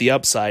love with the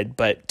upside,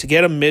 but to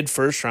get him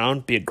mid-first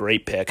round, be a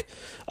great pick.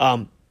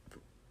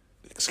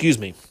 Excuse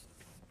me.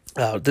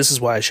 This is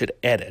why I should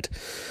edit,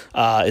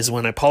 is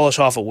when I polish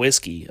off a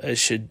whiskey, I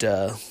should,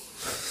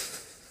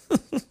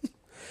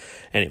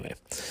 anyway.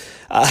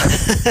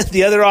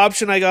 The other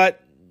option, I got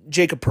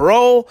Jacob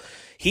Perreault.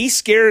 He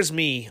scares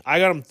me. I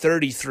got him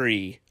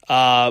 33.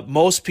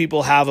 Most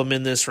people have him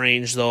in this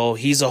range, though.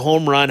 He's a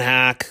home run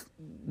hack.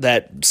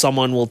 that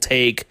someone will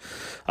take,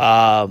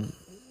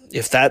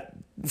 if that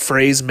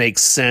phrase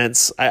makes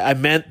sense. I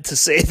meant to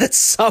say that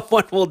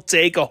someone will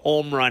take a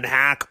home run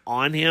hack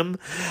on him.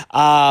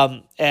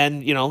 And,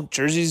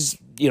 Jersey's,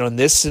 in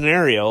this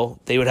scenario,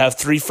 they would have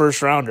 3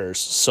 first-rounders.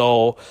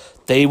 So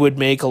they would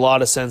make a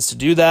lot of sense to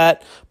do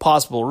that.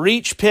 Possible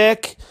reach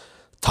pick,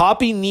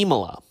 Topi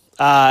Niemela.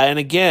 And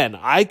again,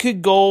 I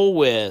could go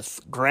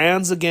with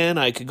Grands again.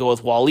 I could go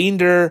with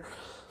Wallinder.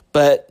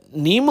 But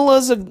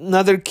Niemela's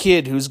another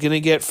kid who's going to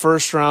get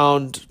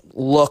first-round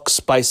looks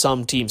by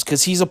some teams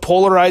because he's a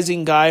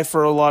polarizing guy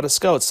for a lot of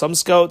scouts. Some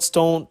scouts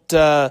don't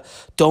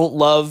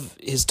love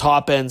his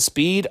top end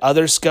speed.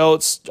 Other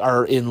scouts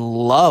are in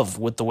love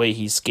with the way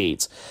he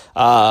skates.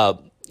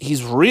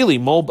 He's really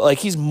mobile.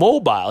 He's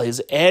mobile.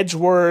 His edge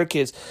work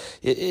is,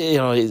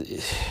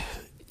 it's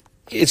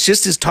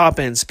just his top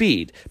end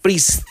speed. But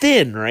he's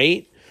thin,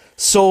 right?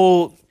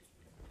 So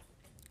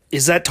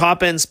is that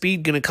top end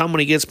speed going to come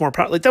when he gets more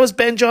power? That was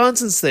Ben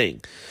Johnson's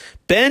thing.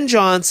 Ben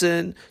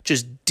Johnson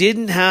just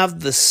didn't have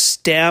the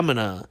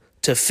stamina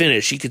to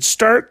finish. He could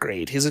start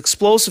great. His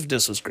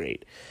explosiveness was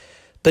great.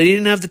 But he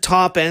didn't have the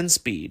top end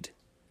speed.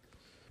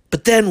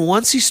 But then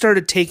once he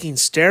started taking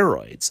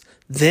steroids,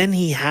 then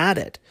he had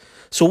it.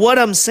 So what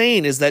I'm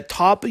saying is that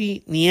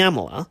Topi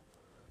Niemela,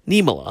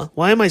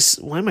 why am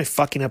I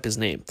fucking up his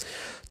name?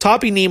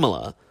 Topi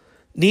Niemela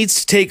needs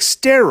to take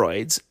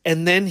steroids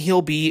and then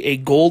he'll be a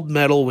gold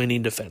medal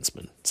winning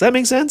defenseman. Does that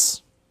make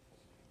sense?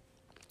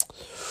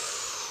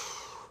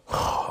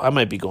 I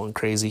might be going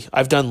crazy.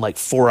 I've done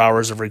 4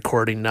 hours of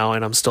recording now,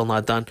 and I'm still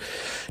not done.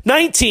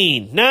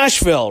 19,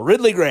 Nashville,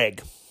 Ridly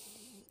Greig.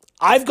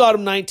 I've got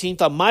him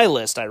 19th on my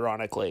list,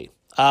 ironically.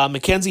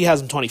 Mackenzie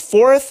has him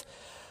 24th.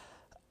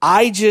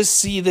 I just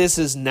see this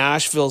as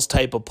Nashville's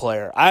type of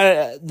player.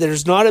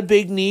 There's not a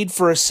big need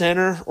for a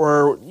center,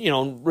 or,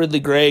 Ridly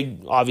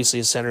Greig,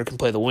 obviously a center, can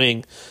play the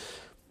wing.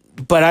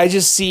 But I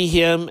just see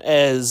him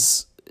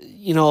as,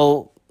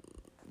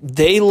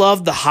 they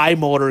love the high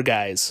motor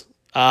guys.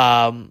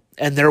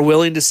 And they're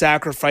willing to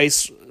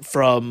sacrifice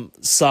from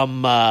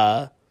some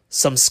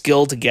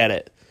skill to get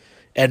it.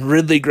 And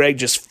Ridly Greig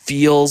just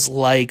feels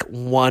like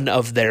one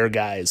of their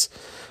guys.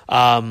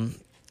 And,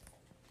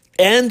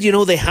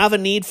 they have a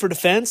need for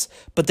defense,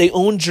 but they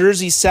own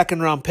Jersey's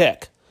second-round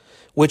pick,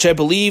 which I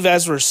believe,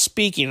 as we're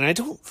speaking, and I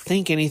don't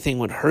think anything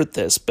would hurt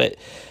this, but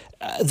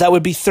that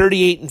would be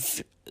 38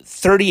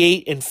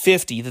 and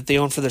 50 that they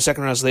own for their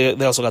second round, so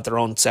they also got their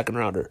own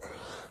second-rounder.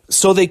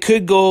 So they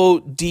could go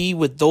D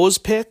with those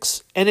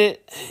picks. And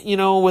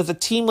with a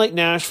team like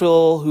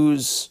Nashville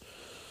who's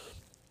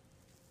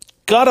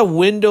got a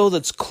window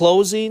that's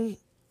closing,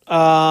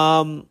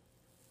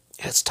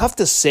 it's tough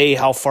to say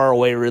how far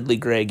away Ridly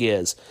Greig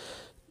is.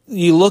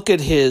 You look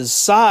at his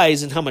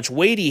size and how much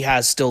weight he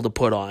has still to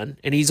put on,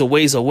 and he's a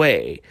ways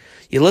away.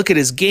 You look at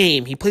his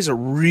game, he plays a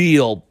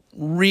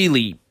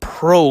really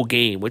pro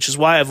game, which is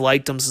why I've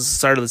liked him since the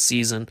start of the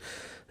season.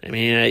 I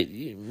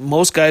mean,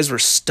 most guys were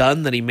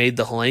stunned that he made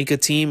the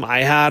Hlinka team.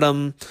 I had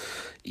him.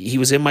 He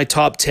was in my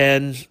top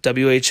 10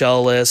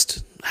 WHL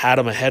list. Had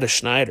him ahead of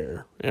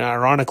Schneider. And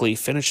ironically, he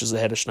finishes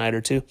ahead of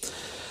Schneider too.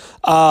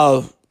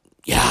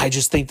 I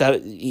just think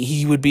that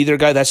he would be their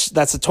guy.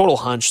 That's a total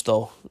hunch,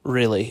 though,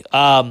 really.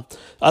 The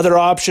other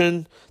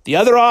option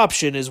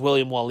is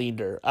William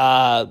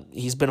Wallinder.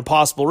 He's been a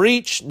possible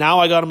reach. Now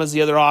I got him as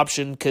the other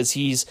option because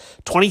he's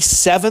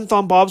 27th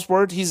on Bob's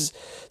board.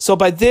 So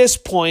by this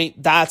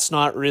point, that's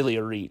not really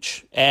a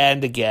reach.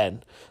 And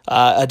again,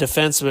 a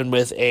defenseman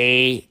with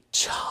a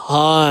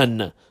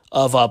ton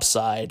of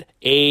upside.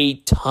 A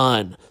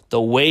ton.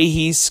 The way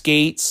he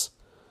skates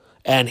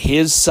and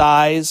his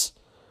size,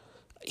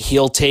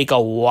 he'll take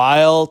a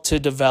while to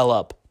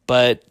develop.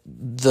 But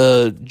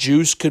the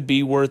juice could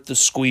be worth the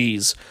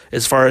squeeze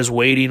as far as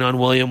waiting on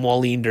William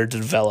Wallinder to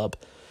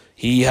develop.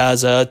 He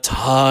has a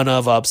ton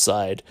of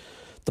upside.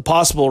 The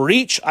possible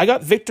reach, I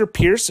got Victor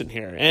Pearson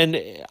here. And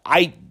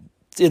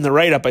in the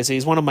write-up, I say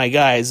he's one of my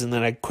guys, and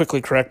then I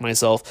quickly correct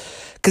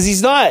myself. Because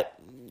he's not,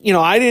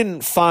 I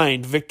didn't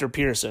find Victor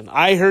Pearson.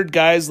 I heard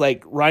guys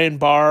like Ryan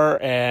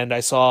Barr, and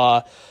I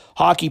saw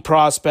Hockey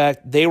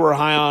Prospect. They were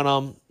high on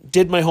him.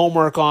 Did my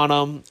homework on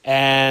him,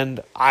 and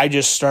I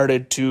just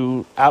started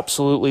to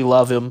absolutely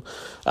love him.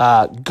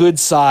 Good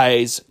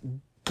size,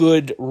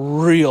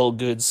 real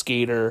good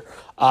skater,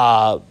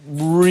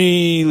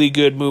 really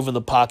good moving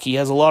the puck. He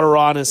has a lot of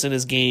rawness in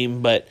his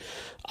game, but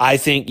I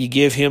think you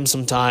give him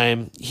some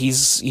time,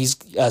 he's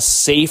a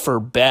safer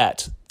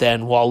bet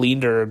than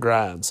Wallinder or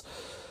Grands.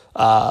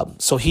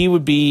 So he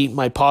would be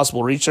my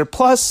possible reacher.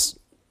 Plus,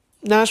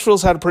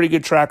 Nashville's had a pretty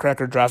good track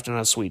record drafting out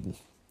of Sweden.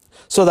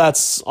 So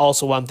that's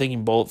also what I'm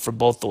thinking for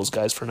both those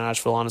guys for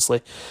Nashville,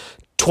 honestly.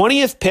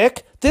 20th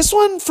pick. This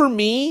one, for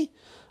me,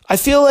 I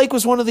feel like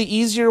was one of the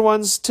easier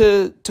ones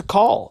to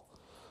call.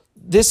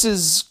 This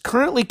is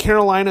currently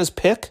Carolina's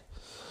pick.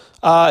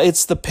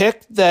 It's the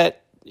pick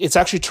it's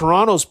actually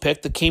Toronto's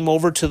pick that came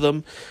over to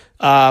them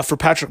for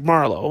Patrick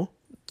Marleau.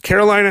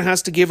 Carolina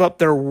has to give up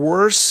their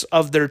worst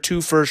of their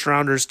 2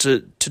 first-rounders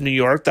to New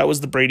York. That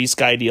was the Brady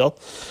Sky deal.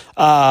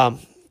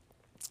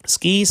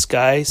 Ski.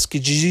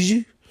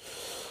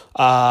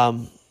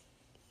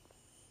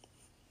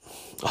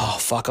 Oh,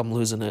 fuck, I'm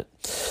losing it.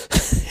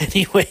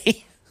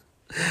 Anyway,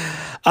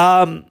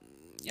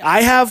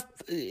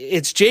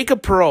 it's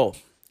Jacob Perreault.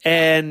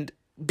 And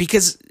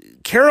because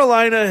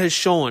Carolina has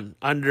shown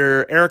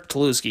under Eric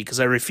Tulowitzki, because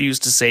I refuse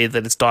to say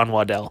that it's Don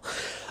Waddell,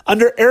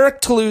 under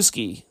Eric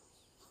Tulowitzki,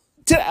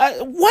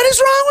 what is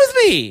wrong with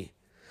me?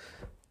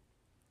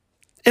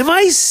 Am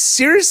I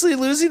seriously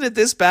losing it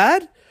this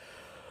bad?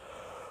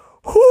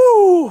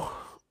 Whew.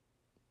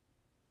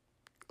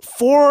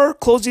 4,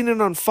 closing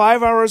in on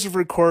 5 hours of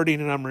recording,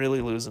 and I'm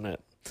really losing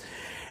it.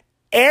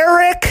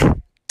 Eric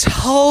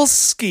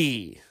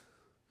Tulsky.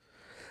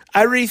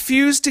 I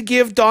refuse to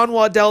give Don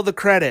Waddell the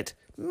credit.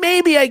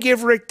 Maybe I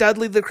give Rick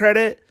Dudley the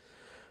credit,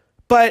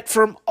 but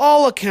from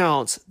all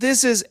accounts,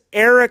 this is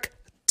Eric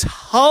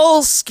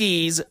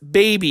Tulsky's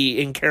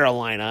baby in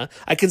Carolina.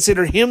 I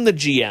consider him the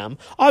GM.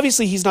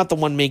 Obviously, he's not the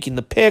one making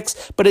the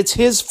picks, but it's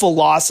his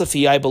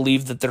philosophy, I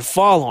believe, that they're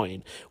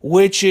following,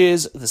 which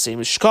is the same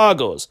as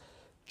Chicago's.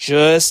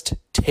 Just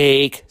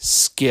take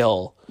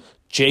skill.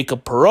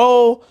 Jacob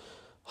Perreault,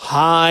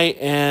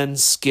 high-end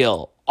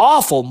skill.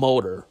 Awful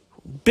motor.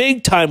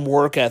 Big-time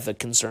work ethic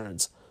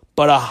concerns,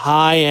 but a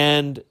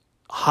high-end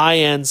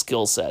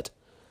skill set.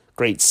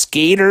 Great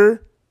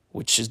skater,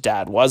 which his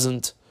dad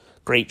wasn't.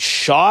 Great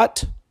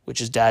shot, which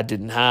his dad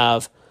didn't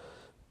have.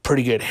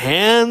 Pretty good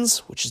hands,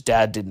 which his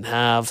dad didn't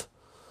have.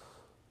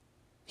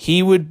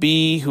 He would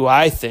be who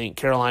I think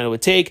Carolina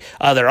would take.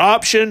 Other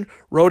option,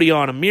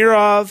 Rodion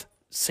Amirov,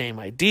 same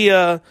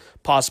idea.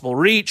 Possible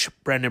reach,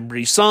 Brendan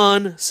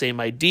Brisson, same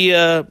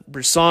idea.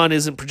 Brisson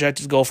isn't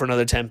projected to go for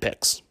another 10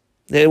 picks.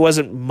 It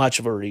wasn't much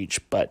of a reach,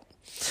 but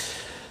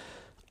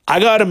I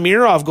got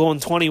Amirov going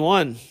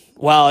 21.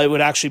 Well, it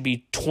would actually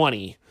be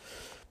 20.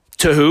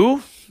 To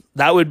who?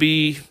 That would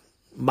be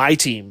my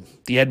team,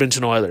 the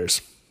Edmonton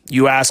Oilers.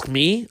 You ask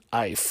me,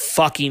 I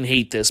fucking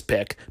hate this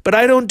pick, but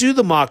I don't do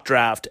the mock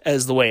draft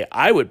as the way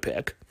I would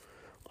pick.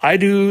 I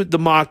do the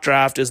mock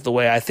draft as the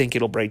way I think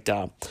it'll break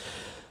down.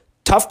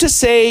 Tough to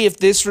say if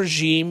this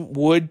regime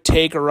would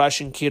take a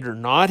Russian kid or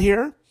not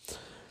here.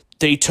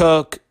 They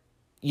took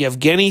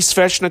Yevgeny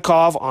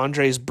Svechnikov,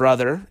 Andrei's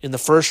brother, in the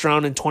first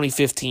round in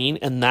 2015,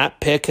 and that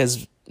pick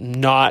has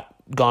not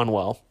gone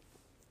well.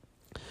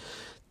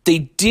 They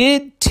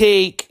did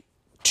take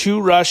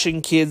 2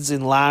 Russian kids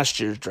in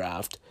last year's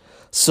draft,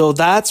 so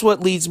that's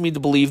what leads me to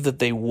believe that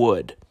they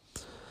would.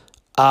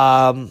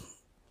 Russian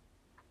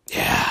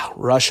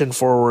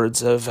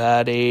forwards have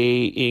had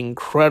a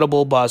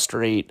incredible bust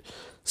rate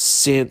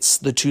since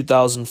the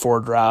 2004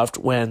 draft,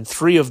 when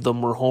 3 of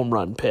them were home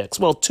run picks.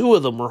 Well, 2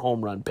 of them were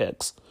home run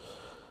picks.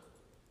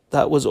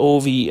 That was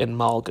Ovi and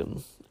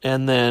Malkin.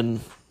 And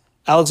then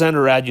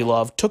Alexander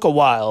Radulov took a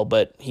while,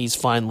 but he's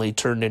finally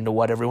turned into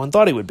what everyone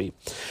thought he would be.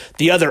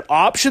 The other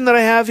option that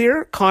I have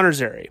here, Connor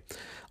Zary.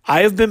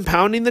 I have been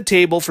pounding the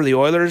table for the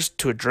Oilers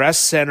to address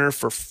center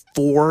for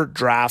 4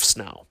 drafts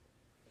now.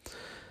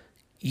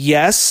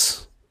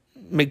 Yes,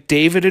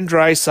 McDavid and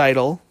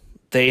Draisaitl,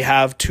 they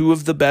have 2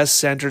 of the best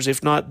centers,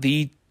 if not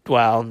I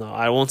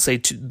won't say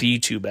the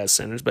 2 best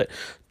centers, but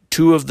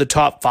 2 of the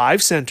top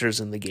 5 centers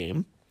in the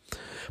game.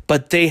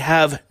 But they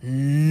have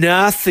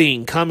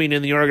nothing coming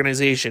in the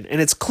organization.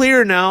 And it's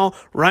clear now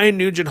Ryan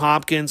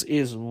Nugent-Hopkins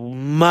is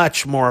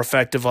much more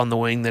effective on the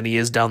wing than he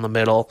is down the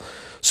middle.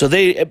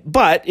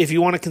 But if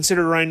you want to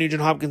consider Ryan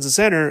Nugent-Hopkins a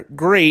center,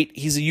 great,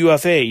 he's a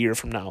UFA a year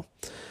from now.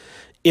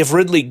 If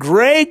Ridley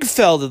Gregg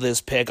fell to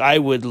this pick, I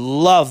would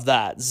love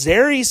that.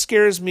 Zary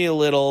scares me a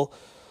little.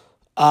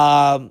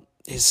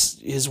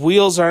 His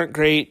wheels aren't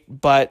great,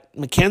 but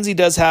McKenzie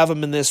does have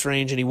him in this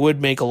range, and he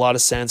would make a lot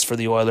of sense for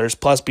the Oilers.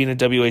 Plus, being a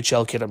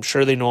WHL kid, I'm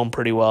sure they know him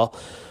pretty well.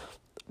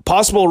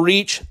 Possible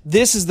reach,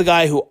 this is the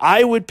guy who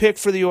I would pick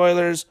for the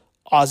Oilers,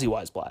 Ozzy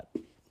Weisblatt. I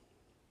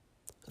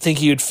think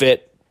he would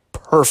fit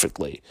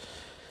perfectly.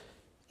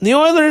 The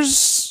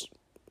Oilers,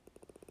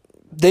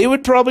 they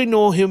would probably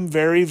know him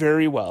very,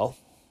 very well.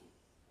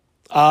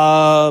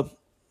 I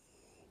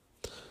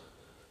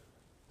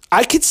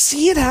could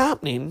see it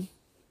happening.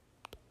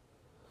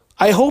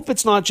 I hope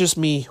it's not just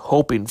me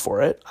hoping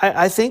for it.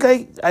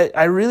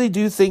 I really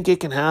do think it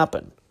can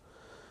happen.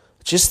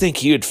 I just think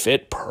he would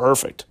fit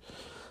perfect.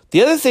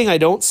 The other thing I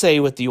don't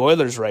say with the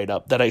Oilers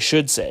write-up that I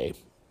should say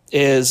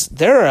is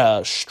they're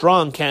a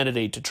strong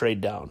candidate to trade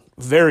down.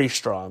 Very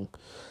strong.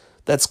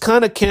 That's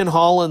kind of Ken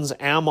Holland's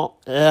ammo.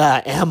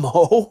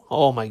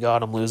 Oh my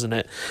God, I'm losing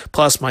it.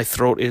 Plus, my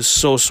throat is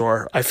so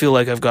sore. I feel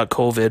like I've got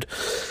COVID.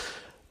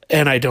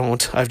 And I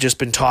don't. I've just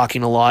been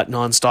talking a lot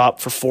nonstop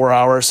for 4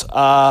 hours.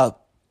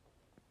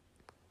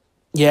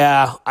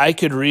 Yeah, I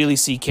could really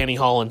see Kenny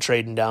Holland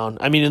trading down.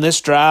 I mean, in this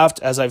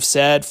draft, as I've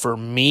said, for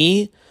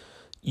me,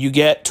 you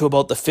get to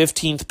about the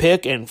 15th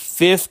pick, and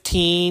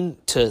 15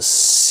 to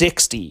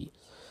 60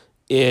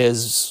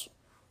 is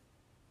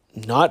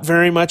not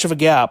very much of a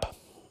gap.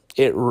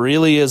 It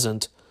really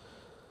isn't.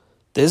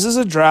 This is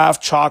a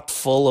draft chocked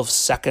full of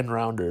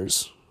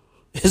second-rounders,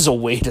 is a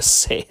way to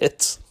say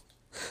it.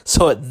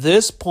 So at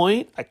this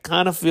point, I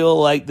kind of feel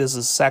like this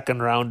is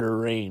second-rounder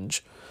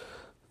range.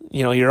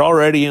 You're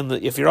already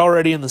if you're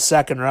already in the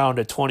second round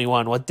at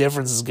 21, what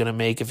difference is it going to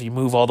make if you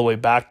move all the way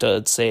back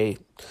to, say,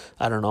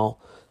 I don't know,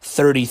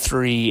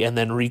 33 and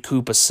then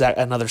recoup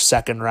another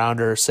second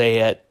rounder, say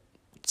at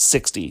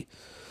 60?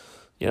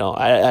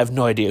 I have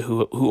no idea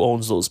who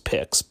owns those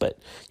picks, but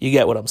you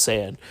get what I'm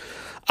saying.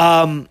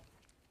 Ottawa,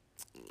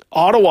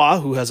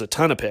 who has a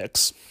ton of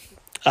picks,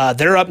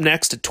 they're up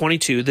next at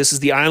 22. This is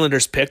the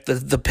Islanders' pick,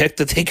 the pick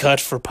that they got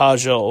for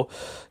Pajot.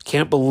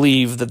 Can't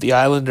believe that the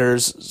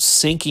Islanders,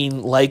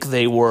 sinking like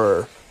they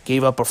were,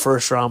 gave up a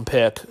first-round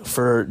pick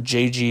for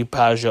J.G.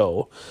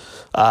 Pajot.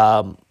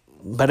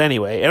 But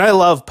anyway, and I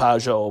love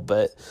Pajot,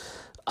 but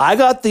I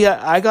got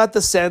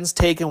the Sens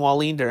taking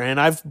Wallinder, and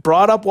I've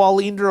brought up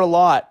Wallinder a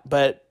lot,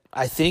 but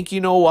I think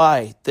you know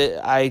why.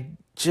 I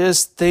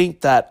just think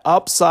that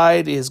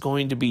upside is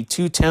going to be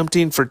too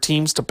tempting for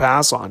teams to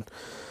pass on.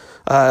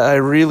 I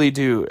really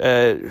do.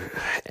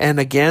 And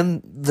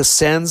again, the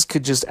Sens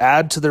could just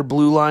add to their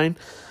blue line.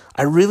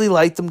 I really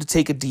like them to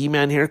take a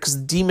D-man here because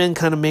the D-men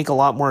kind of make a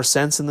lot more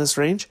sense in this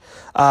range.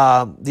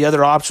 The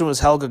other option was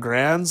Helge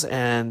Grans,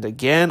 and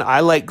again, I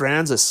like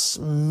Grans a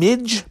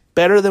smidge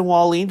better than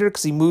Wallinder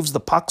because he moves the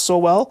puck so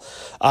well.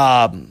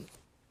 And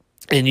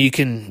you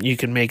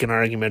can make an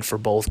argument for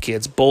both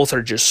kids. Both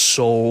are just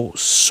so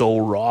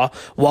raw.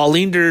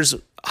 Wallinder's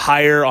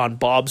higher on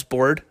Bob's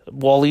board.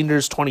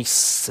 Wallinder's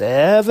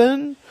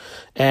 27,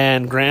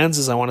 and Grans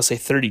is, I want to say,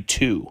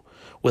 32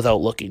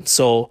 without looking.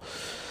 So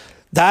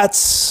that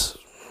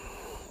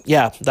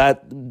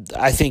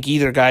I think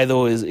either guy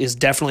though is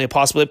definitely a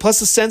possibility. Plus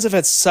the Sens have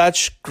had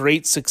such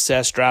great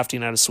success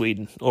drafting out of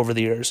Sweden over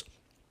the years,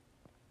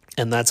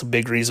 and that's a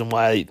big reason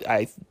why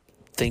I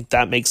think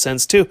that makes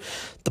sense too.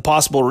 The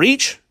possible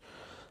reach,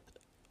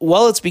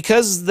 well, it's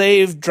because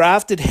they've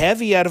drafted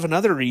heavy out of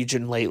another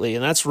region lately,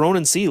 and that's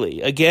Ronan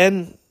Seeley.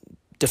 Again,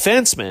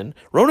 defenseman.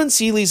 Ronan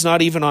Seeley's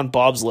not even on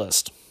Bob's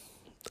list.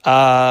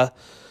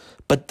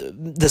 But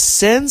the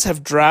Sens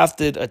have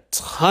drafted a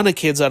ton of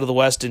kids out of the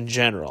West in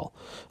general.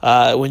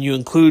 When you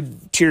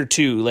include Tier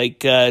 2, like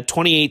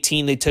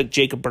 2018, they took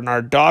Jacob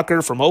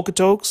Bernard-Docker from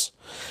Okotoks.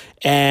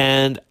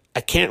 And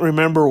I can't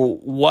remember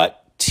what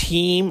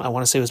team, I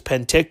want to say it was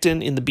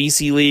Penticton in the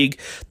BC League,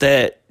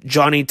 that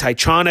Johnny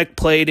Tychonik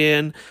played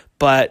in.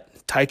 But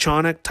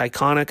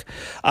Tychonik.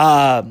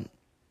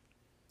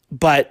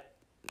 But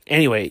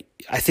anyway,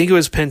 I think it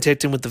was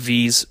Penticton with the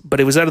V's, but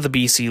it was out of the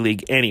BC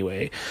League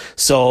anyway.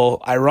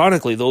 So,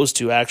 ironically, those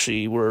two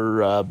actually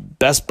were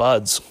best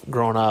buds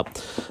growing up.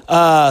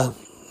 The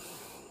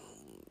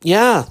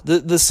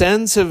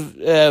Sens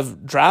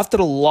have drafted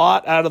a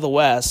lot out of the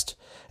West,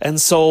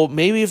 and so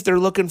maybe if they're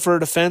looking for a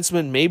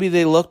defenseman, maybe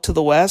they look to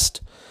the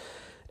West,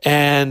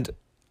 and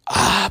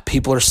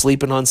people are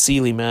sleeping on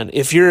Seeley, man.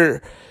 If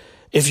you're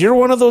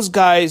one of those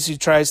guys who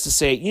tries to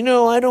say,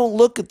 I don't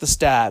look at the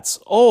stats.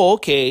 Oh,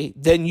 okay,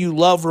 then you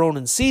love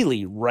Ronan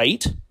Seeley,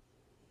 right?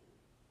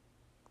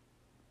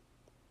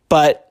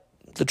 But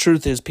the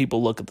truth is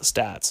people look at the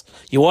stats.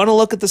 You want to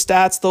look at the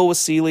stats, though, with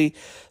Seeley,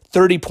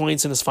 30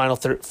 points in his final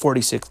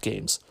 46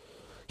 games.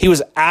 He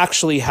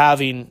actually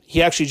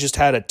just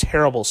had a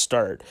terrible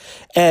start.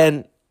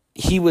 And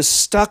he was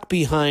stuck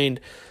behind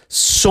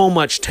so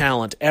much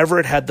talent.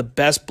 Everett had the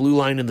best blue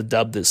line in the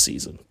dub this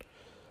season,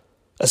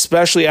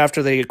 especially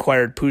after they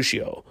acquired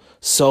Puccio.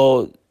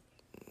 So,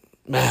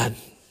 man,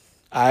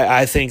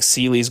 I think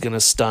Seeley's going to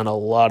stun a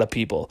lot of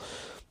people.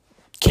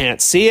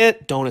 Can't see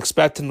it. Don't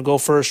expect him to go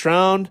first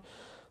round.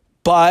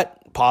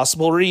 But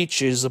possible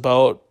reach is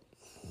about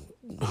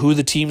who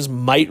the teams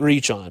might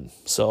reach on.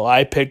 So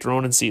I picked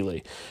Ronan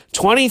Seeley.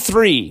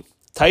 23,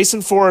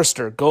 Tyson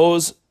Forrester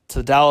goes to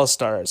the Dallas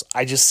Stars.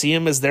 I just see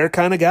him as their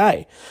kind of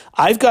guy.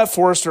 I've got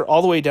Forrester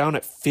all the way down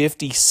at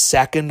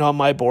 52nd on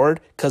my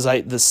board because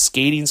the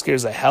skating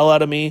scares the hell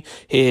out of me.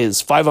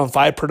 His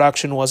 5-on-5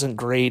 production wasn't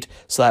great,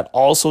 so that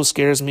also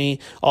scares me.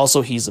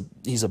 Also, he's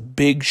a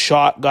big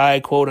shot guy,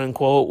 quote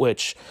unquote,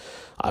 which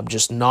I'm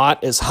just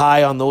not as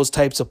high on those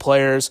types of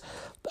players.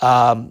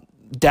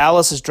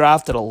 Dallas has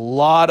drafted a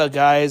lot of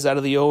guys out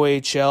of the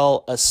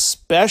OHL,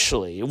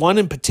 especially one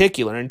in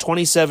particular in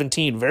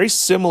 2017, very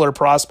similar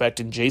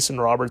prospect in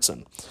Jason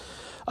Robertson.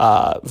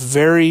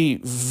 Very,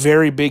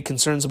 very big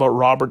concerns about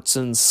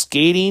Robertson's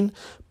skating,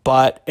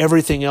 but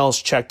everything else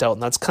checked out,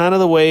 and that's kind of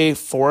the way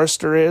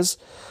Forrester is.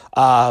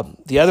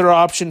 The other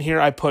option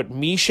here, I put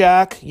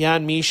Mishak,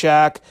 Jan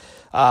Mishak,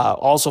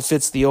 also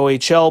fits the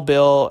OHL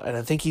bill, and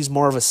I think he's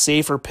more of a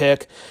safer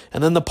pick.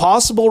 And then the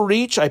possible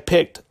reach, I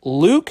picked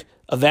Luke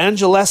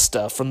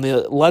Evangelista from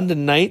the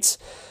London Knights.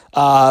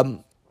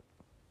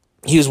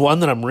 He was one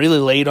that I'm really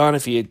late on.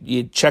 If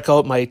you check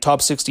out my top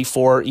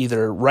 64,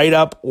 either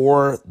write-up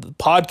or the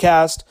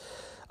podcast,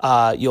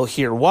 you'll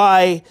hear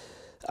why.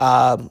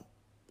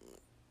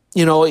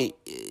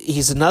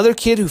 He's another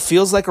kid who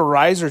feels like a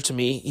riser to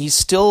me. He's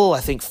still, I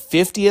think,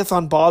 50th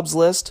on Bob's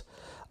list.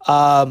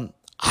 I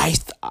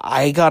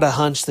got a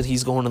hunch that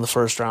he's going in the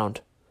first round.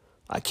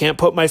 I can't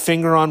put my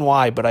finger on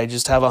why, but I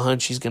just have a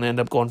hunch he's going to end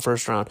up going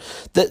first round.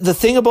 The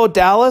thing about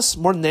Dallas,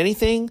 more than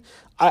anything,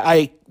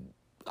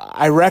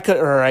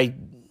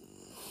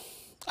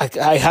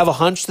 I have a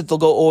hunch that they'll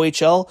go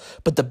OHL,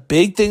 but the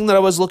big thing that I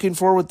was looking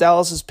for with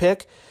Dallas's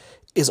pick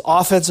is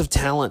offensive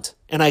talent,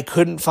 and I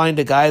couldn't find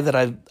a guy that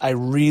I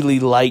really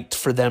liked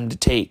for them to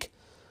take.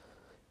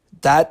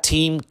 That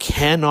team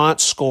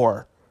cannot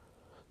score.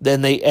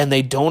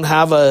 They don't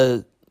have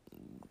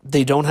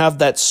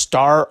that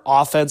star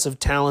offensive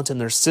talent in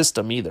their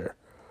system either.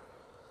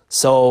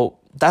 So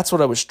that's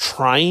what I was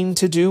trying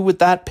to do with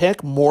that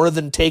pick, more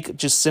than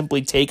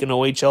simply take an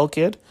OHL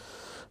kid.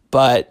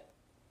 But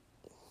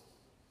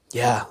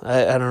yeah,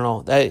 I don't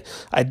know.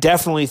 I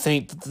definitely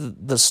think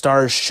the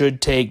Stars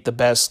should take the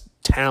best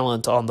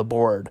talent on the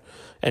board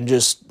and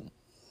just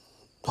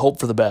hope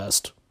for the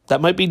best.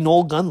 That might be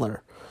Noel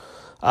Gunler,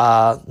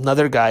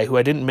 another guy who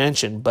I didn't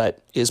mention,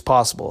 but is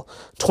possible.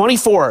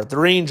 24, the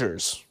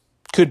Rangers.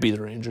 Could be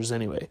the Rangers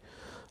anyway.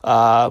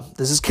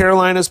 This is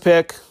Carolina's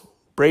pick.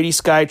 Brady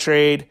Sky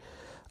trade.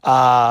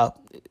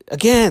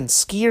 Again,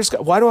 Ski or Sky.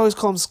 Why do I always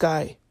call him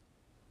Sky?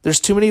 There's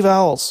too many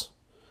vowels.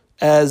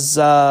 As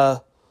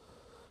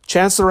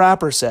Chance the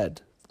Rapper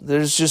said,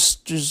 there's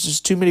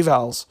just too many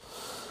vowels.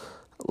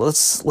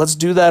 Let's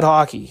do that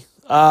hockey.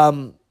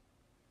 Jan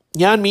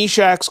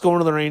Myshak's going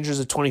to the Rangers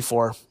at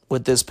 24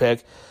 with this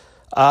pick.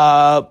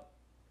 I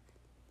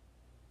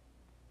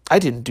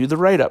didn't do the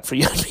write-up for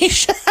Jan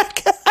Myshak.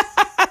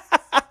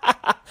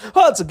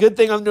 Well, it's a good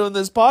thing I'm doing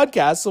this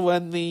podcast, so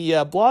when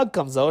the blog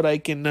comes out, I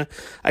can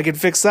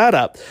fix that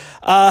up.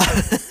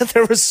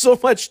 There was so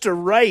much to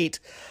write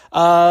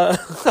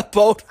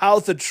about how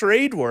the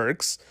trade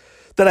works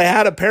that I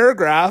had a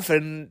paragraph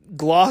and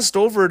glossed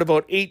over it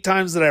about 8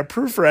 times that I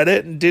proofread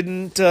it and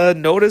didn't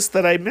notice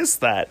that I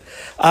missed that.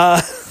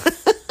 I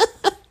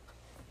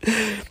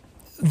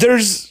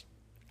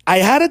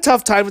had a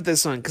tough time with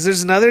this one because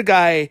there's another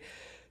guy,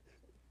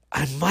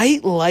 I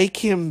might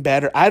like him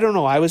better. I don't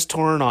know. I was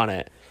torn on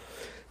it.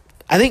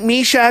 I think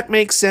Myshak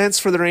makes sense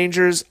for the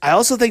Rangers. I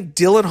also think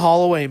Dylan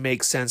Holloway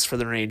makes sense for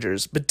the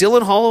Rangers. But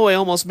Dylan Holloway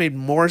almost made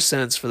more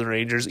sense for the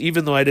Rangers,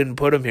 even though I didn't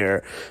put him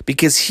here,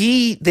 because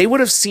they would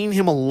have seen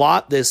him a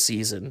lot this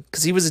season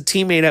because he was a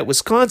teammate at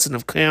Wisconsin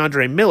of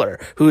Keandre Miller,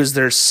 who is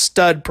their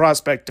stud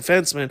prospect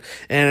defenseman.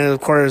 And,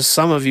 of course,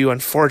 some of you,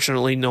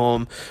 unfortunately, know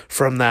him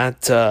from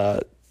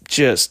that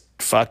just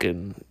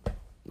fucking,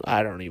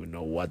 I don't even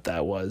know what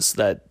that was.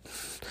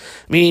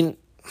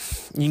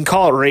 You can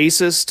call it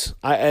racist.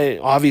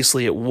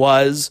 Obviously it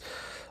was.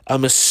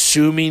 I'm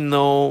assuming,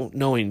 though,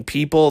 knowing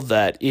people,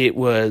 that it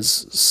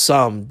was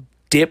some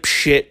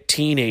dipshit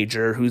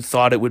teenager who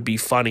thought it would be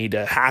funny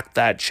to hack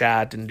that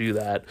chat and do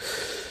that.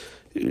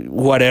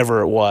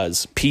 Whatever it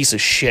was. Piece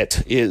of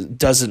shit. It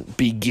doesn't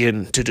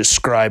begin to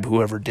describe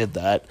whoever did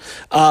that.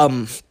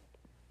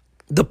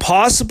 The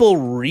possible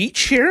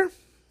reach here,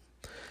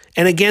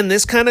 and again,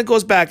 this kind of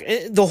goes back.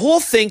 The whole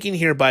thinking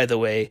here, by the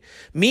way,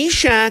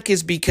 Myshak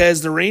is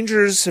because the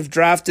Rangers have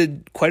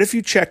drafted quite a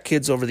few Czech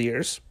kids over the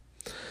years.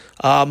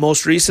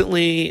 Most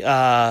recently,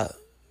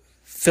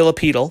 Filip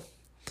Chytil.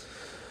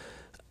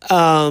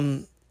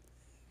 But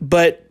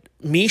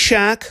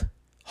Myshak,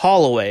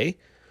 Holloway,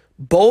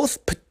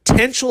 both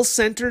potential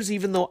centers,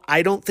 even though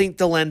I don't think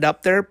they'll end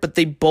up there, but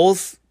they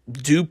both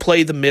do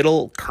play the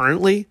middle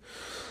currently.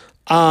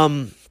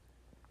 The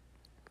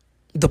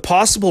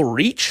possible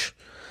reach,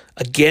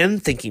 again,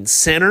 thinking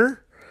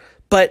center,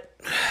 but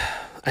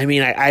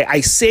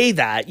I say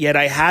that, yet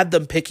I had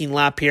them picking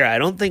Lapierre. I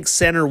don't think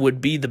center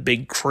would be the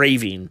big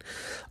craving.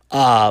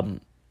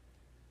 And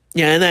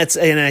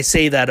I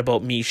say that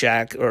about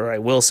Myshak, or I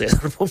will say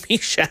that about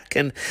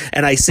Myshak,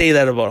 and I say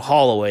that about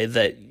Holloway,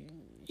 that,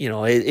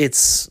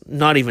 it's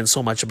not even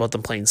so much about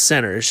them playing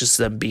center. It's just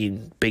them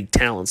being big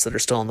talents that are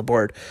still on the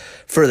board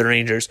for the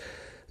Rangers.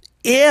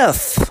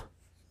 If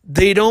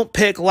they don't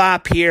pick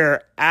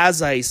Lapierre,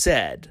 as I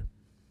said,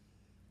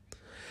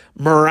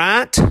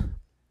 Marat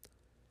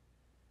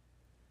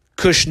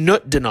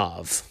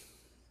Kushnutdinov,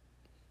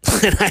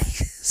 and I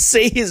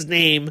say his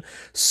name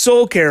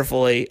so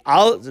carefully,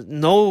 I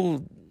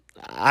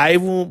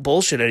won't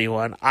bullshit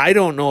anyone. I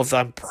don't know if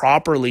I'm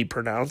properly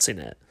pronouncing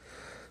it.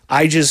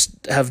 I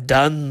just have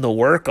done the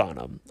work on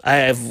him. I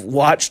have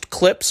watched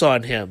clips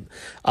on him,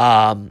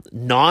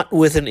 not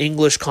with an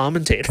English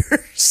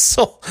commentator.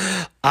 So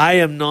I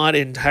am not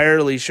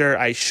entirely sure.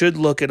 I should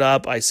look it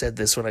up. I said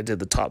this when I did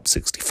the top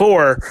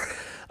 64.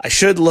 I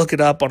should look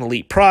it up on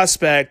Elite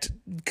Prospect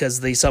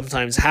because they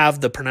sometimes have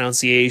the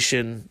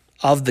pronunciation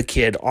of the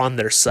kid on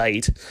their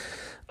site.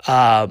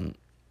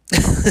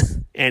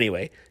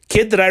 Anyway,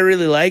 kid that I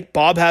really like,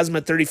 Bob has him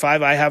at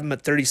 35. I have him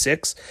at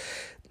 36.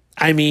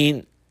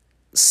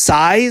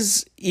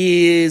 Size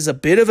is a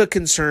bit of a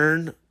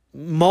concern.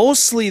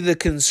 Mostly the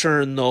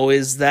concern, though,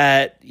 is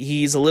that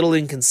he's a little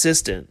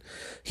inconsistent.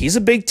 He's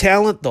a big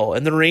talent, though,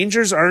 and the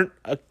Rangers aren't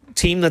a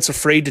team that's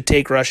afraid to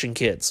take Russian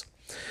kids.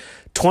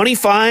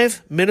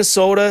 25,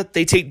 Minnesota,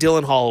 they take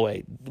Dylan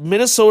Holloway.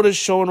 Minnesota's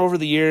shown over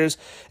the years,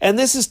 and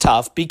this is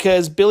tough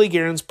because Billy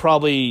Guerin's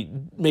probably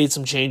made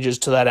some changes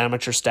to that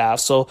amateur staff,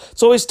 so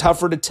it's always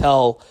tougher to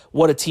tell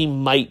what a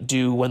team might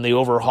do when they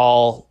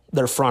overhaul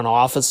their front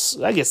office.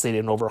 I guess they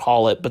didn't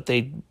overhaul it, but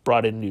they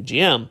brought in a new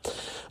GM.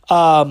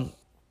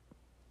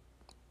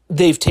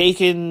 they've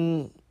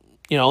taken,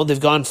 they've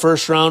gone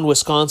first round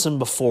Wisconsin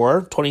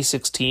before,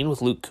 2016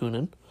 with Luke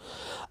Kunin.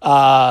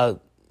 I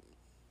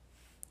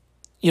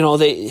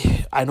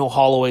know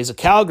Holloway's a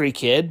Calgary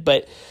kid,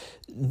 but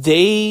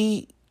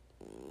they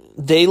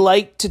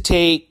like to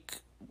take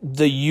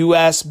the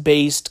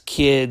US-based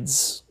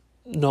kids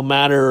no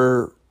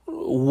matter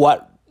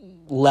what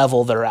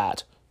level they're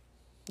at,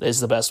 is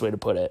the best way to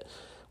put it.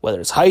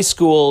 Whether it's high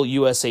school,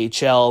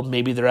 USHL,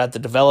 maybe they're at the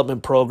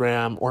development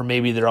program, or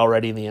maybe they're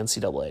already in the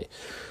NCAA.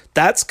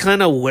 That's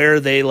kind of where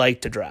they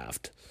like to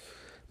draft.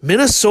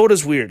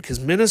 Minnesota's weird because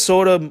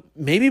Minnesota,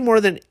 maybe more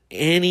than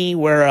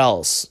anywhere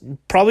else,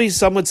 probably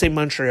some would say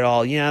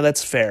Montreal. Yeah,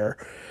 that's fair.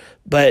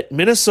 But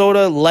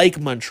Minnesota, like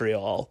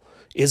Montreal,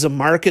 is a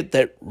market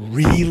that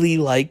really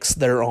likes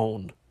their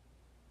own.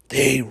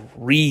 They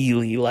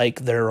really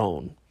like their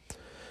own.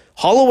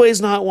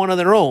 Holloway's not one of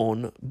their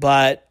own,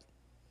 but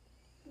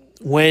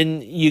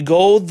when you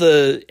go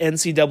the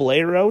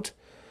NCAA route,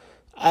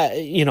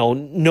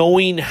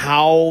 knowing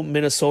how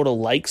Minnesota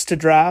likes to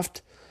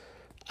draft,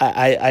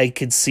 I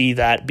could see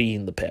that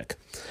being the pick.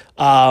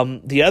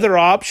 The other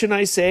option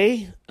I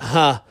say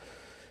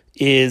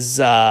is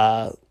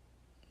I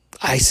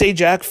say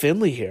Jack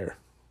Finley here.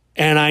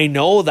 And I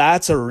know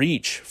that's a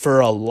reach for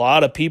a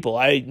lot of people.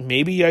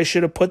 Maybe I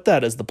should have put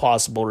that as the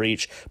possible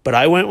reach, but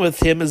I went with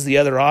him as the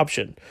other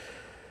option.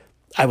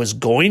 I was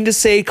going to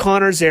say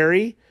Connor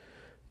Zary,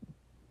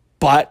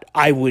 but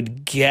I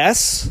would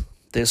guess,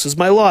 this is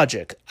my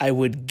logic, I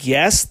would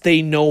guess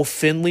they know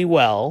Finley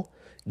well,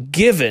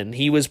 given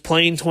he was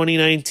playing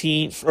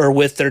 2019, or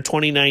with their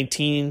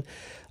 2019,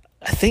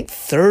 I think,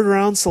 third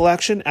round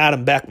selection,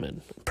 Adam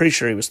Beckman. I'm pretty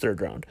sure he was third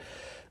round.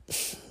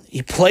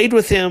 He played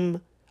with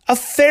him a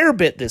fair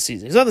bit this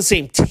season. He's on the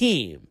same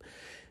team.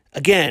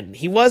 Again,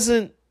 he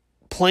wasn't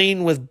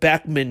playing with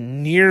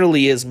Beckman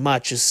nearly as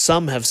much as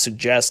some have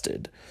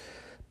suggested,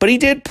 but he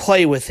did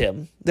play with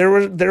him.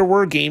 There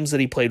were games that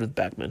he played with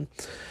Beckman.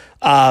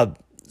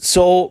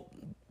 So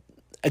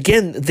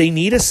again, they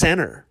need a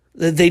center.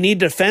 They need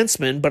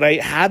defensemen, but I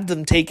had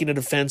them taking a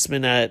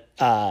defenseman at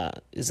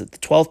is it the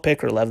 12th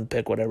pick or 11th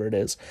pick, whatever it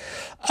is.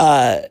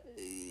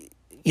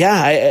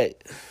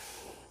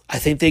 I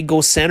think they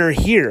go center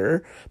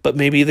here, but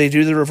maybe they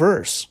do the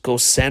reverse. Go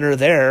center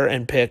there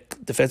and pick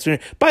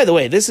defenseman. By the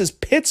way, this is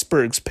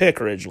Pittsburgh's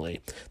pick originally.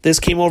 This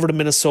came over to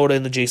Minnesota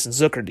in the Jason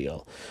Zucker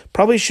deal.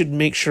 Probably should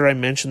make sure I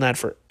mention that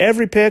for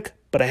every pick,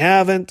 but I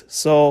haven't,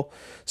 so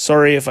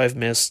sorry if I've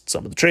missed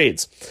some of the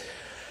trades.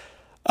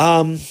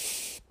 I'm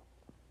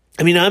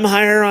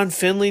higher on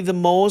Finley the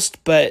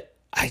most, but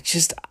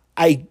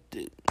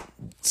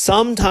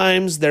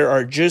sometimes there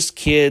are just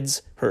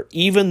kids who,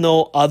 even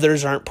though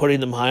others aren't putting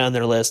them high on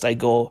their list, I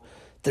go,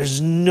 there's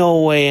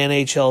no way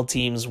some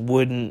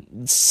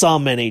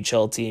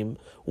NHL team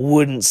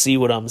wouldn't see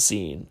what I'm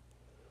seeing.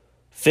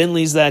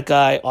 Finley's that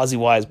guy. Ozzy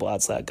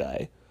Weisblatt's that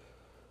guy.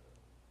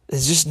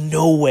 There's just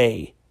no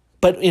way.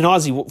 But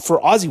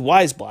for Ozzy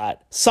Weisblatt,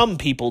 some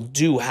people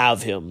do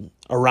have him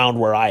around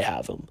where I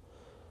have him.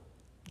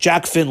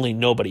 Jack Finley,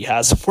 nobody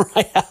has him where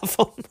I have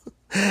him.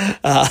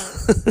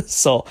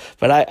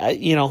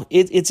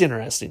 It's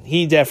interesting.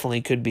 He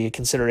definitely could be a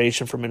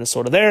consideration for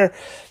Minnesota there.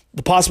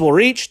 The possible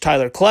reach,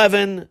 Tyler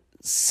Kleven,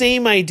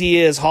 same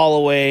idea as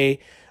Holloway.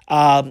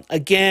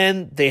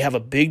 Again, they have a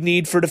big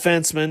need for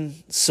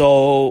defensemen,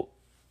 so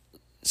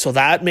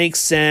that makes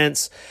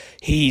sense.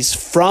 He's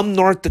from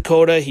North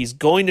Dakota. He's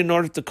going to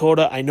North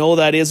Dakota. I know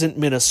that isn't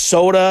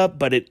Minnesota,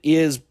 but it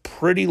is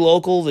pretty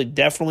local.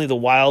 Definitely the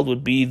Wild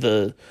would be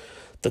the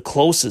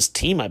closest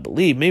team, I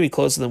believe. Maybe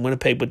closer than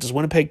Winnipeg, but does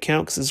Winnipeg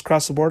count because it's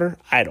across the border?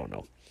 I don't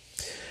know.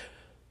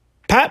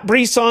 Pat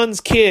Brisson's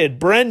kid,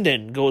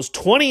 Brendan, goes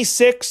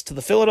 26 to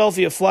the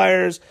Philadelphia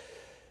Flyers.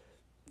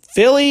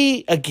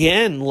 Philly,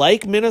 again,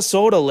 like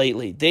Minnesota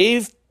lately,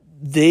 they've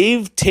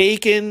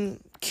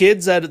taken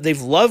kids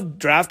they've loved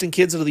drafting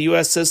kids out of the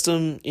U.S.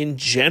 system in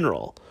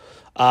general.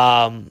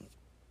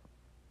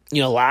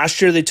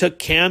 Last year they took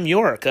Cam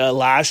York.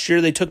 Last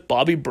year they took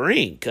Bobby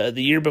Brink.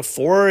 The year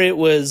before it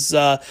was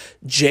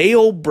Jay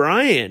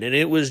O'Brien, and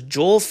it was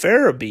Joel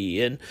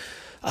Farabee. And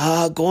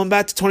going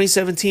back to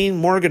 2017,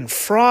 Morgan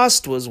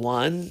Frost was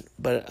one,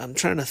 but I'm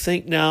trying to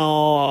think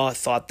now. I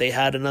thought they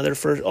had another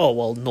first. Oh,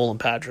 well, Nolan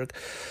Patrick.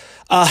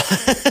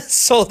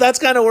 So that's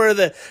kind of where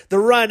the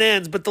run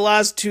ends. But the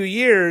last 2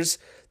 years,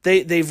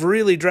 they've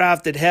really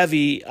drafted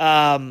heavy.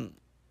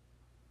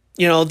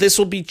 This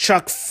will be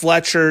Chuck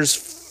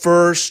Fletcher's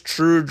first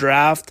true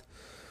draft.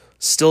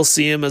 Still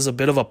see him as a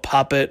bit of a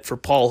puppet for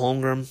Paul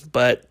Holmgren,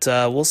 but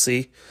we'll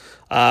see.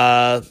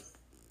 I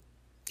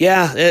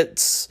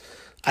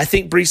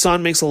think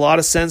Brisson makes a lot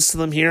of sense to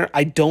them here.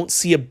 I don't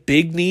see a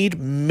big need,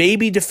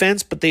 maybe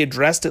defense, but they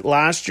addressed it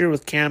last year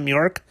with Cam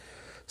York,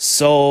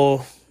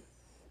 so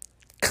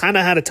kind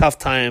of had a tough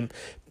time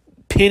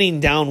pinning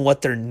down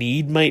what their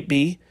need might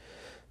be.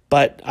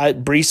 But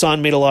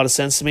Brisson made a lot of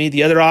sense to me.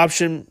 The other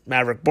option,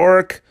 Maverick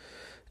Bourque,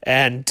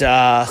 and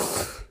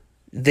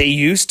they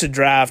used to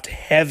draft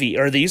heavy,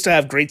 or they used to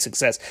have great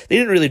success. They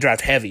didn't really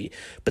draft heavy,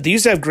 but they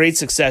used to have great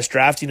success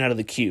drafting out of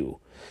the queue.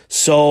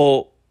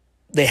 So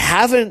they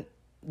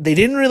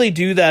didn't really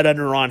do that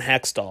under Ron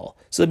Hextall.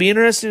 So it'd be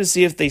interesting to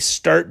see if they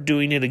start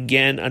doing it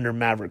again under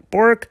Maverick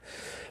Bourque.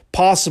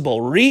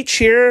 Possible reach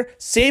here,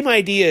 same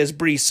idea as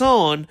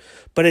Brisson,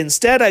 but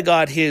instead I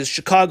got his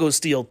Chicago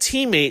Steel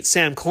teammate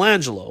Sam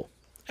Colangelo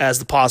as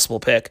the possible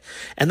pick.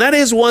 And that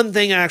is one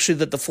thing actually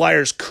that the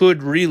Flyers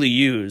could really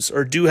use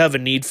or do have a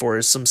need for,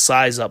 is some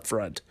size up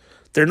front.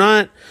 They're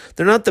not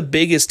the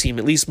biggest team,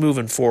 at least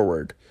moving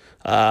forward.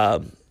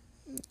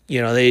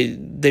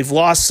 They've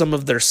lost some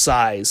of their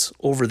size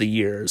over the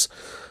years.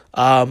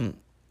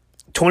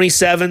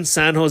 27,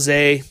 San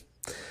Jose.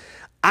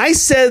 I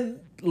said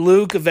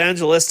Luke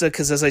Evangelista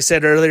because, as I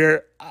said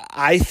earlier,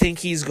 I think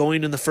he's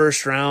going in the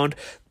first round.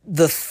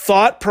 The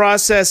thought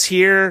process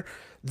here,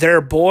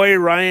 their boy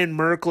Ryan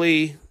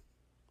Merkley,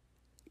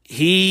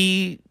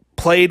 he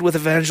played with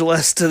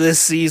Evangelista this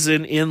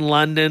season in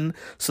London,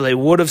 so they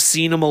would have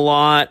seen him a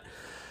lot.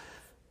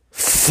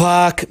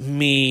 Fuck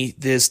me,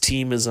 this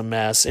team is a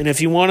mess. And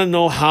if you want to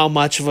know how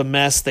much of a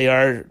mess they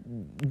are,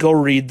 go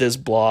read this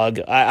blog.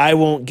 I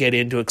won't get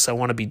into it because I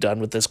want to be done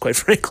with this, quite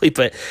frankly,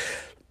 but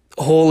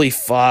holy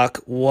fuck,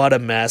 what a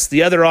mess.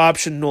 The other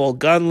option, Noel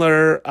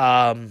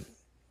Gunler,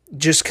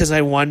 just because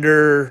I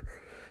wonder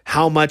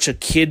how much a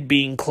kid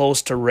being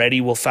close to ready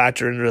will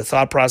factor into the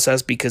thought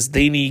process, because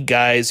they need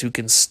guys who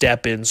can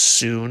step in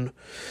soon.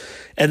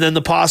 And then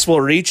the possible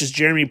reach is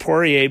Jeremy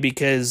Poirier,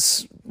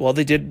 because, well,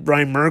 they did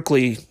Ryan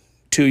Merkley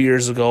 2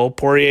 years ago.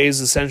 Poirier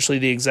is essentially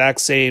the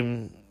exact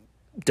same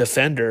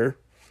defender.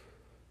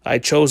 I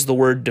chose the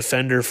word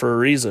defender for a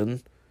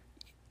reason.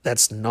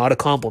 That's not a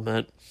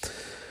compliment.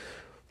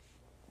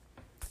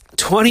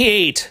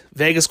 28,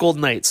 Vegas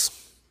Golden Knights.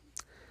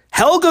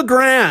 Helge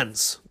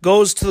Grans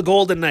goes to the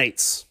Golden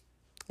Knights.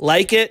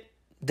 Like it.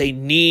 They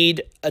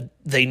need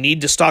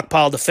to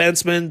stockpile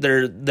defensemen.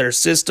 Their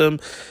system,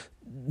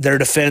 their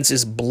defense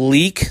is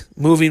bleak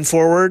moving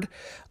forward.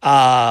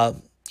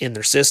 In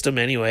their system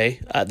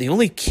anyway. The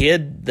only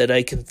kid that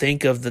I can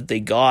think of that they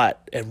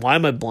got, and why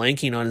am I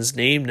blanking on his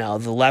name now?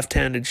 The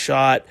left-handed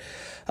shot,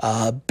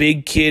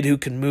 big kid who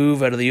can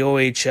move out of the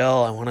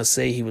OHL. I want to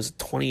say he was a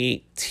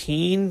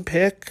 2018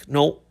 pick.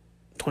 No,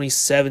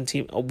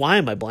 2017. Why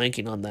am I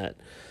blanking on that?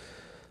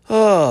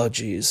 Oh,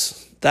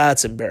 geez.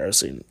 That's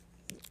embarrassing.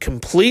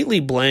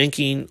 Completely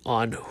blanking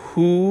on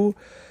who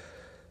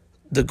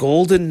the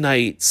Golden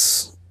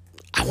Knights,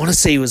 I want to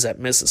say he was at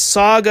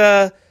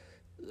Mississauga.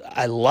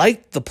 I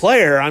liked the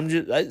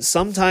player.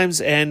 Sometimes,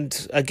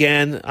 and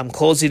again, I'm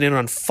closing in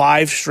on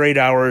 5 straight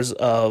hours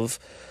of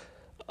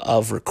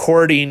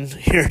recording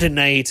here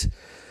tonight.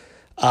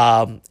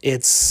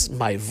 It's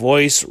my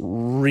voice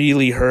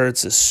really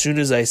hurts. As soon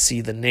as I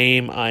see the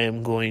name, I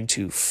am going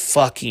to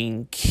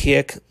fucking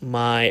kick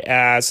my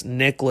ass.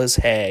 Nicholas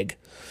Hague.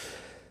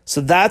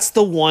 So that's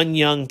the one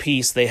young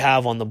piece they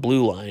have on the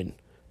blue line,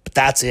 but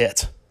that's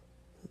it.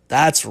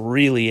 That's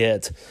really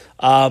it.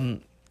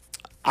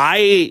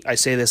 I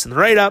say this in the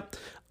write-up.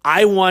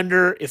 I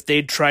wonder if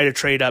they'd try to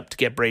trade up to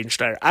get Braden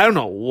Schneider. I don't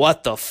know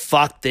what the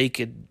fuck they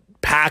could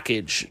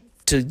package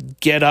to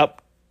get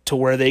up to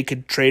where they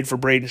could trade for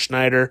Braden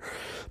Schneider.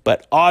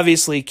 But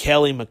obviously,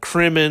 Kelly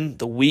McCrimmon,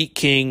 the Wheat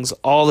Kings,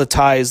 all the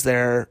ties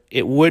there,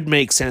 it would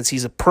make sense.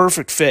 He's a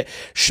perfect fit.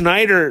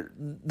 Schneider,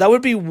 that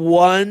would be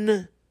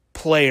one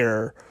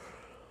player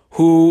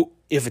who,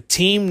 if a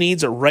team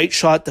needs a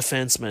right-shot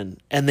defenseman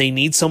and they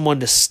need someone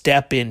to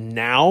step in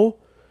now,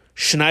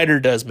 Schneider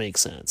does make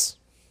sense.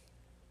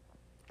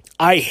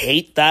 I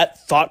hate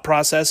that thought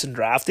process in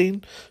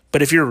drafting,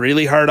 but if you're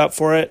really hard up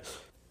for it,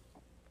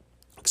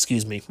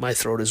 excuse me, my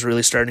throat is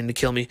really starting to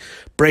kill me,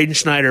 Braden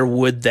Schneider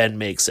would then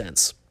make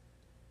sense.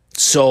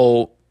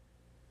 So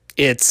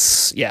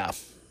it's, yeah.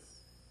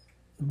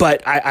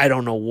 But I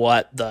don't know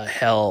what the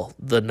hell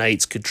the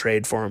Knights could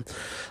trade for him.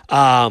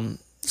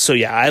 So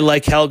yeah, I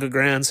like Helge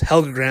Grans.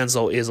 Helge Grans,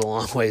 though, is a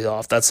long way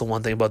off. That's the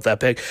one thing about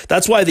that pick.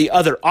 That's why the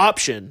other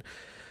option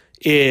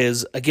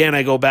is, again,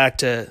 I go back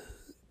to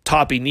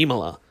Topi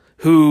Niemela,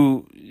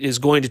 who is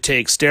going to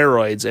take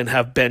steroids and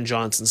have Ben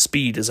Johnson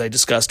speed, as I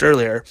discussed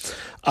earlier.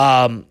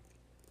 I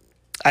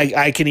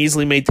can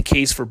easily make the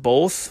case for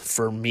both,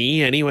 for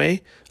me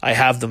anyway. I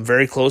have them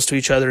very close to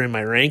each other in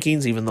my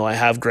rankings, even though I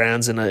have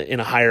Grans in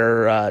a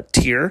higher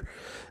tier.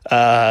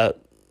 Yeah,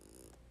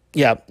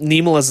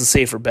 Niemela's a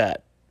safer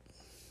bet.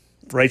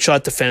 Right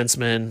shot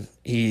defenseman.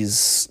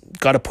 He's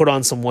got to put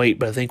on some weight,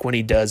 but I think when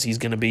he does, he's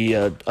going to be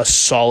a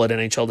solid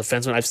NHL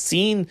defenseman. I've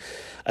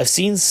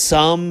seen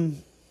some.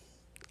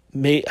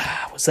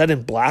 Was that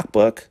in Black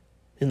Book?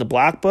 In the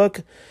Black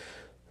Book,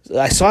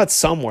 I saw it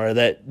somewhere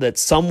that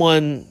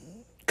someone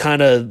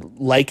kind of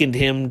likened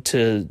him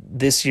to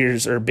this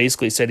year's, or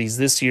basically said he's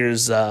this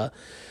year's Ville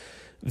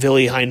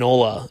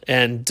Heinola,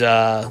 and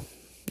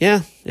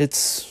yeah,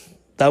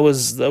 that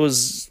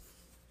was.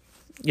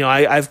 You know,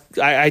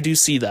 I do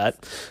see that.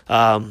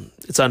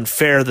 It's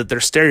unfair that they're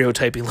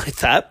stereotyping like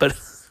that, but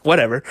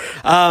whatever.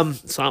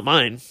 It's not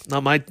mine,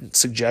 not my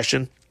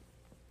suggestion.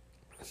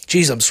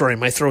 Jeez, I'm sorry.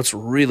 My throat's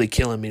really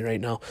killing me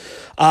right now.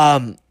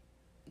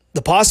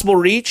 The possible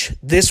reach,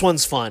 this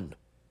one's fun.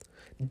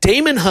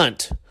 Damon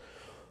Hunt,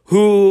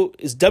 who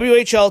is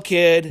WHL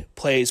kid,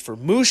 plays for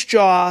Moose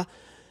Jaw.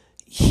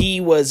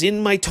 He was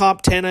in my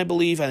top 10, I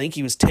believe. I think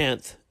he was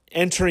 10th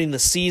entering the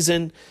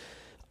season.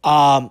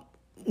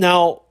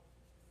 Now,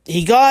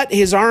 he got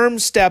his arm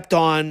stepped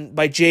on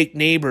by Jake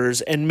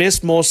Neighbors and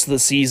missed most of the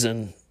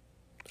season.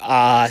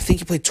 I think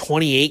he played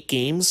 28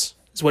 games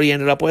is what he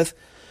ended up with.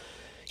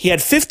 He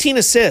had 15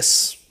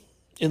 assists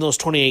in those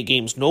 28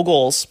 games, no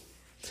goals.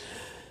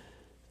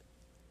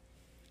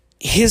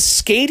 His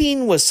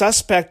skating was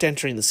suspect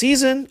entering the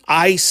season.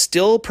 I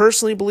still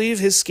personally believe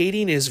his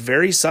skating is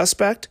very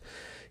suspect.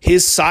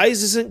 His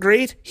size isn't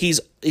great. He's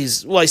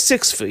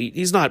 6 feet.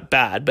 He's not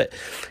bad, but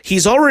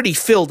he's already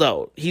filled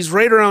out. He's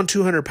right around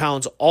 200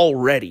 pounds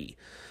already.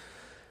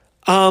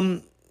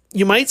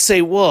 You might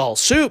say, well,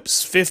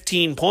 Soups,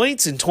 15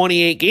 points in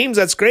 28 games.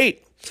 That's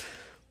great.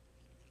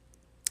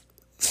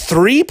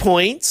 3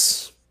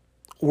 points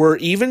were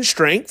even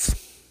strength.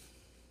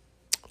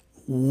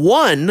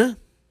 1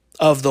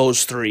 of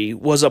those 3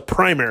 was a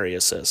primary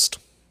assist.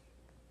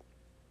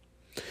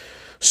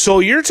 So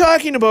you're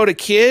talking about a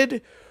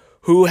kid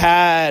who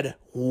had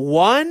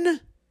 1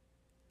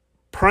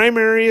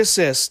 primary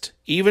assist,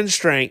 even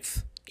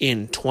strength,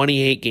 in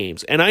 28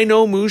 games. And I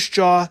know Moose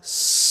Jaw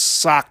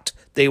sucked.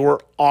 They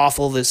were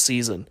awful this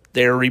season.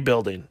 They're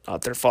rebuilding.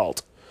 Not their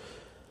fault.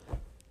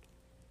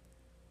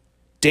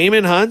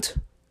 Damon Hunt,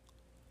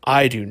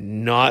 I do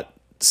not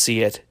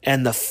see it.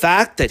 And the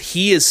fact that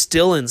he is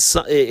still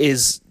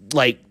is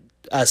like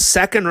a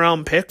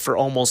second-round pick for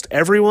almost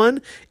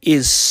everyone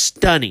is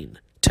stunning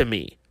to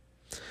me.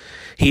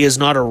 He is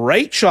not a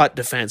right-shot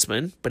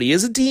defenseman, but he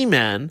is a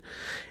D-man.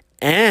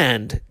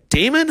 And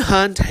Damon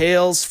Hunt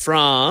hails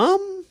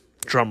from,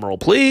 drumroll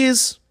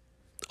please.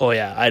 Oh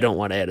yeah, I don't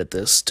want to edit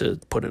this to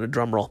put in a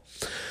drumroll.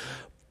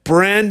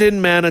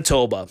 Brandon,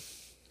 Manitoba.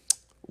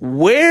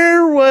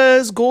 Where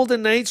was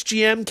Golden Knights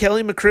GM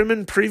Kelly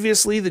McCrimmon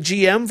previously the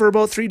GM for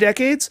about 3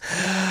 decades?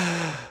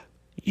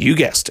 You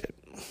guessed it.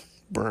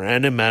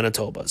 Brandon,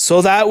 Manitoba.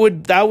 So that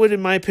would,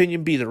 in my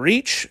opinion, be the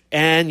reach.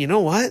 And you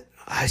know what?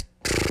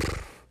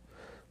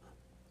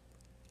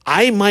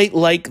 I might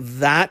like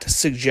that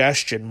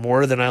suggestion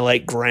more than I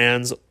like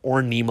Grands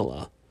or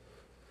Niemela.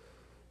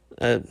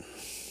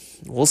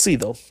 We'll see,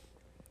 though.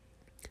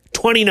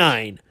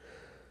 29.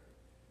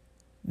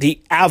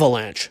 The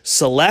Avalanche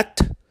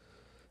select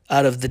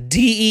out of the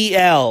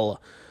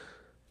DEL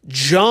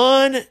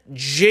John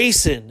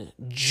Jason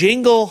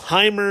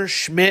Jingleheimer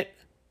Schmidt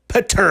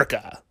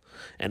Peterka.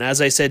 And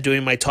as I said,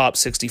 doing my top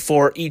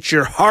 64, eat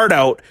your heart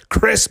out,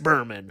 Chris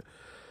Berman.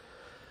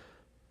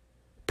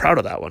 Proud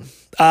of that one.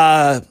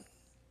 I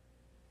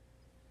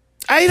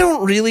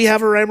don't really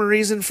have a rhyme or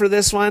reason for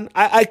this one.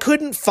 I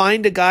couldn't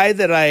find a guy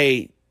that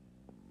I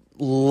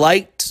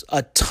liked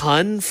a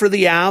ton for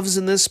the Avs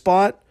in this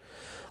spot.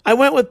 I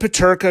went with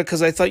Peterka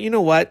because I thought, you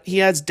know what?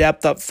 He adds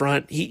depth up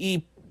front.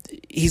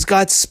 He's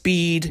got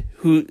speed,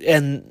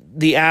 and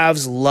the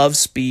Avs love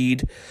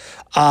speed.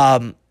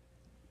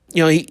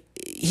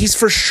 He's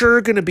for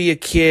sure going to be a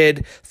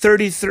kid,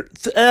 30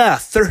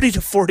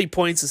 to 40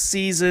 points a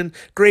season,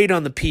 great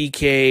on the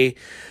PK.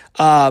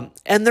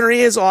 And there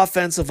is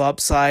offensive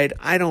upside.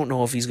 I don't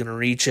know if he's going to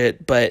reach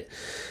it, but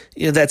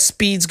that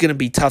speed's going to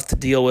be tough to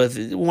deal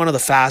with. One of the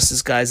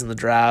fastest guys in the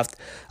draft.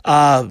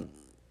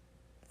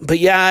 But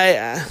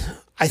yeah,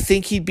 I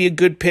think he'd be a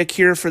good pick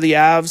here for the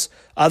Avs.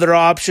 Other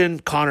option,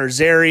 Connor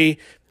Zary.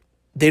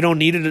 They don't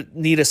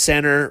need a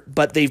center,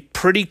 but they've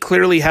pretty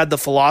clearly had the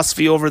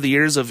philosophy over the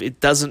years of it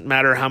doesn't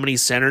matter how many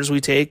centers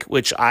we take,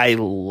 which I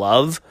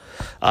love.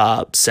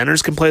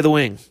 Centers can play the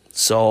wing,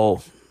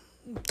 so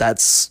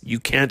you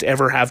can't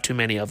ever have too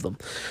many of them.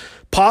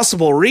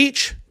 Possible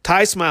reach,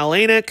 Ty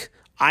Smilanic.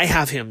 I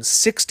have him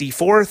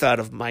 64th out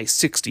of my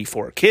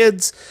 64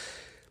 kids,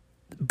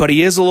 but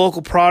he is a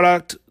local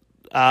product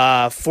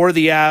for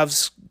the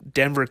Avs,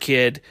 Denver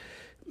kid.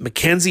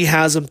 Mackenzie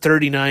has him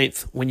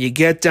 39th. When you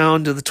get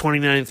down to the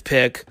 29th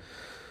pick,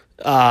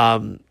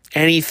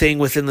 anything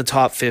within the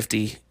top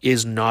 50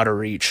 is not a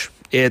reach.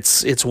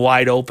 It's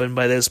wide open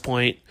by this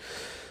point.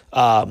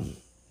 But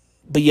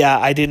yeah,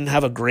 I didn't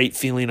have a great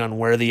feeling on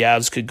where the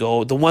Avs could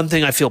go. The one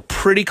thing I feel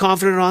pretty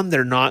confident on,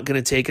 they're not going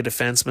to take a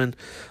defenseman.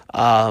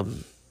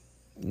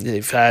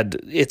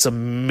 It's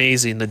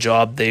amazing the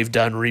job they've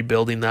done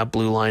rebuilding that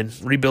blue line,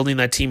 rebuilding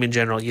that team in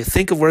general. You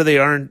think of where they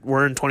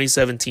were in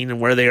 2017 and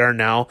where they are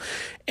now,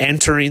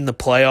 entering the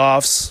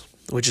playoffs,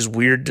 which is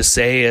weird to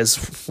say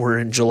as we're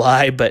in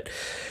July, but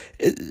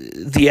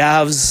the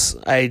Avs,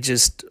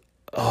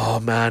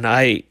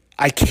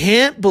 I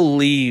can't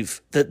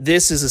believe that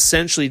this is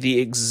essentially the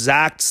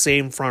exact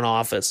same front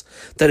office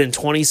that in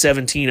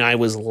 2017 I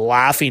was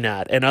laughing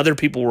at and other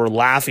people were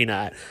laughing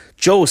at.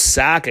 Joe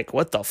Sakic,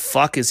 what the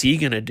fuck is he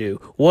going to do?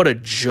 What a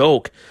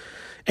joke.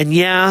 And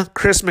yeah,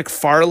 Chris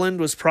McFarland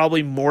was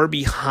probably more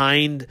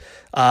behind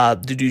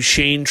the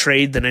Duchesne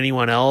trade than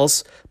anyone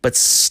else, but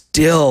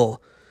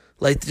still,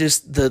 like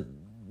just the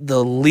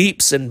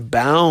leaps and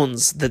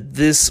bounds that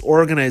this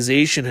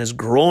organization has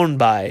grown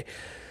by.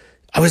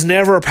 I was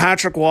never a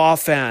Patrick Waugh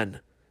fan,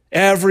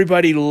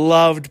 Everybody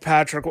loved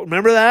Patrick.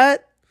 Remember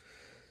that?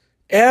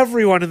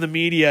 Everyone in the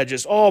media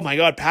just, oh my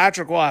God,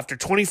 Patrick Waugh, after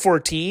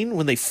 2014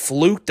 when they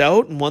fluked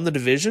out and won the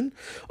division.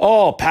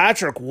 Oh,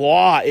 Patrick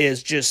Waugh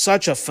is just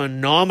such a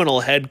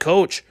phenomenal head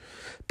coach.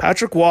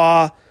 Patrick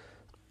Waugh,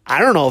 I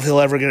don't know if he'll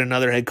ever get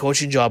another head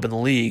coaching job in the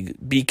league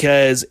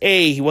because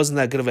A, he wasn't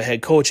that good of a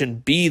head coach,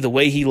 and B, the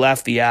way he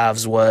left the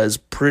Avs was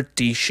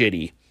pretty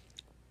shitty.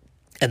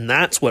 And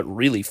that's what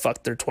really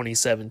fucked their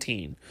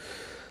 2017.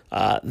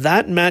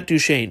 That and Matt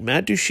Duchene.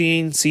 Matt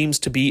Duchene seems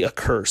to be a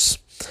curse.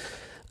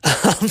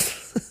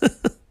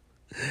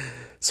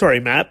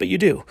 Sorry, Matt, but you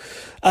do.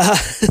 How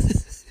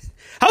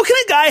can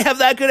a guy have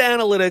that good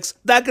analytics,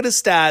 that good of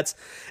stats,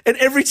 and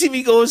every team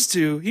he goes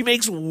to, he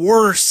makes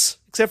worse,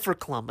 except for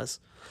Columbus?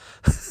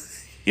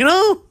 You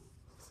know?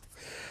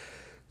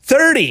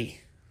 30.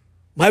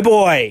 My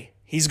boy,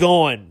 he's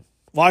going.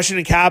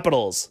 Washington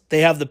Capitals,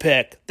 they have the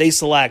pick. They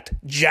select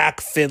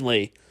Jack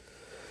Finley.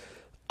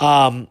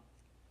 I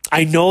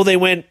know they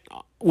went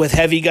with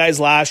heavy guys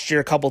last year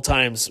a couple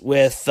times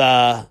with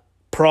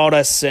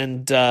Protas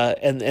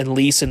and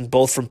Leeson,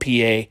 both from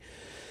PA.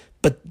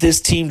 But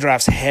this team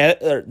drafts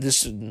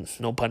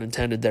no pun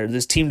intended there.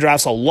 This team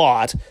drafts a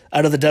lot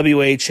out of the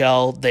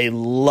WHL. They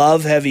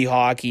love heavy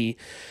hockey,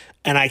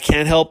 and I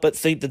can't help but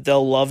think that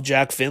they'll love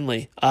Jack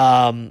Finley.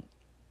 And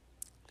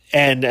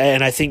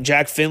I think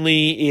Jack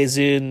Finley is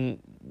in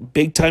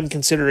big time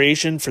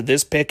consideration for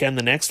this pick and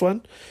the next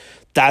one.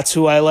 That's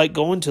who I like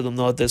going to them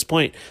though at this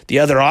point. The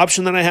other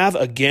option that I have,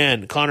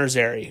 again, Connor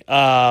Zary.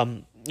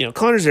 Connor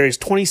Zary is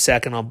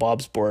 22nd on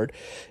Bob's board.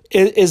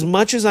 As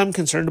much as I'm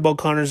concerned about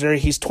Connor Zary,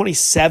 he's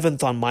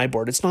 27th on my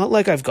board. It's not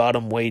like I've got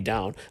him way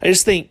down. I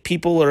just think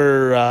people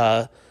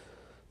are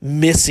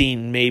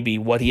missing maybe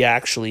what he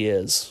actually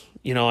is.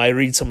 You know, I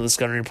read some of the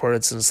scouting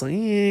reports and it's like,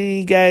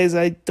 hey, guys,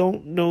 I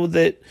don't know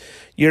that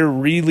you're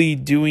really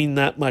doing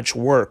that much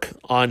work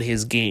on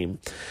his game.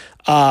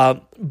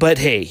 But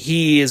hey,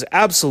 he is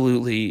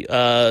absolutely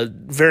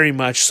very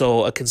much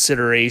so a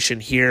consideration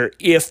here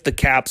if the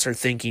Caps are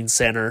thinking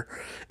center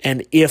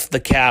and if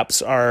the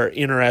Caps are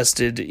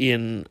interested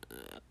in,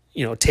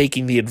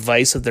 taking the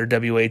advice of their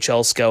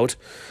WHL scout.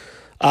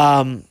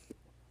 I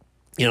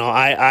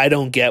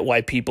don't get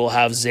why people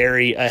have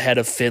Zary ahead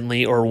of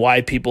Finley or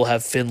why people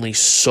have Finley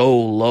so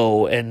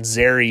low and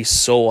Zary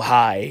so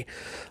high.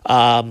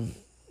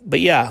 But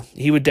yeah,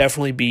 he would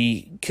definitely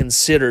be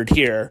considered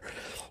here.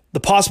 The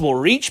possible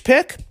reach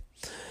pick,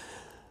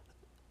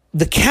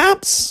 the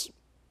Caps,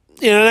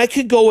 and I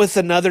could go with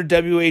another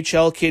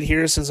WHL kid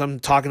here since I'm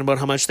talking about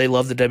how much they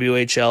love the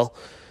WHL.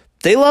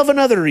 They love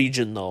another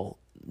region, though.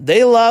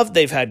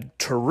 They've had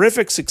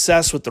terrific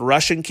success with the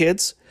Russian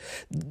kids.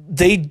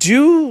 They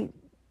could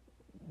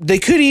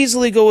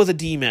easily go with a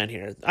D-man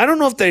here. I don't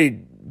know if they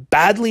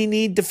badly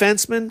need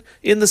defensemen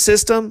in the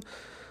system,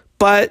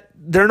 but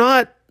they're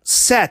not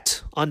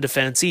set on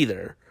defense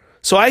either.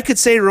 So I could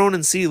say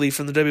Ronan Seeley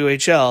from the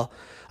WHL.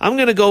 I'm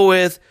going to go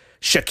with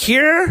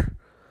Shakir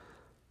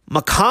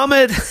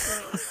Mohammed.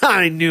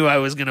 I knew I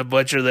was going to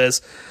butcher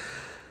this.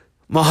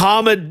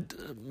 Mohammed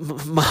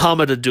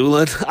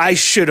Adulan. I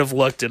should have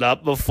looked it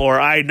up before.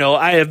 I know.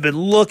 I have been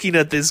looking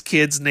at this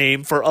kid's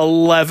name for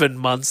 11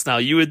 months now.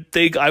 You would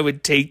think I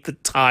would take the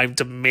time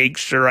to make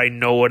sure I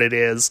know what it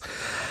is.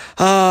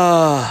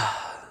 Mohammed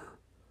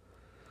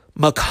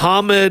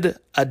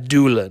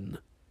Adulan,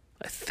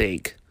 I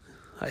think.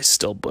 I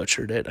still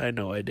butchered it. I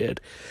know I did.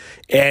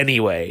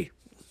 Anyway,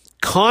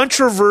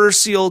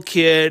 controversial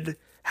kid,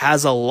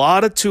 has a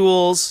lot of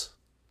tools.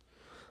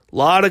 A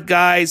lot of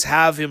guys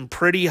have him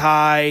pretty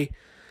high.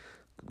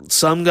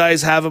 Some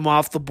guys have him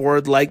off the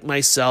board like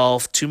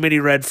myself. Too many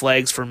red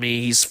flags for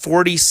me. He's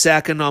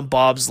 42nd on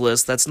Bob's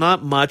list. That's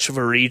not much of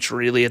a reach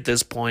really at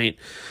this point.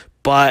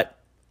 But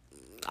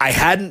I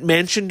hadn't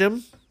mentioned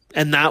him,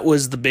 and that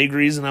was the big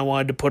reason I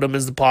wanted to put him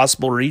as the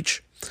possible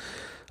reach.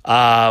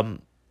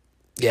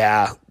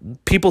 Yeah,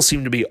 people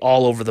seem to be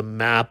all over the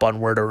map on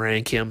where to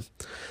rank him.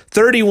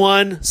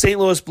 31, St.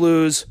 Louis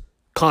Blues,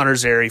 Connor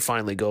Zary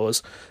finally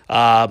goes.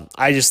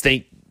 I just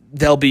think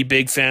they'll be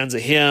big fans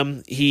of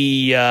him.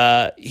 He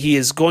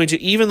is going to,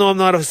 even though I'm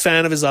not a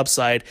fan of his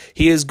upside,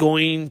 he is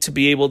going to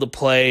be able to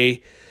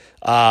play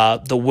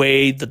the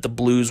way that the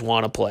Blues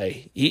want to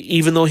play.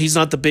 Even though he's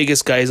not the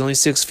biggest guy, he's only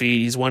 6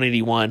 feet, he's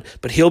 181,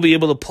 but he'll be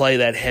able to play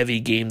that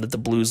heavy game that the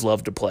Blues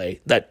love to play.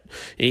 That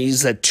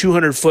he's that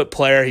 200-foot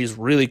player. He's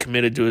really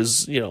committed to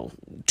his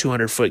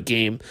 200-foot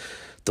game.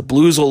 The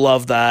Blues will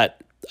love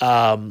that.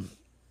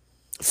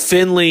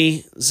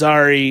 Finley,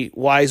 Zary,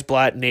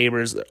 Weisblatt,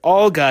 Neighbors,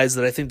 all guys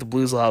that I think the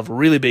Blues will have a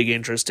really big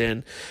interest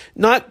in.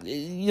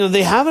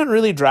 They haven't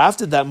really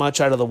drafted that much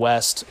out of the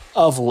West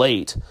of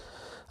late.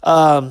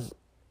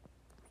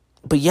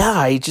 But yeah,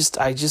 I just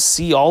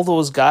see all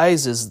those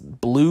guys as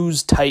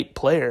Blues type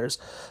players.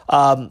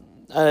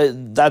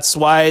 That's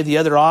why the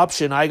other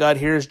option I got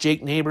here is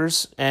Jake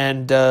Neighbors,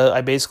 and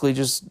I basically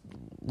just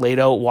laid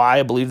out why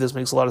I believe this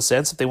makes a lot of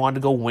sense. If they wanted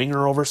to go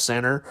winger over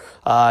center,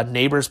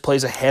 Neighbors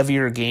plays a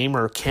heavier game,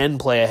 or can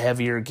play a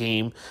heavier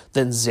game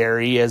than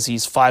Zary, as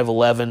he's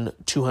 5'11",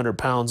 200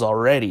 pounds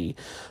already.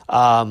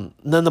 Then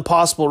the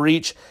possible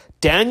reach,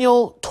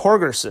 Daniel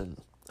Torgerson,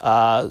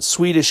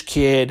 Swedish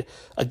kid.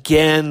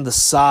 Again, the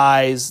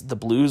size. The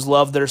Blues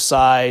love their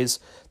size.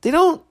 They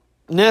don't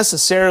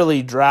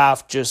necessarily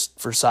draft just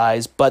for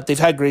size, but they've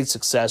had great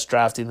success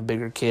drafting the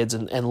bigger kids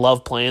and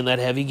love playing that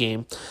heavy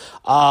game.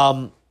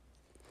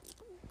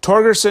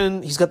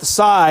 Torgerson, he's got the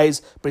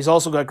size, but he's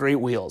also got great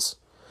wheels.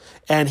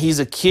 And he's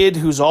a kid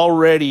who's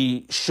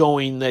already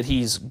showing that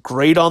he's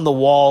great on the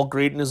wall,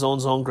 great in his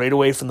own zone, great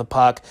away from the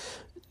puck.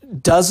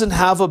 Doesn't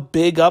have a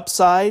big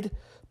upside,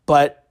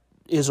 but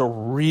is a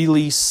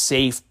really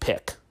safe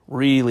pick.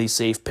 Really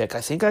safe pick.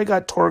 I think I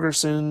got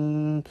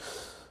Torgerson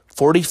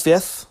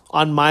 45th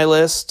on my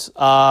list.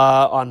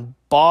 On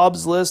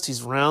Bob's list,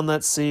 he's around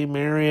that same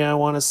area, I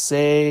want to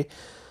say.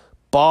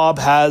 Bob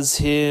has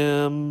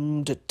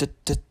him,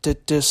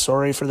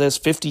 sorry for this,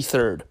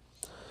 53rd.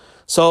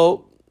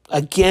 So,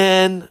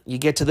 again, you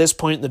get to this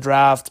point in the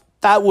draft,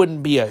 that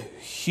wouldn't be a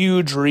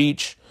huge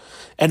reach.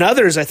 And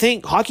others, I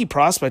think, Hockey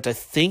Prospect, I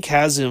think,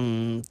 has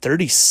him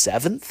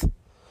 37th.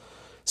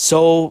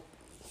 So,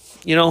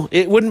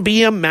 it wouldn't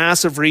be a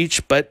massive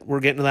reach, but we're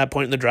getting to that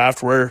point in the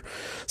draft where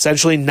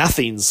essentially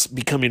nothing's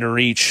becoming a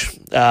reach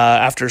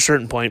after a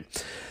certain point.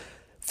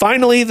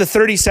 Finally, the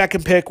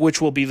 32nd pick, which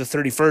will be the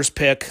 31st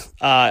pick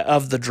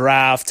of the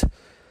draft,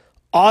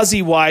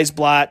 Ozzy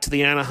Weisblatt to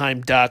the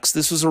Anaheim Ducks.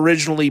 This was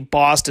originally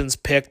Boston's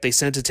pick. They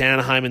sent it to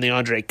Anaheim in the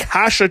Andre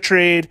Kasha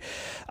trade.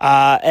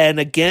 And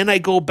again, I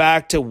go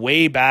back to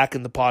way back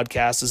in the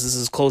podcast, as this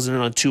is closing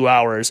in on 2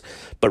 hours.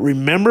 But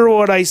remember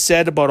what I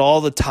said about all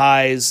the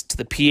ties to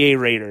the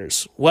PA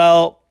Raiders.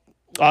 Well,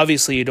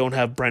 obviously you don't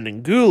have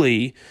Brendan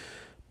Gooley,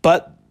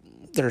 but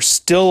there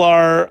still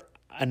are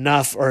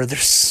enough, or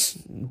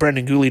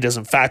Brendan Gooley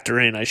doesn't factor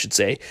in, I should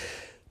say.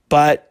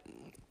 But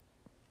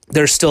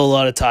there's still a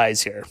lot of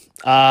ties here.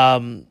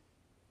 I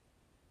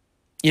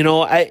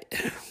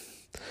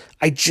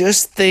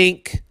just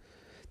think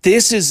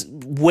this is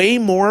way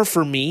more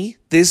for me.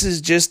 This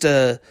is just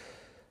Ozzy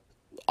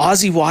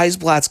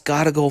Weisblatt's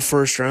got to go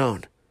first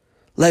round.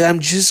 Like, I'm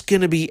just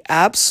going to be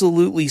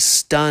absolutely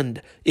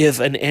stunned if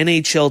an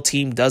NHL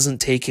team doesn't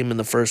take him in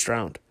the first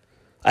round.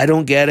 I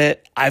don't get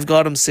it. I've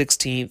got him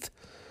 16th.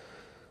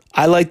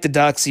 I like the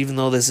Ducks, even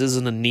though this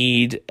isn't a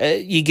need.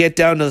 You get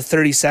down to the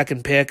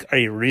 32nd pick. Are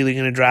you really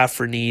going to draft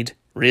for need?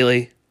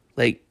 Really?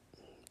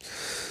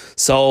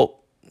 So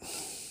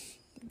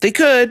they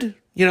could,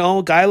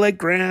 a guy like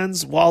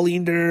Granz,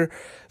 Wallinder,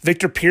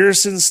 Victor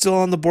Pearson's still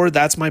on the board.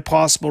 That's my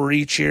possible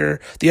reach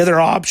here. The other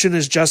option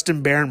is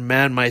Justin Barron.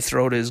 Man, my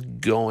throat is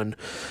going.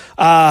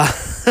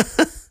 And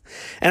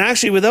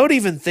actually, without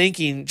even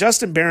thinking,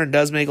 Justin Barron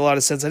does make a lot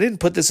of sense. I didn't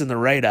put this in the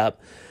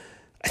write-up.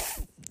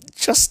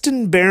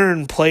 Justin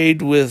Barron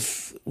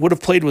would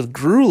have played with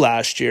Grew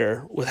last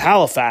year with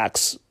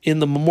Halifax in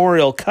the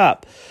Memorial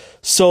Cup.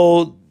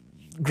 So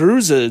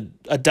Grew's a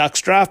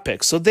Ducks draft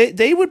pick. So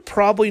they would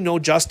probably know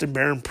Justin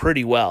Barron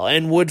pretty well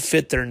and would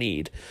fit their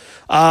need.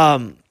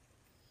 I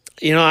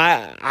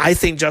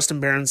think Justin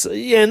Barron's,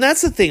 and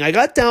that's the thing. I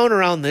got down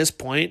around this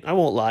point. I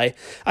won't lie.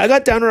 I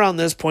got down around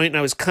this point and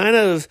I was kind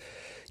of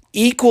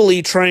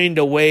equally trying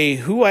to weigh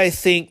who I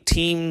think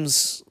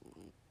teams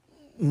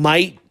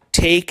might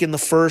take in the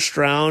first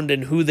round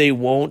and who they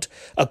won't,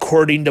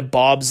 according to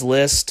Bob's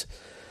list.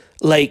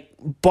 Like,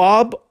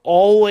 Bob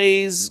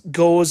always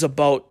goes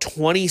about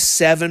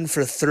 27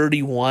 for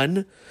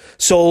 31.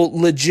 So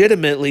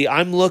legitimately,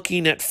 I'm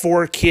looking at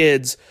 4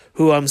 kids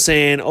who I'm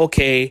saying,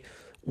 okay,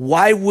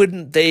 why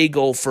wouldn't they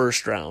go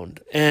first round?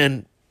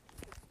 And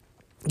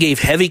gave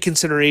heavy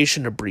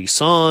consideration to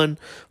Brisson,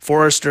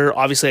 Forrester.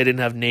 Obviously, I didn't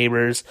have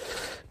Neighbors.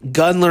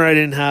 Gunler, I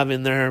didn't have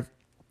in there.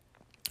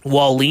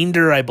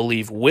 Wallinder, I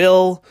believe,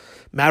 will.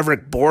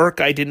 Maverick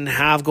Bourque, I didn't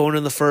have going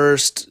in the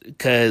first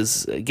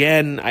because,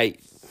 again, I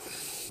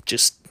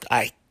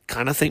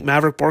kind of think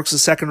Maverick Bourque's a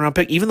second-round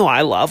pick, even though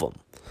I love him.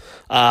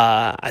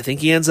 I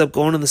think he ends up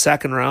going in the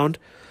second round.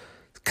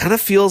 Kind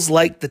of feels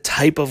like the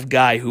type of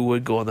guy who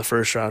would go in the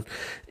first round.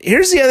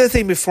 Here's the other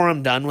thing before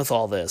I'm done with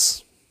all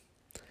this.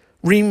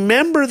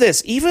 Remember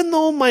this, even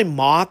though my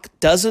mock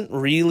doesn't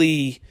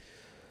really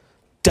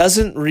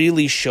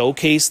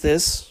showcase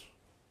this,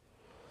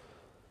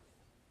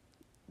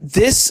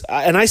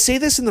 and I say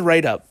this in the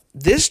write-up,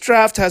 this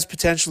draft has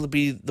potential to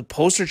be the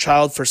poster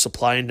child for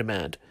supply and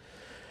demand.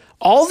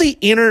 All the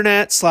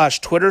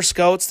internet/Twitter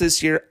scouts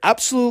this year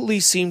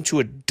absolutely seem to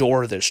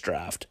adore this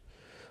draft.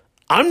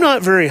 I'm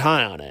not very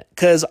high on it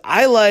because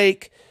I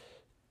like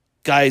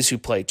guys who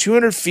play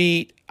 200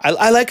 feet.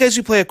 I like guys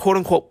who play a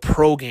quote-unquote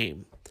pro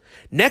game.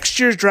 Next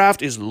year's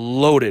draft is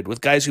loaded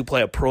with guys who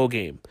play a pro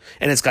game.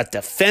 And it's got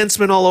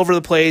defensemen all over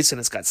the place, and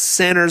it's got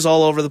centers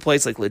all over the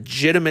place, like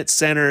legitimate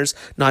centers,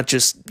 not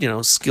just,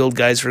 skilled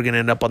guys who are going to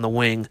end up on the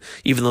wing,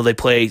 even though they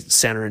play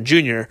center and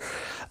junior.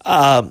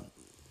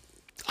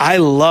 I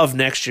love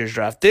next year's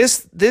draft.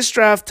 This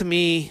draft, to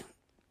me,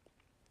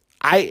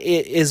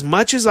 as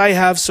much as I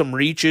have some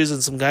reaches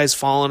and some guys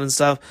falling and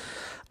stuff,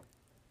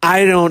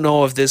 I don't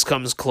know if this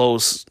comes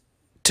close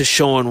to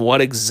showing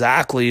what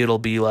exactly it'll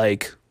be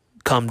like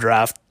come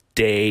draft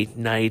day,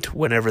 night,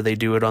 whenever they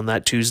do it on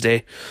that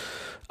Tuesday.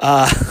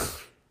 I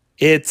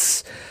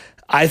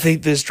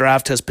think this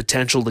draft has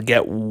potential to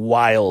get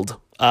wild.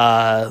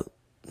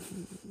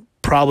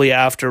 Probably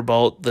after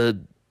about the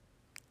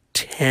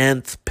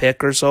 10th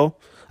pick or so.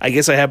 I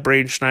guess I have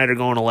Braden Schneider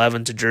going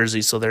 11 to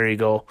Jersey, so there you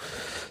go.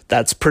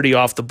 That's pretty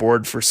off the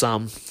board for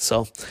some.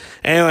 So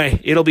anyway,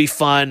 it'll be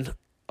fun.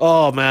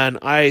 Oh, man,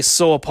 I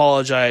so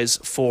apologize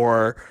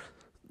for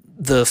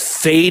the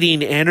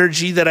fading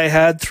energy that I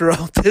had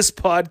throughout this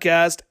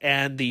podcast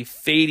and the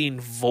fading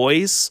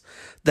voice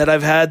that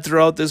I've had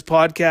throughout this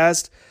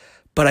podcast,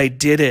 but I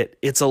did it.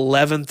 It's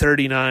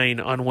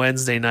 11:39 on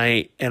Wednesday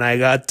night, and I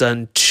got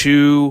done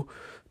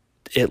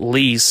at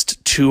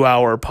least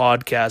 2-hour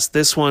podcast.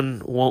 This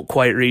one won't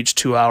quite reach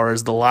 2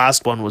 hours. The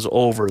last one was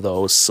over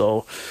those.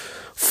 So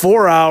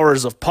 4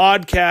 hours of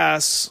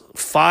podcasts,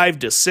 5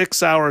 to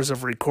 6 hours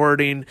of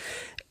recording.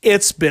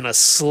 It's been a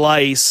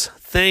slice.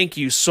 Thank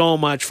you so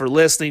much for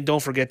listening.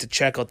 Don't forget to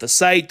check out the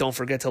site. Don't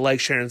forget to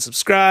like, share, and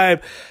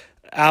subscribe.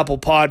 Apple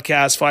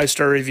Podcast,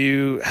 5-star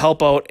review.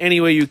 Help out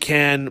any way you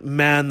can.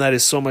 Man, that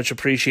is so much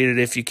appreciated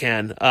if you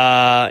can.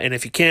 And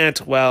if you can't,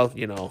 well,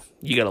 you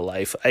got a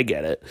life. I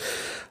get it.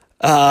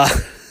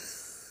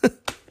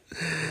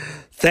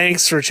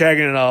 Thanks for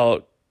checking it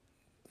out.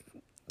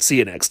 See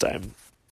you next time.